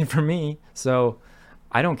done nothing for me. So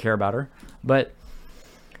I don't care about her. But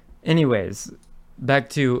anyways,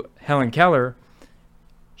 back to Helen Keller.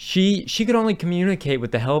 She could only communicate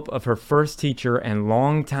with the help of her first teacher and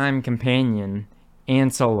longtime companion,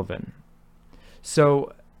 Anne Sullivan.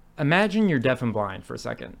 So imagine you're deaf and blind for a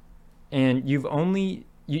second. And you've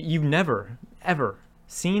never, ever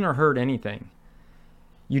seen or heard anything.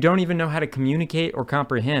 You don't even know how to communicate or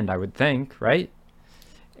comprehend, I would think, right?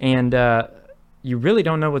 And you really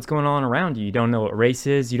don't know what's going on around you. You don't know what race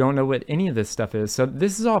is. You don't know what any of this stuff is. So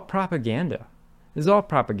this is all propaganda. This is all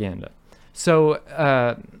propaganda. So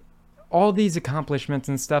all these accomplishments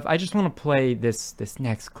and stuff, I just want to play this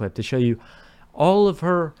next clip to show you all of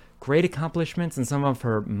her great accomplishments and some of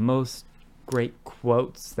her most great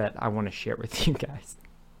quotes that I want to share with you guys.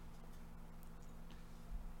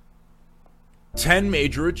 10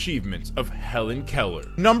 major achievements of Helen Keller.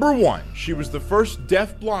 Number 1, she was the first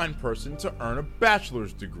deaf-blind person to earn a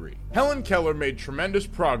bachelor's degree. Helen Keller made tremendous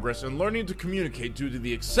progress in learning to communicate due to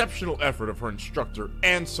the exceptional effort of her instructor,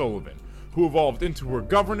 Anne Sullivan, who evolved into her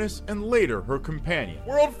governess and later her companion.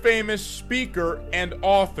 World-famous speaker and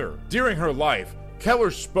author. During her life,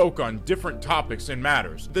 Keller spoke on different topics and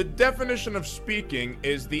matters. The definition of speaking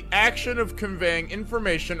is the action of conveying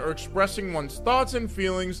information or expressing one's thoughts and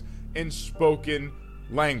feelings in spoken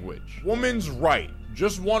language. Woman's right.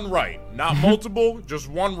 Just one right. Not multiple, just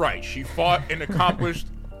one right. She fought and accomplished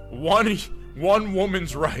one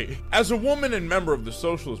woman's right. As a woman and member of the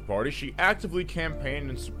Socialist Party, she actively campaigned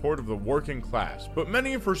in support of the working class, but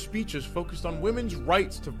many of her speeches focused on women's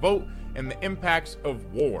rights to vote and the impacts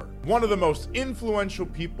of war. One of the most influential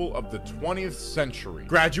people of the 20th century.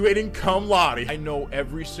 Graduating cum laude. I know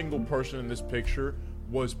every single person in this picture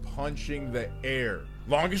was punching the air.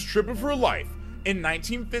 Longest trip of her life. In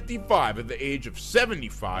 1955, at the age of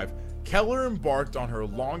 75, Keller embarked on her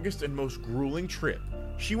longest and most grueling trip.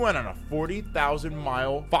 She went on a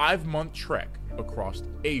 40,000-mile, 5-month trek across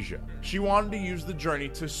Asia. She wanted to use the journey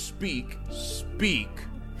to speak,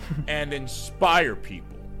 and inspire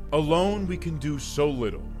people. Alone, we can do so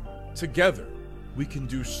little. Together, we can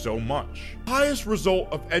do so much. The highest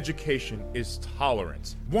result of education is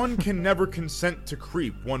tolerance. One can never consent to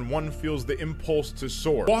creep when one feels the impulse to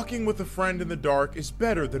soar. Walking with a friend in the dark is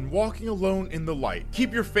better than walking alone in the light.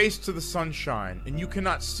 Keep your face to the sunshine, and you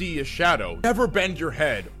cannot see a shadow. Never bend your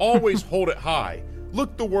head. Always hold it high.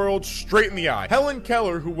 Look the world straight in the eye. Helen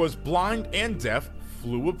Keller, who was blind and deaf,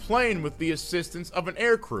 flew a plane with the assistance of an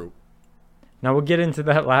air crew. Now we'll get into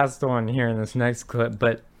that last one here in this next clip,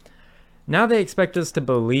 but now they expect us to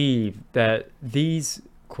believe that these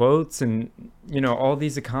quotes and, all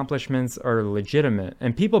these accomplishments are legitimate.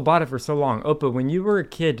 And people bought it for so long. Opa, when you were a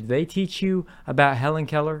kid, did they teach you about Helen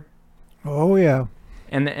Keller? Oh, yeah.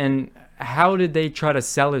 And how did they try to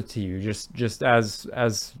sell it to you? Just as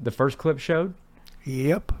the first clip showed?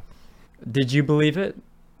 Yep. Did you believe it?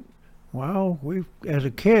 Well, as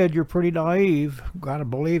a kid, you're pretty naive. Got to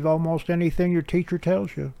believe almost anything your teacher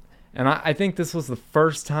tells you. And I think this was the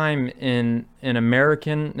first time in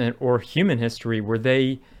American or human history where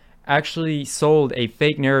they actually sold a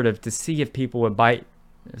fake narrative to see if people would bite,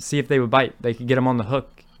 see if they would bite. They could get them on the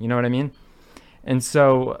hook. You know what I mean? And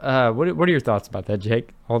so what are your thoughts about that,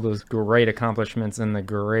 Jake? All those great accomplishments and the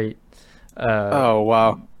great... oh,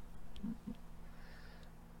 wow.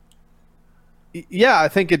 Yeah, I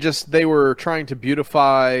think they were trying to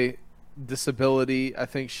beautify disability. I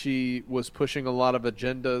think she was pushing a lot of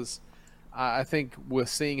agendas. I think with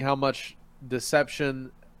seeing how much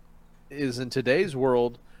deception is in today's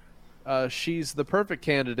world, she's the perfect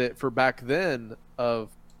candidate for back then of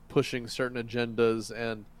pushing certain agendas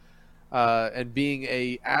and being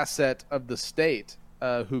a asset of the state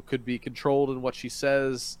who could be controlled in what she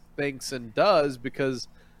says, thinks, and does, because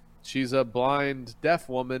she's a blind deaf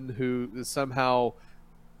woman who is somehow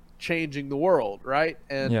changing the world, right?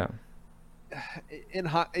 And Yeah.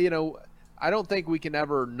 I don't think we can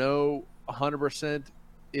ever know 100%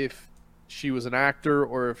 if she was an actor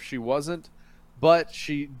or if she wasn't, but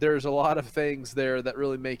there's a lot of things there that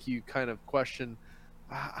really make you kind of question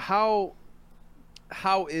how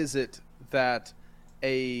is it that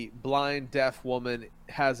a blind deaf woman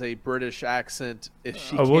has a British accent if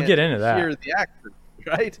she we'll can't get into that. hear the accent,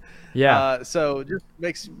 right? Yeah. So just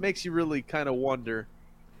makes you really kind of wonder.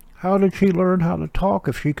 How did she learn how to talk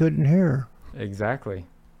if she couldn't hear? Exactly.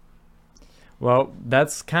 Well,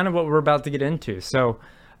 that's kind of what we're about to get into. So,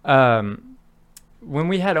 when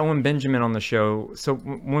we had Owen Benjamin on the show, so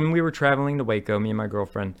when we were traveling to Waco, me and my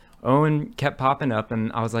girlfriend, Owen kept popping up,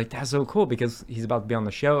 and I was like, that's so cool because he's about to be on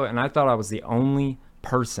the show. And I thought I was the only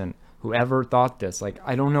person who ever thought this. Like,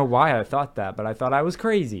 I don't know why I thought that, but I thought I was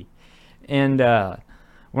crazy. And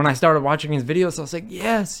when I started watching his videos, I was like,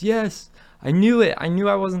 yes, I knew it. I knew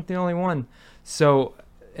I wasn't the only one. So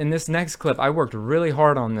in this next clip, I worked really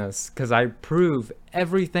hard on this because I prove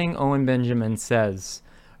everything Owen Benjamin says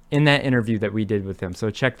in that interview that we did with him. So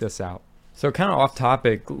check this out. So kind of off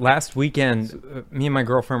topic, last weekend, me and my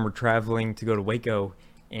girlfriend were traveling to go to Waco,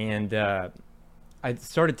 and I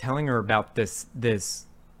started telling her about this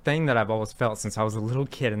thing that I've always felt since I was a little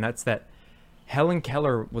kid, and that's that Helen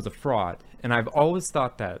Keller was a fraud. And I've always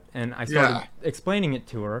thought that. And I started explaining it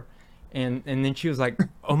to her. And then she was like,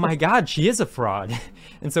 oh my God, she is a fraud.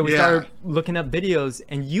 And so we started looking up videos,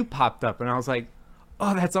 and you popped up, and I was like,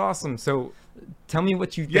 oh, that's awesome. So tell me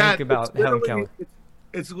what you think about Helen Keller.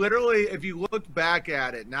 It's literally, if you look back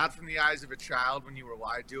at it, not from the eyes of a child when you were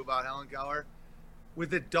lied to about Helen Keller,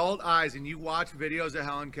 with adult eyes, and you watch videos of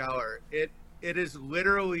Helen Keller, it is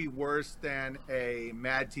literally worse than a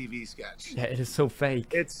Mad TV sketch. Yeah, it is so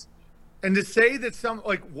fake. And to say that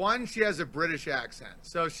she has a British accent.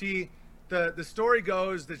 So the story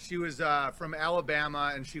goes that she was from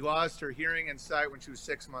Alabama, and she lost her hearing and sight when she was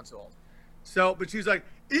 6 months old. So, but she's like,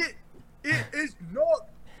 it is not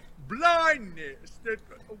blindness.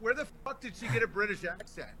 Where the fuck did she get a British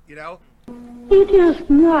accent, you know? It is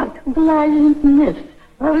not blindness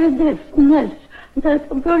or deafness that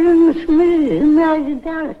brings me my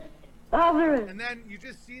death. And then you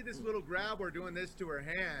just see this little grabber doing this to her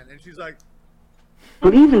hand, and she's like,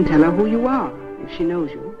 Well, even tell her who you are, if she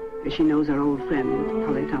knows you, as she knows our old friend,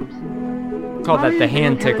 Polly Thompson. Call that the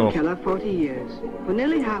hand tickle. Helen Keller 40 years. For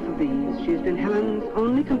nearly half of these, she has been Helen's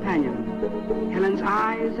only companion, Helen's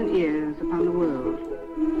eyes and ears upon the world.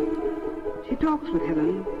 She talks with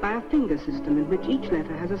Helen by a finger system in which each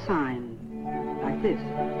letter has a sign, like this.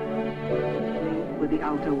 With the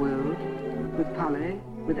outer world, with Polly,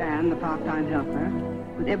 with Anne, the part-time helper,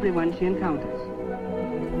 with everyone she encounters.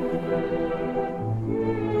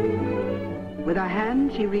 With her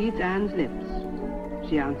hand, she reads Anne's lips.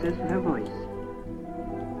 She answers with her voice.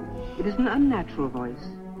 It is an unnatural voice,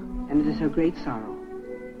 and it is her great sorrow.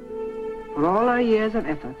 For all her years of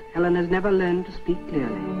effort, Helen has never learned to speak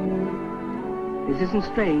clearly. This isn't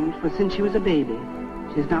strange, for since she was a baby,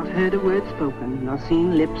 she has not heard a word spoken, nor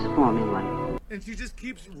seen lips forming one. and she just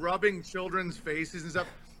keeps rubbing children's faces and stuff.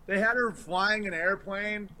 They had her flying an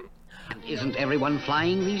airplane. Isn't everyone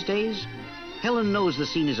flying these days? Helen knows the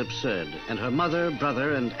scene is absurd, and her mother,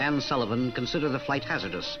 brother, and Anne Sullivan consider the flight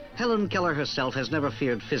hazardous. Helen Keller herself has never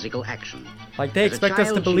feared physical action. Like they expect us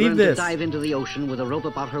to She believe learned this. to dive into the ocean with a rope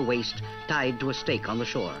about her waist, tied to a stake on the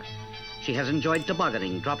shore. She has enjoyed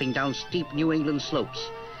tobogganing, dropping down steep New England slopes.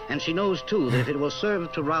 And she knows, too, that if it will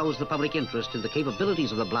serve to rouse the public interest in the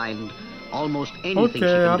capabilities of the blind, almost anything she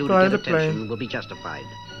can do to get attention will be justified.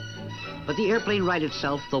 But the airplane ride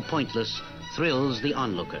itself, though pointless, thrills the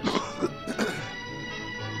onlookers.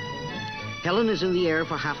 Helen is in the air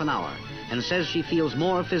for half an hour and says she feels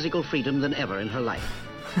more physical freedom than ever in her life.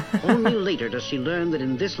 Only later does she learn that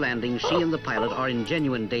in this landing, she and the pilot are in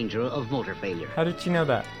genuine danger of motor failure. How did she know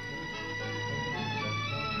that?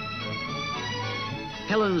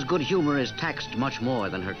 Helen's good humor is taxed much more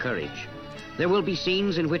than her courage. There will be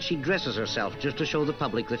scenes in which she dresses herself just to show the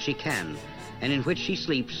public that she can, and in which she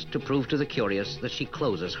sleeps to prove to the curious that she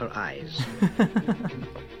closes her eyes.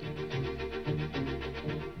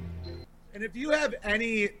 And if you have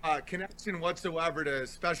any connection whatsoever to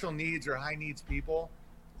special needs or high needs people,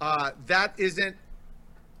 that isn't,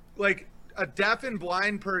 like, a deaf and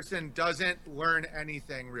blind person doesn't learn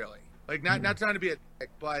anything really. Like, not trying to be a dick,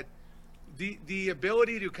 but the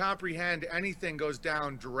ability to comprehend anything goes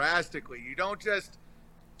down drastically. You don't just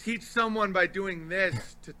teach someone by doing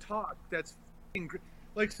this to talk. That's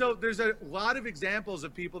like, so there's a lot of examples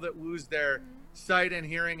of people that lose their sight and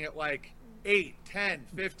hearing at like 8, 10,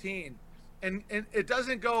 15, and it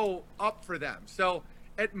doesn't go up for them. So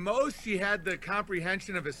at most she had the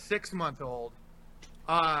comprehension of a 6-month-old.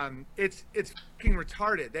 It's fucking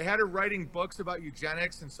retarded. They had her writing books about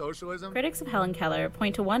eugenics and socialism. Critics of Helen Keller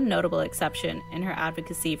point to one notable exception in her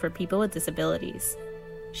advocacy for people with disabilities.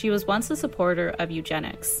 She was once a supporter of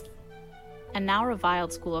eugenics, and now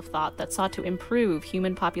reviled school of thought that sought to improve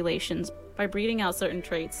human populations by breeding out certain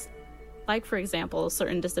traits, like, for example,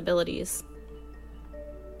 certain disabilities.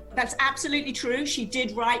 That's absolutely true. She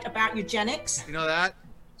did write about eugenics. You know that?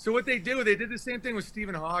 So what they did the same thing with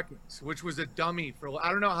Stephen Hawking, which was a dummy for, I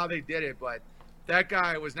don't know how they did it, but that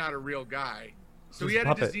guy was not a real guy. So he had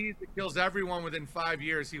a disease that kills everyone within 5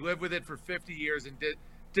 years. He lived with it for 50 years and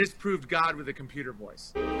disproved God with a computer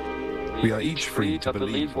voice. We are each free to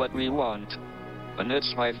believe what we want. And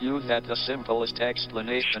it's my view that the simplest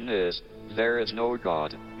explanation is, there is no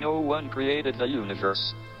God. No one created the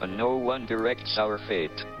universe, and no one directs our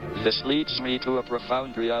fate. This leads me to a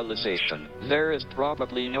profound realization. There is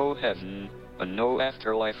probably no heaven, and no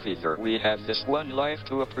afterlife either. We have this one life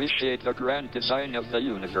to appreciate the grand design of the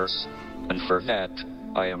universe. And for that,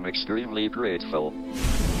 I am extremely grateful.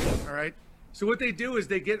 All right? So what they do is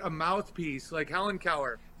they get a mouthpiece, like Helen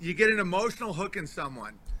Keller. You get an emotional hook in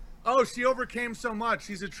someone. Oh, she overcame so much.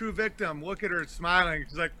 She's a true victim. Look at her smiling.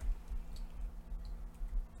 She's like...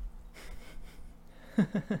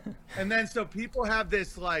 And then so people have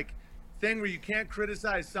this like thing where you can't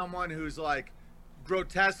criticize someone who's like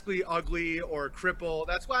grotesquely ugly or crippled.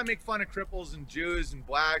 That's why I make fun of cripples and Jews and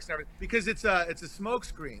blacks and everything, because it's a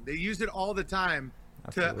smokescreen. They use it all the time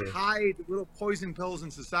to hide little poison pills in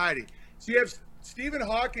society. So you have Stephen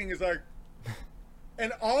Hawking is like,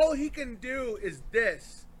 and all he can do is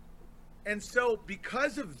this. And so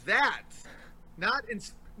because of that, not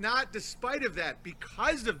despite of that,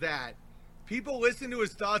 because of that, people listen to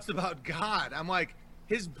his thoughts about God. I'm like,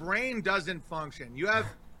 his brain doesn't function. You have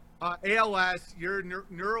ALS, your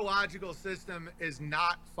neurological system is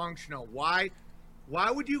not functional. Why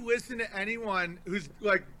would you listen to anyone who's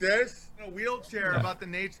like this in a wheelchair about the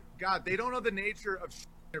nature of God? They don't know the nature of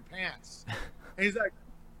their pants. And he's like,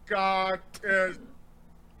 God is...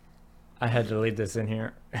 I had to leave this in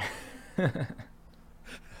here.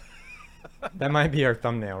 That might be our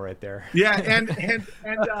thumbnail right there. Yeah, and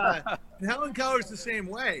Helen Keller's the same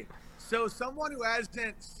way. So someone who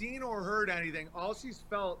hasn't seen or heard anything, all she's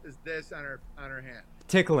felt is this on her hand.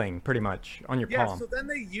 Tickling, pretty much, on your palm. Yeah, so then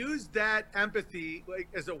they use that empathy like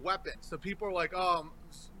as a weapon. So people are like, oh,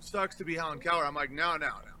 sucks to be Helen Keller. I'm like, no,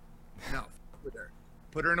 with her.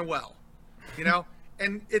 Put her in a well, you know?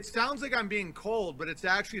 And it sounds like I'm being cold, but it's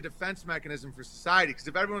actually a defense mechanism for society. Because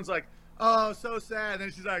if everyone's like, oh, so sad,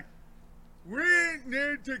 then she's like, we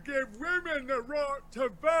need to give women the right to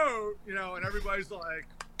vote, you know, and everybody's like...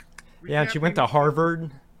 Yeah, she went to Harvard.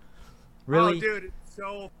 Really? Oh, dude, it's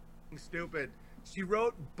so stupid. She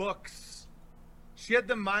wrote books. She had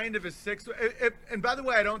the mind of a sixth... And by the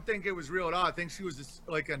way, I don't think it was real at all. I think she was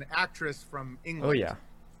like an actress from England. Oh, yeah.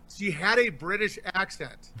 She had a British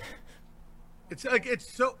accent. It's like,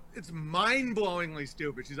 it's mind-blowingly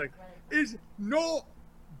stupid. She's like, it's not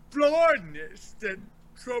blindness that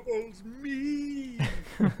troubles me.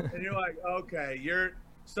 And you're like, okay,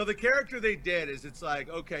 so the character they did is it's like,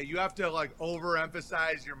 okay, you have to like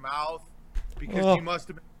overemphasize your mouth because she must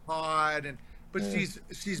have been taught, but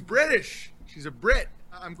she's British. She's a Brit.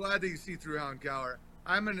 I'm glad that you see through Helen Keller.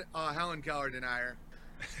 I'm an Helen Keller denier.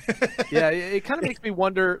 Yeah, it kind of makes me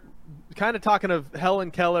wonder, kind of talking of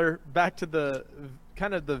Helen Keller, back to the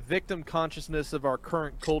kind of the victim consciousness of our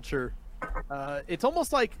current culture. It's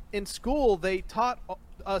almost like in school they taught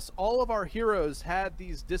us all of our heroes had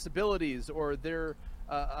these disabilities, or they're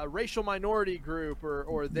a racial minority group,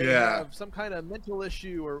 or they have some kind of mental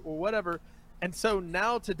issue or whatever. And so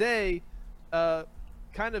now today,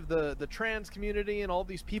 kind of the trans community and all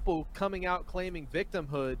these people coming out claiming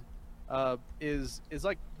victimhood is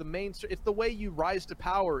like the main. It's the way you rise to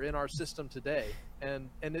power in our system today, and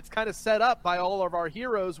it's kind of set up by all of our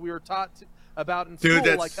heroes we were taught about in school. Dude,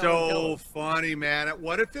 that's like so funny, man.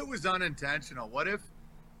 What if it was unintentional? What if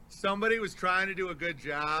somebody was trying to do a good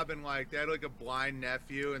job and like they had like a blind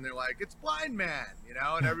nephew and they're like, it's Blind Man, you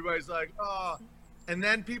know, and everybody's like, oh, and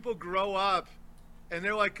then people grow up and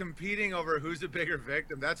they're like competing over who's a bigger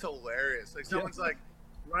victim. That's hilarious. Like someone's like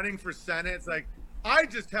running for Senate. It's like, I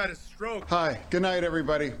just had a stroke. Hi, good night,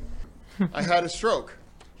 everybody. I had a stroke.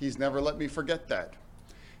 He's never let me forget that.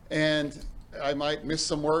 And I might miss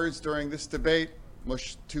some words during this debate,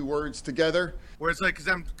 mush 2 words together. Where it's like, because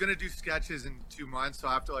I'm going to do sketches in 2 months, so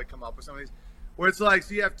I have to like come up with some of these. Where it's like,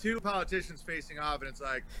 so you have 2 politicians facing off, and it's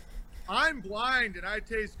like, I'm blind and I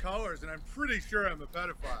taste colors and I'm pretty sure I'm a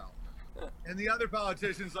pedophile. And the other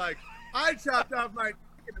politician's like, I chopped off my dick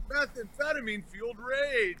in a methamphetamine-fueled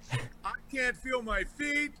rage. I can't feel my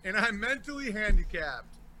feet and I'm mentally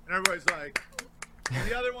handicapped. And everybody's like, and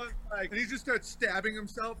the other one's like, and he just starts stabbing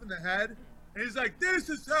himself in the head. And he's like, this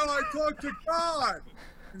is how I talk to God.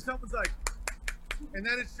 And someone's like, and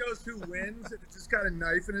then it shows who wins. And it's just got a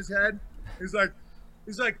knife in his head. He's like,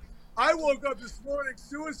 I woke up this morning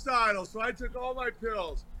suicidal, so I took all my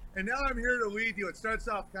pills. And now I'm here to lead you. It starts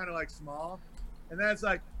off kind of like small. And then it's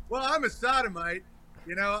like, well, I'm a sodomite.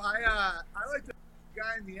 You know, I like to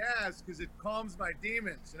guy in the ass because it calms my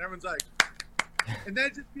demons. And everyone's like, and then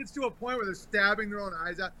it just gets to a point where they're stabbing their own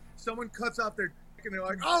eyes out. Someone cuts off their dick and they're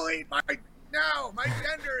like, I'll eat my now. My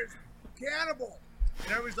gender is cannibal.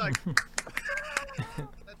 And everyone's like,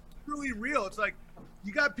 that's truly real. It's like,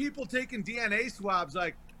 you got people taking DNA swabs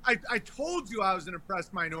like, I told you I was an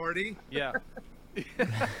oppressed minority. Yeah.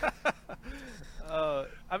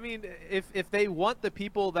 I mean, if they want the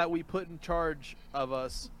people that we put in charge of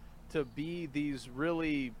us to be these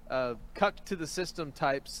really cucked to the system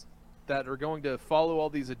types that are going to follow all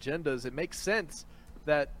these agendas, it makes sense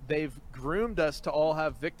that they've groomed us to all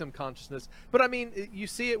have victim consciousness. But I mean, you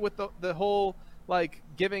see it with the whole, like,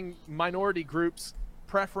 giving minority groups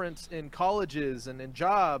preference in colleges and in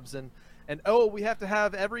jobs, and oh, we have to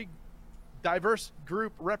have every diverse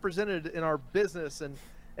group represented in our business, and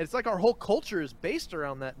it's like our whole culture is based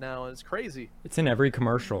around that now, and it's crazy. It's in every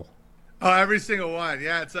commercial. Oh, every single one.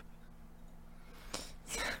 Yeah, it's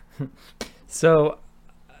So,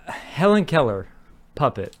 Helen Keller,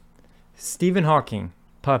 puppet. Stephen Hawking,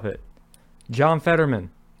 puppet. John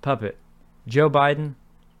Fetterman, puppet. Joe Biden,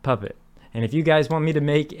 puppet. And if you guys want me to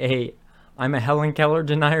make a I'm a Helen Keller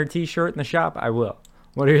denier t-shirt in the shop, I will.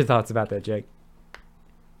 What are your thoughts about that, Jake?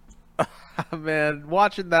 Man,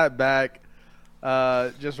 watching that back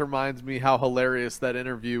just reminds me how hilarious that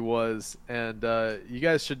interview was. And you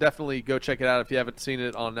guys should definitely go check it out if you haven't seen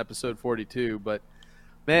it on episode 42. But,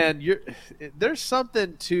 man, there's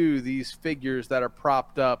something to these figures that are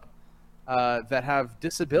propped up that have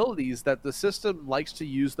disabilities that the system likes to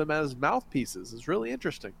use them as mouthpieces. It's really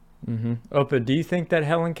interesting. Mm-hmm. Opa, do you think that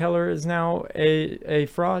Helen Keller is now a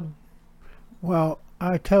fraud? Well,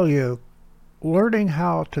 I tell you, learning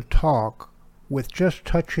how to talk with just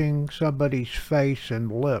touching somebody's face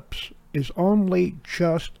and lips is only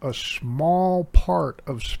just a small part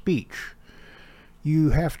of speech.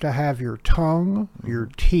 You have to have your tongue,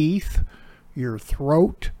 your teeth, your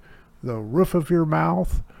throat, the roof of your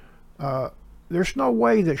mouth. There's no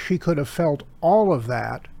way that she could have felt all of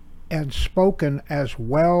that and spoken as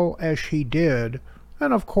well as she did,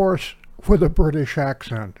 and of course, with a British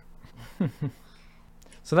accent.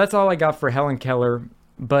 So that's all I got for Helen Keller,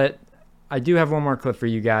 but I do have one more clip for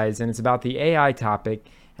you guys, and it's about the AI topic,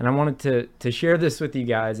 and I wanted to share this with you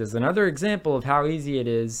guys as another example of how easy it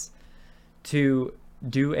is to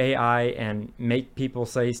do AI and make people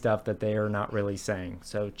say stuff that they are not really saying.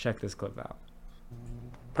 So check this clip out.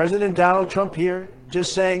 President Donald Trump here,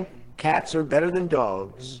 just saying cats are better than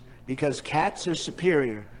dogs because cats are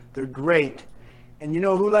superior. They're great. And you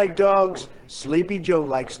know who likes dogs? Sleepy Joe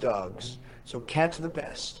likes dogs. So cats are the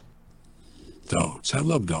best. Dogs. I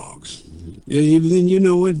love dogs. Yeah, then you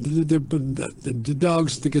know what? The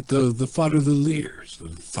dogs, they get the fodder of the leers, the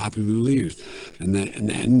floppy leers, and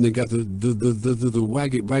they got the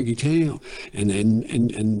waggy tail,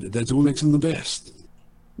 and that's what makes them the best.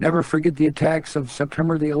 Never forget the attacks of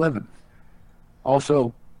September the 11th.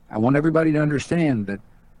 Also, I want everybody to understand that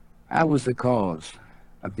I was the cause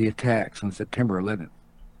of the attacks on September 11th.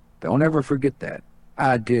 Don't ever forget that.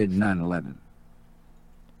 I did 9/11.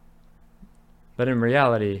 But in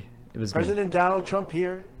reality, it was President Donald Trump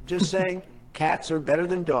here, just saying cats are better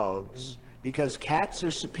than dogs because cats are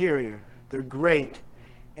superior. They're great.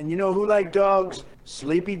 And you know who likes dogs?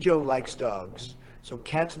 Sleepy Joe likes dogs. So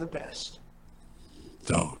cats are the best.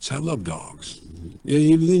 Dogs. I love dogs.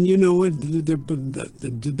 Yeah, then you know what?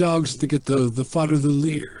 The dogs, they get the fodder of the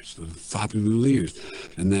leers, the floppy leers,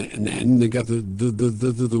 and they got the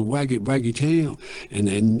waggy tail,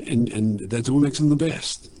 and that's what makes them the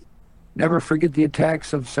best. Never forget the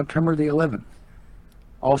attacks of September the 11th.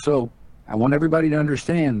 Also, I want everybody to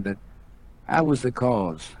understand that I was the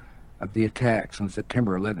cause of the attacks on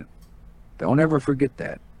September 11th. Don't ever forget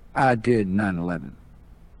that. I did 9/11.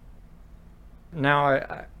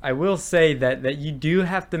 Now, I will say that you do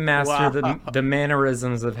have to master the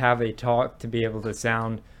mannerisms of how they talk to be able to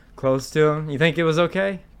sound close to them. You think it was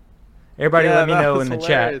okay? Everybody let me know in the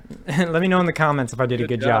chat. Let me know in the comments if I did a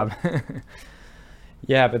good job.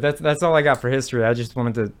 Yeah, but that's all I got for history. I just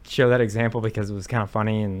wanted to show that example because it was kind of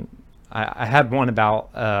funny, and I had one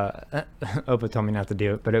about Opa told me not to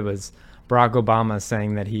do it, but it was Barack Obama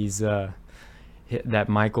saying that he's that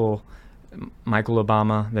Michael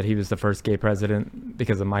Obama, that he was the first gay president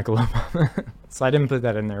because of Michael Obama. So I didn't put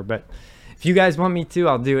that in there, but if you guys want me to,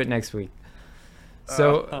 I'll do it next week.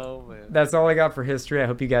 So that's all I got for history. I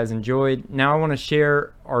hope you guys enjoyed. Now I want to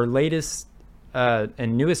share our latest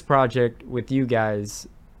and newest project with you guys.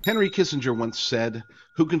 Henry Kissinger once said,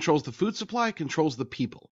 "Who controls the food supply controls the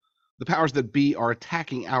people." The powers that be are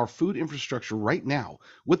attacking our food infrastructure right now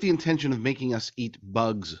with the intention of making us eat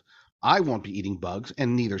bugs. I won't be eating bugs,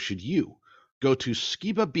 and neither should you. Go to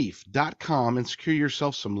skibabeef.com and secure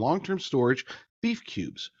yourself some long-term storage beef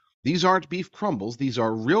cubes. These aren't beef crumbles. These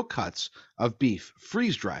are real cuts of beef,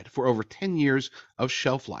 freeze-dried for over 10 years of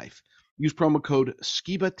shelf life. Use promo code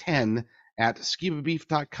SKIBA10 at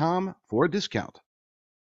skibabeef.com for a discount.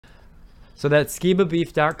 So that's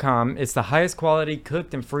skibabeef.com. It's the highest quality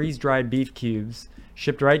cooked and freeze-dried beef cubes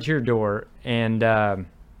shipped right to your door. And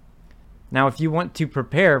now if you want to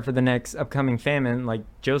prepare for the next upcoming famine like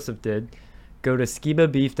Joseph did, go to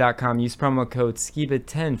skibabeef.com. Use promo code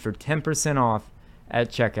SKIBA10 for 10% off at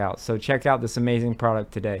checkout. So check out this amazing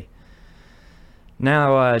product today.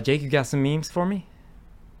 Now, Jake, you got some memes for me?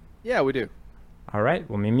 Yeah, we do. All right,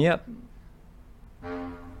 well, meme me up.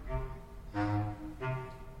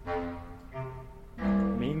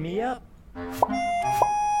 Meme me up.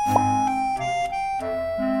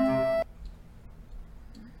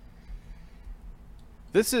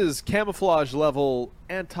 This is camouflage level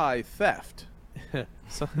anti-theft.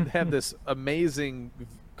 So they have this amazing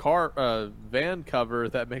van cover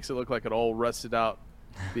that makes it look like an old rusted out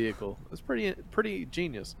vehicle. It's pretty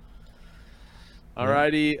genius.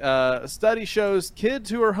 Alrighty, a study shows kids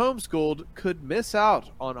who are homeschooled could miss out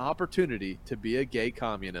on opportunity to be a gay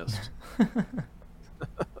communist.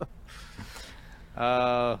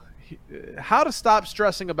 How to stop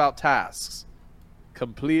stressing about tasks.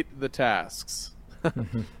 Complete the tasks.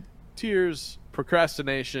 Tears,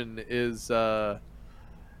 procrastination is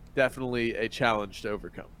definitely a challenge to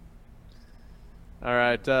overcome. All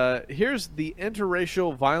right, here's the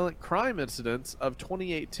interracial violent crime incidents of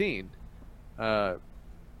 2018.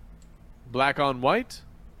 Black on white,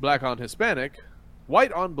 black on Hispanic,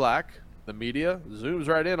 white on black. The media zooms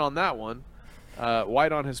right in on that one.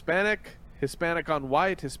 White on Hispanic, Hispanic on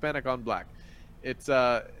white, Hispanic on black. It's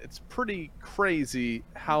pretty crazy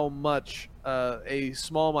how much a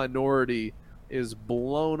small minority is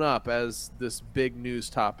blown up as this big news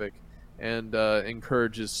topic and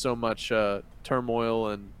encourages so much turmoil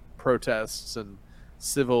and protests and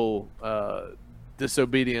civil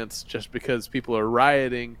disobedience just because people are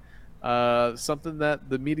rioting, something that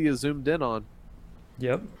the media zoomed in on.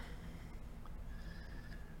 Yep.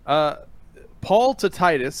 Paul to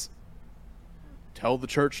Titus, tell the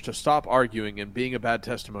church to stop arguing and being a bad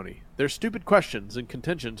testimony. Their stupid questions and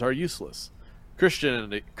contentions are useless.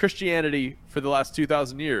 Christianity for the last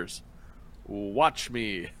 2,000 years. Watch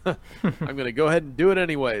me. I'm going to go ahead and do it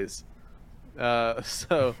anyways.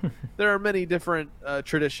 So there are many different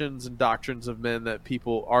traditions and doctrines of men that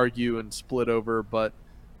people argue and split over, but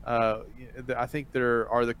I think there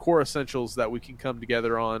are the core essentials that we can come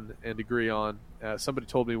together on and agree on. Somebody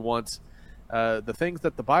told me once, the things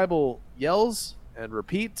that the Bible yells and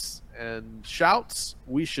repeats and shouts,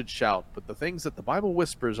 we should shout. But the things that the Bible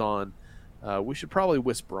whispers on, we should probably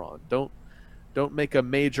whisper on. Don't make a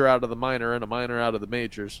major out of the minor and a minor out of the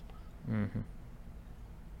majors. Mm-hmm.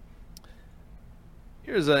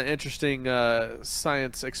 Here's an interesting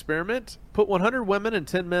science experiment. Put 100 women and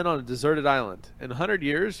 10 men on a deserted island. In 100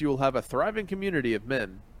 years, you will have a thriving community of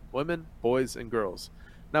men, women, boys, and girls.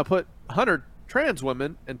 Now put 100 trans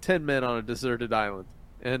women and 10 men on a deserted island.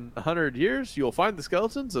 In 100 years, you'll find the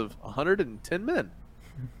skeletons of 110 men.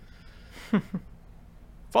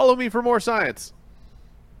 Follow me for more science.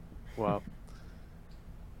 Wow.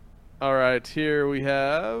 All right, here we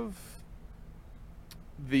have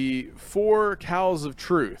the 4 cows of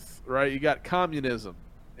truth, right? You got communism.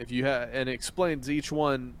 If you and it explains, each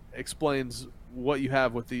one explains what you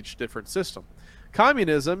have with each different system.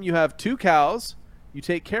 Communism, you have 2 cows, you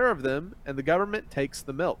take care of them, and the government takes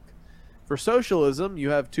the milk. For socialism,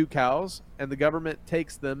 you have 2 cows, and the government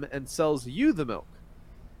takes them and sells you the milk.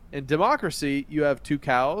 In democracy, you have 2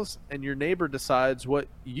 cows, and your neighbor decides what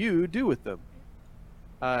you do with them.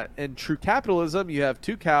 In true capitalism, you have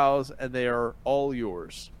 2 cows, and they are all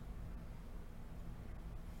yours.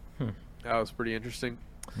 That was pretty interesting.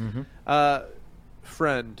 Mm-hmm.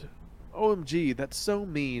 Friend, OMG, that's so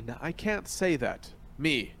mean. I can't say that.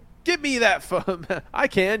 Me. Give me that phone. I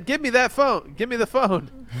can. Give me that phone. Give me the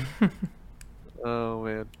phone. Oh,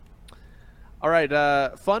 man. All right,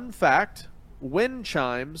 fun fact. Wind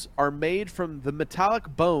chimes are made from the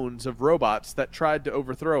metallic bones of robots that tried to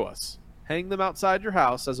overthrow us. Hang them outside your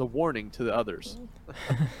house as a warning to the others.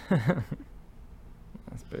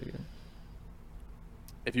 That's pretty good.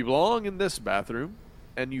 If you belong in this bathroom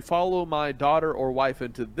and you follow my daughter or wife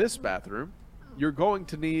into this bathroom, you're going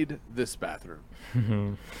to need this bathroom.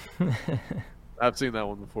 I've seen that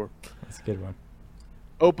one before. That's a good one.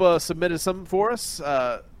 Opa submitted something for us.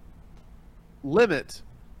 Limit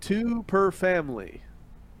 2 per family.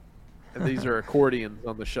 And these are accordions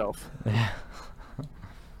on the shelf. Yeah.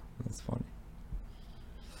 That's funny.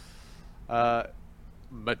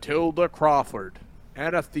 Matilda Crawford,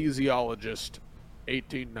 anesthesiologist,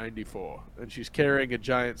 1894, and she's carrying a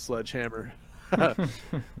giant sledgehammer.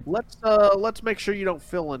 Let's make sure you don't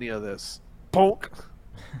feel any of this. Bonk.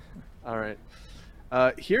 All right.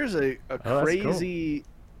 Here's a crazy,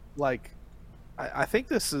 cool. I think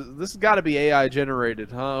this has got to be AI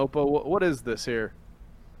generated, huh, Opa? What is this here?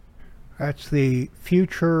 That's the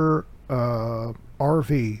future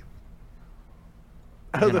RV.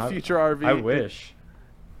 Oh, the future RV. I wish.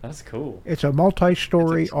 That's cool. It's a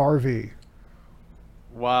multi-story RV.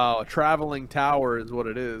 Wow, a traveling tower is what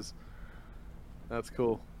it is. That's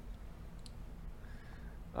cool.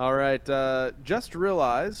 All right, just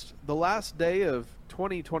realized the last day of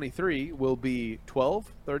 2023 will be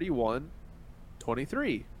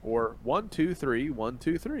 12/31/23, or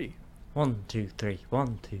 1-2-3-1-2-3. 1, 2, 3,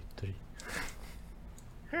 1, 2, 3.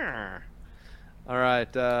 All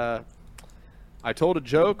right, I told a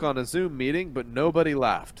joke on a Zoom meeting, but nobody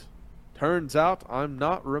laughed. Turns out I'm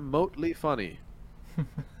not remotely funny.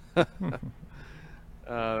 That's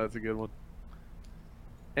a good one.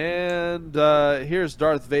 And here's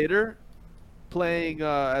Darth Vader playing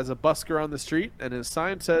as a busker on the street, and his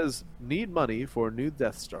sign says, "Need money for new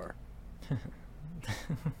Death Star."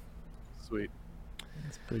 Sweet.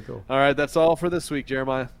 That's pretty cool. All right, that's all for this week,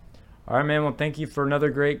 Jeremiah. All right, man. Well, thank you for another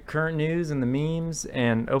great current news and the memes.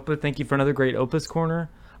 And Opa, thank you for another great Opa's Corner.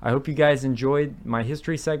 I hope you guys enjoyed my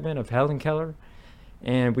history segment of Helen Keller.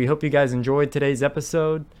 And we hope you guys enjoyed today's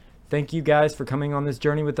episode. Thank you guys for coming on this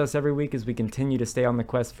journey with us every week as we continue to stay on the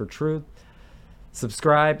quest for truth.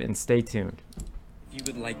 Subscribe and stay tuned. If you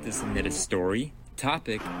would like to submit a story,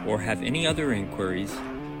 topic, or have any other inquiries,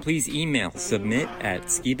 please email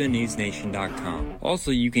submit@skibanewsnation.com. Also,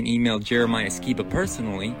 you can email Jeremiah Skiba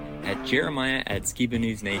personally at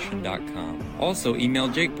jeremiah@skibanewsnation.com. Also, email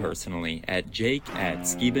Jake personally at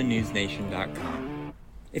jake@skibanewsnation.com.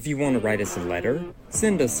 If you want to write us a letter,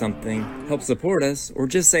 send us something, help support us, or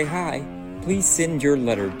just say hi, please send your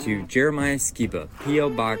letter to Jeremiah Skiba,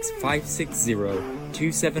 P.O. Box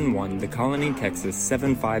 560-271, The Colony, Texas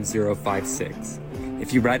 75056.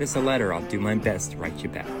 If you write us a letter, I'll do my best to write you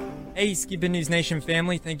back. Hey, Skiba News Nation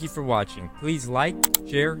family, thank you for watching. Please like,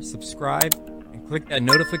 share, subscribe, and click that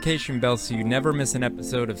notification bell so you never miss an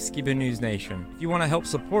episode of Skiba News Nation. If you want to help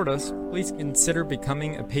support us, please consider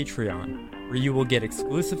becoming a Patreon, where you will get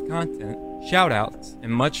exclusive content, shoutouts,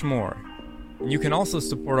 and much more. And you can also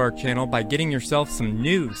support our channel by getting yourself some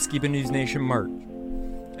new Skiba News Nation merch.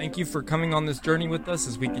 Thank you for coming on this journey with us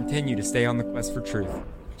as we continue to stay on the quest for truth.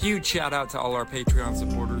 Huge shout out to all our Patreon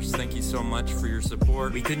supporters. Thank you so much for your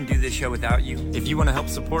support. We couldn't do this show without you. If you want to help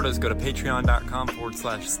support us, go to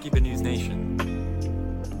patreon.com/Skiba News Nation.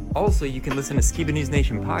 Also, you can listen to Skiba News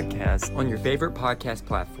Nation podcast on your favorite podcast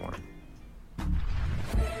platform.